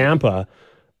with Tampa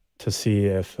to see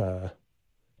if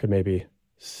could maybe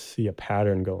see a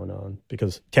pattern going on,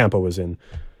 because Tampa was in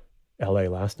LA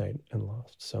last night and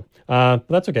lost. So but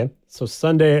that's okay. So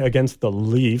Sunday against the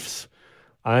Leafs,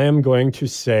 I am going to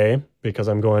say, because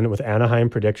I'm going with Anaheim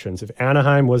predictions, if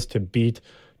Anaheim was to beat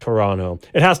Toronto,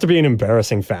 it has to be an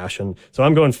embarrassing fashion. So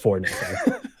I'm going 4-0.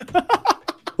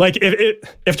 Like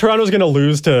if Toronto's going to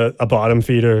lose to a bottom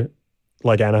feeder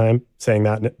like Anaheim, saying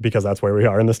that because that's where we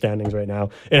are in the standings right now,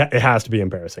 it has to be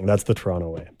embarrassing. That's the Toronto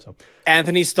way. So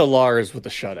Anthony Stolarz with the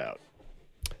shutout.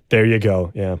 There you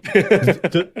go. Yeah.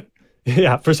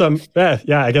 Yeah, for some,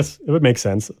 I guess it would make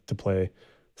sense to play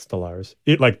Stolarz.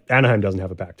 Like Anaheim doesn't have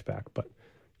a back-to-back, but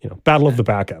battle of the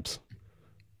backups.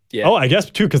 Yeah. Oh, I guess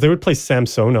too, because they would play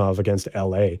Samsonov against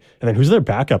LA, and then who's their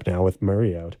backup now with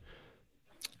Murray out?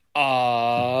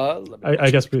 I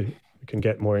guess we can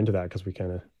get more into that because we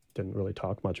kind of didn't really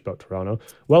talk much about Toronto.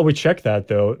 Well, we checked that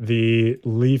though. The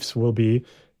Leafs will be,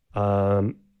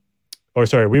 the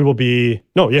Leafs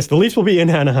will be in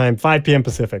Anaheim, 5 p.m.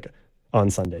 Pacific on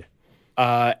Sunday.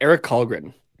 Eric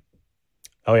Kallgren.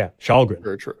 Oh yeah, Kallgren.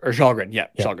 Or Kallgren, yeah.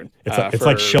 Kallgren. It's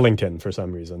like Shillington for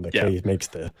some reason. The K makes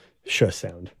the sh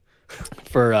sound.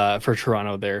 For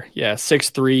Toronto there. Yeah,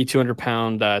 6'3",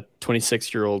 200-pound,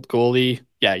 26-year-old goalie.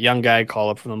 Yeah, young guy, call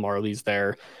up from the Marlies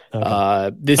there.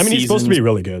 Okay. He's supposed to be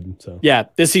really good. So yeah,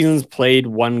 this season's played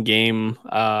one game,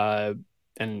 and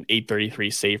 833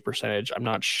 save percentage. I'm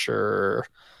not sure.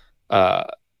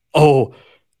 That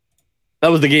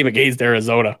was the game against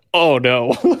Arizona. Oh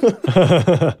no.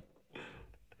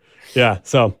 Yeah.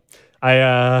 So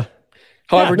however,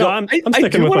 I'm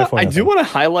sticking with my 4-0. I do want to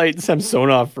highlight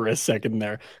Samsonov for a second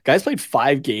there. Guy's played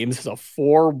 5 games, has a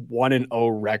 4-1-0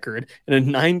 record and a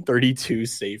 932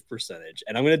 save percentage.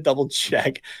 And I'm going to double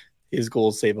check his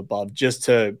goal save above just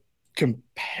to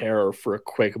compare for a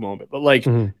quick moment. But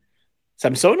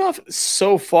Samsonov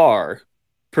so far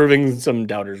proving some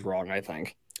doubters wrong, I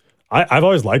think. I've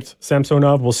always liked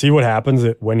Samsonov. We'll see what happens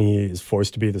when he is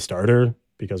forced to be the starter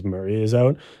because Murray is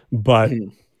out. But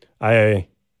I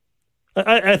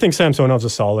think Samsonov's a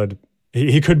solid.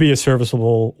 He could be a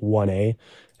serviceable 1A,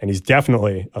 and he's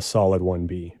definitely a solid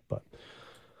 1B. But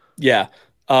yeah,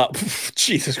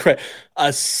 Jesus Christ,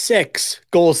 a 6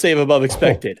 goal save above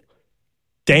expected.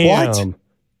 Damn. What?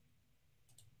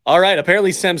 All right,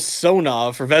 apparently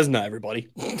Samsonov for Vezina, everybody.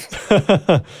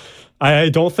 I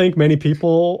don't think many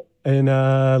people in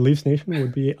Leafs Nation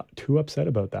would be too upset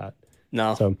about that.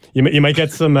 No. So you might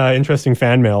get some interesting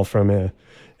fan mail from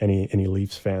any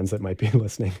Leafs fans that might be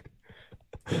listening.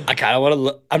 I kind of want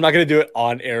to. I'm not going to do it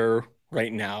on air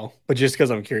right now, but just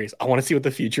because I'm curious, I want to see what the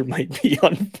future might be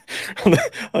on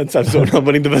Samsonov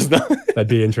winning the Vezina. That'd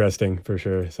be interesting for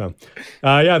sure. So,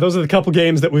 those are the couple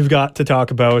games that we've got to talk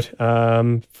about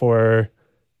for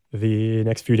the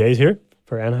next few days here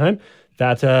for Anaheim.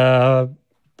 That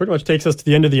pretty much takes us to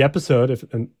the end of the episode.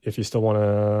 If you still want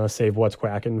to save what's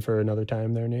quacking for another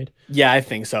time there, Nate. Yeah, I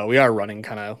think so. We are running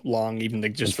kind of long, even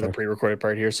just for the pre-recorded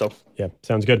part here. So yeah,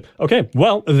 sounds good. Okay,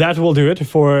 well, that will do it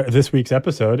for this week's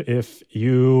episode. If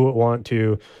you want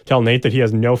to tell Nate that he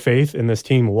has no faith in this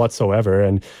team whatsoever,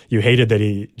 and you hated that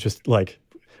he just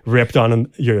ripped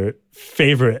on your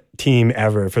favorite team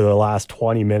ever for the last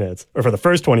 20 minutes, or for the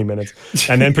first 20 minutes,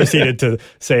 and then proceeded to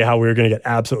say how we were going to get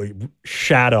absolutely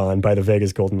shat on by the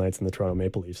Vegas Golden Knights and the Toronto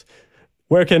Maple Leafs.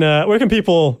 Where can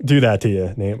people do that to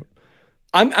you, Nate?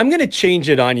 I'm going to change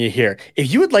it on you here.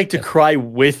 If you would like to cry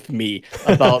with me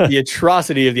about the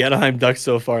atrocity of the Anaheim Ducks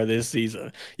so far this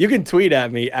season, you can tweet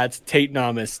at me at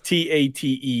Tatenamas,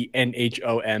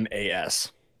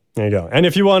 TATENHOMAS. There you go. And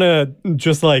if you want to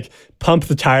just like pump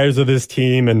the tires of this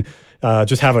team and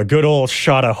just have a good old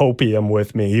shot of hopium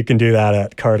with me, you can do that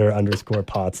at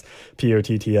Carter_Potts,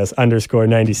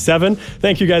 POTTS_97.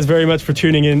 Thank you guys very much for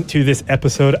tuning in to this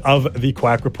episode of the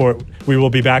Quack Report. We will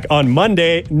be back on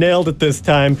Monday, nailed it this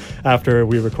time, after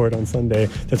we record on Sunday,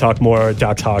 to talk more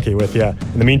Ducks hockey with you.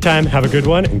 In the meantime, have a good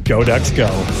one and go Ducks go.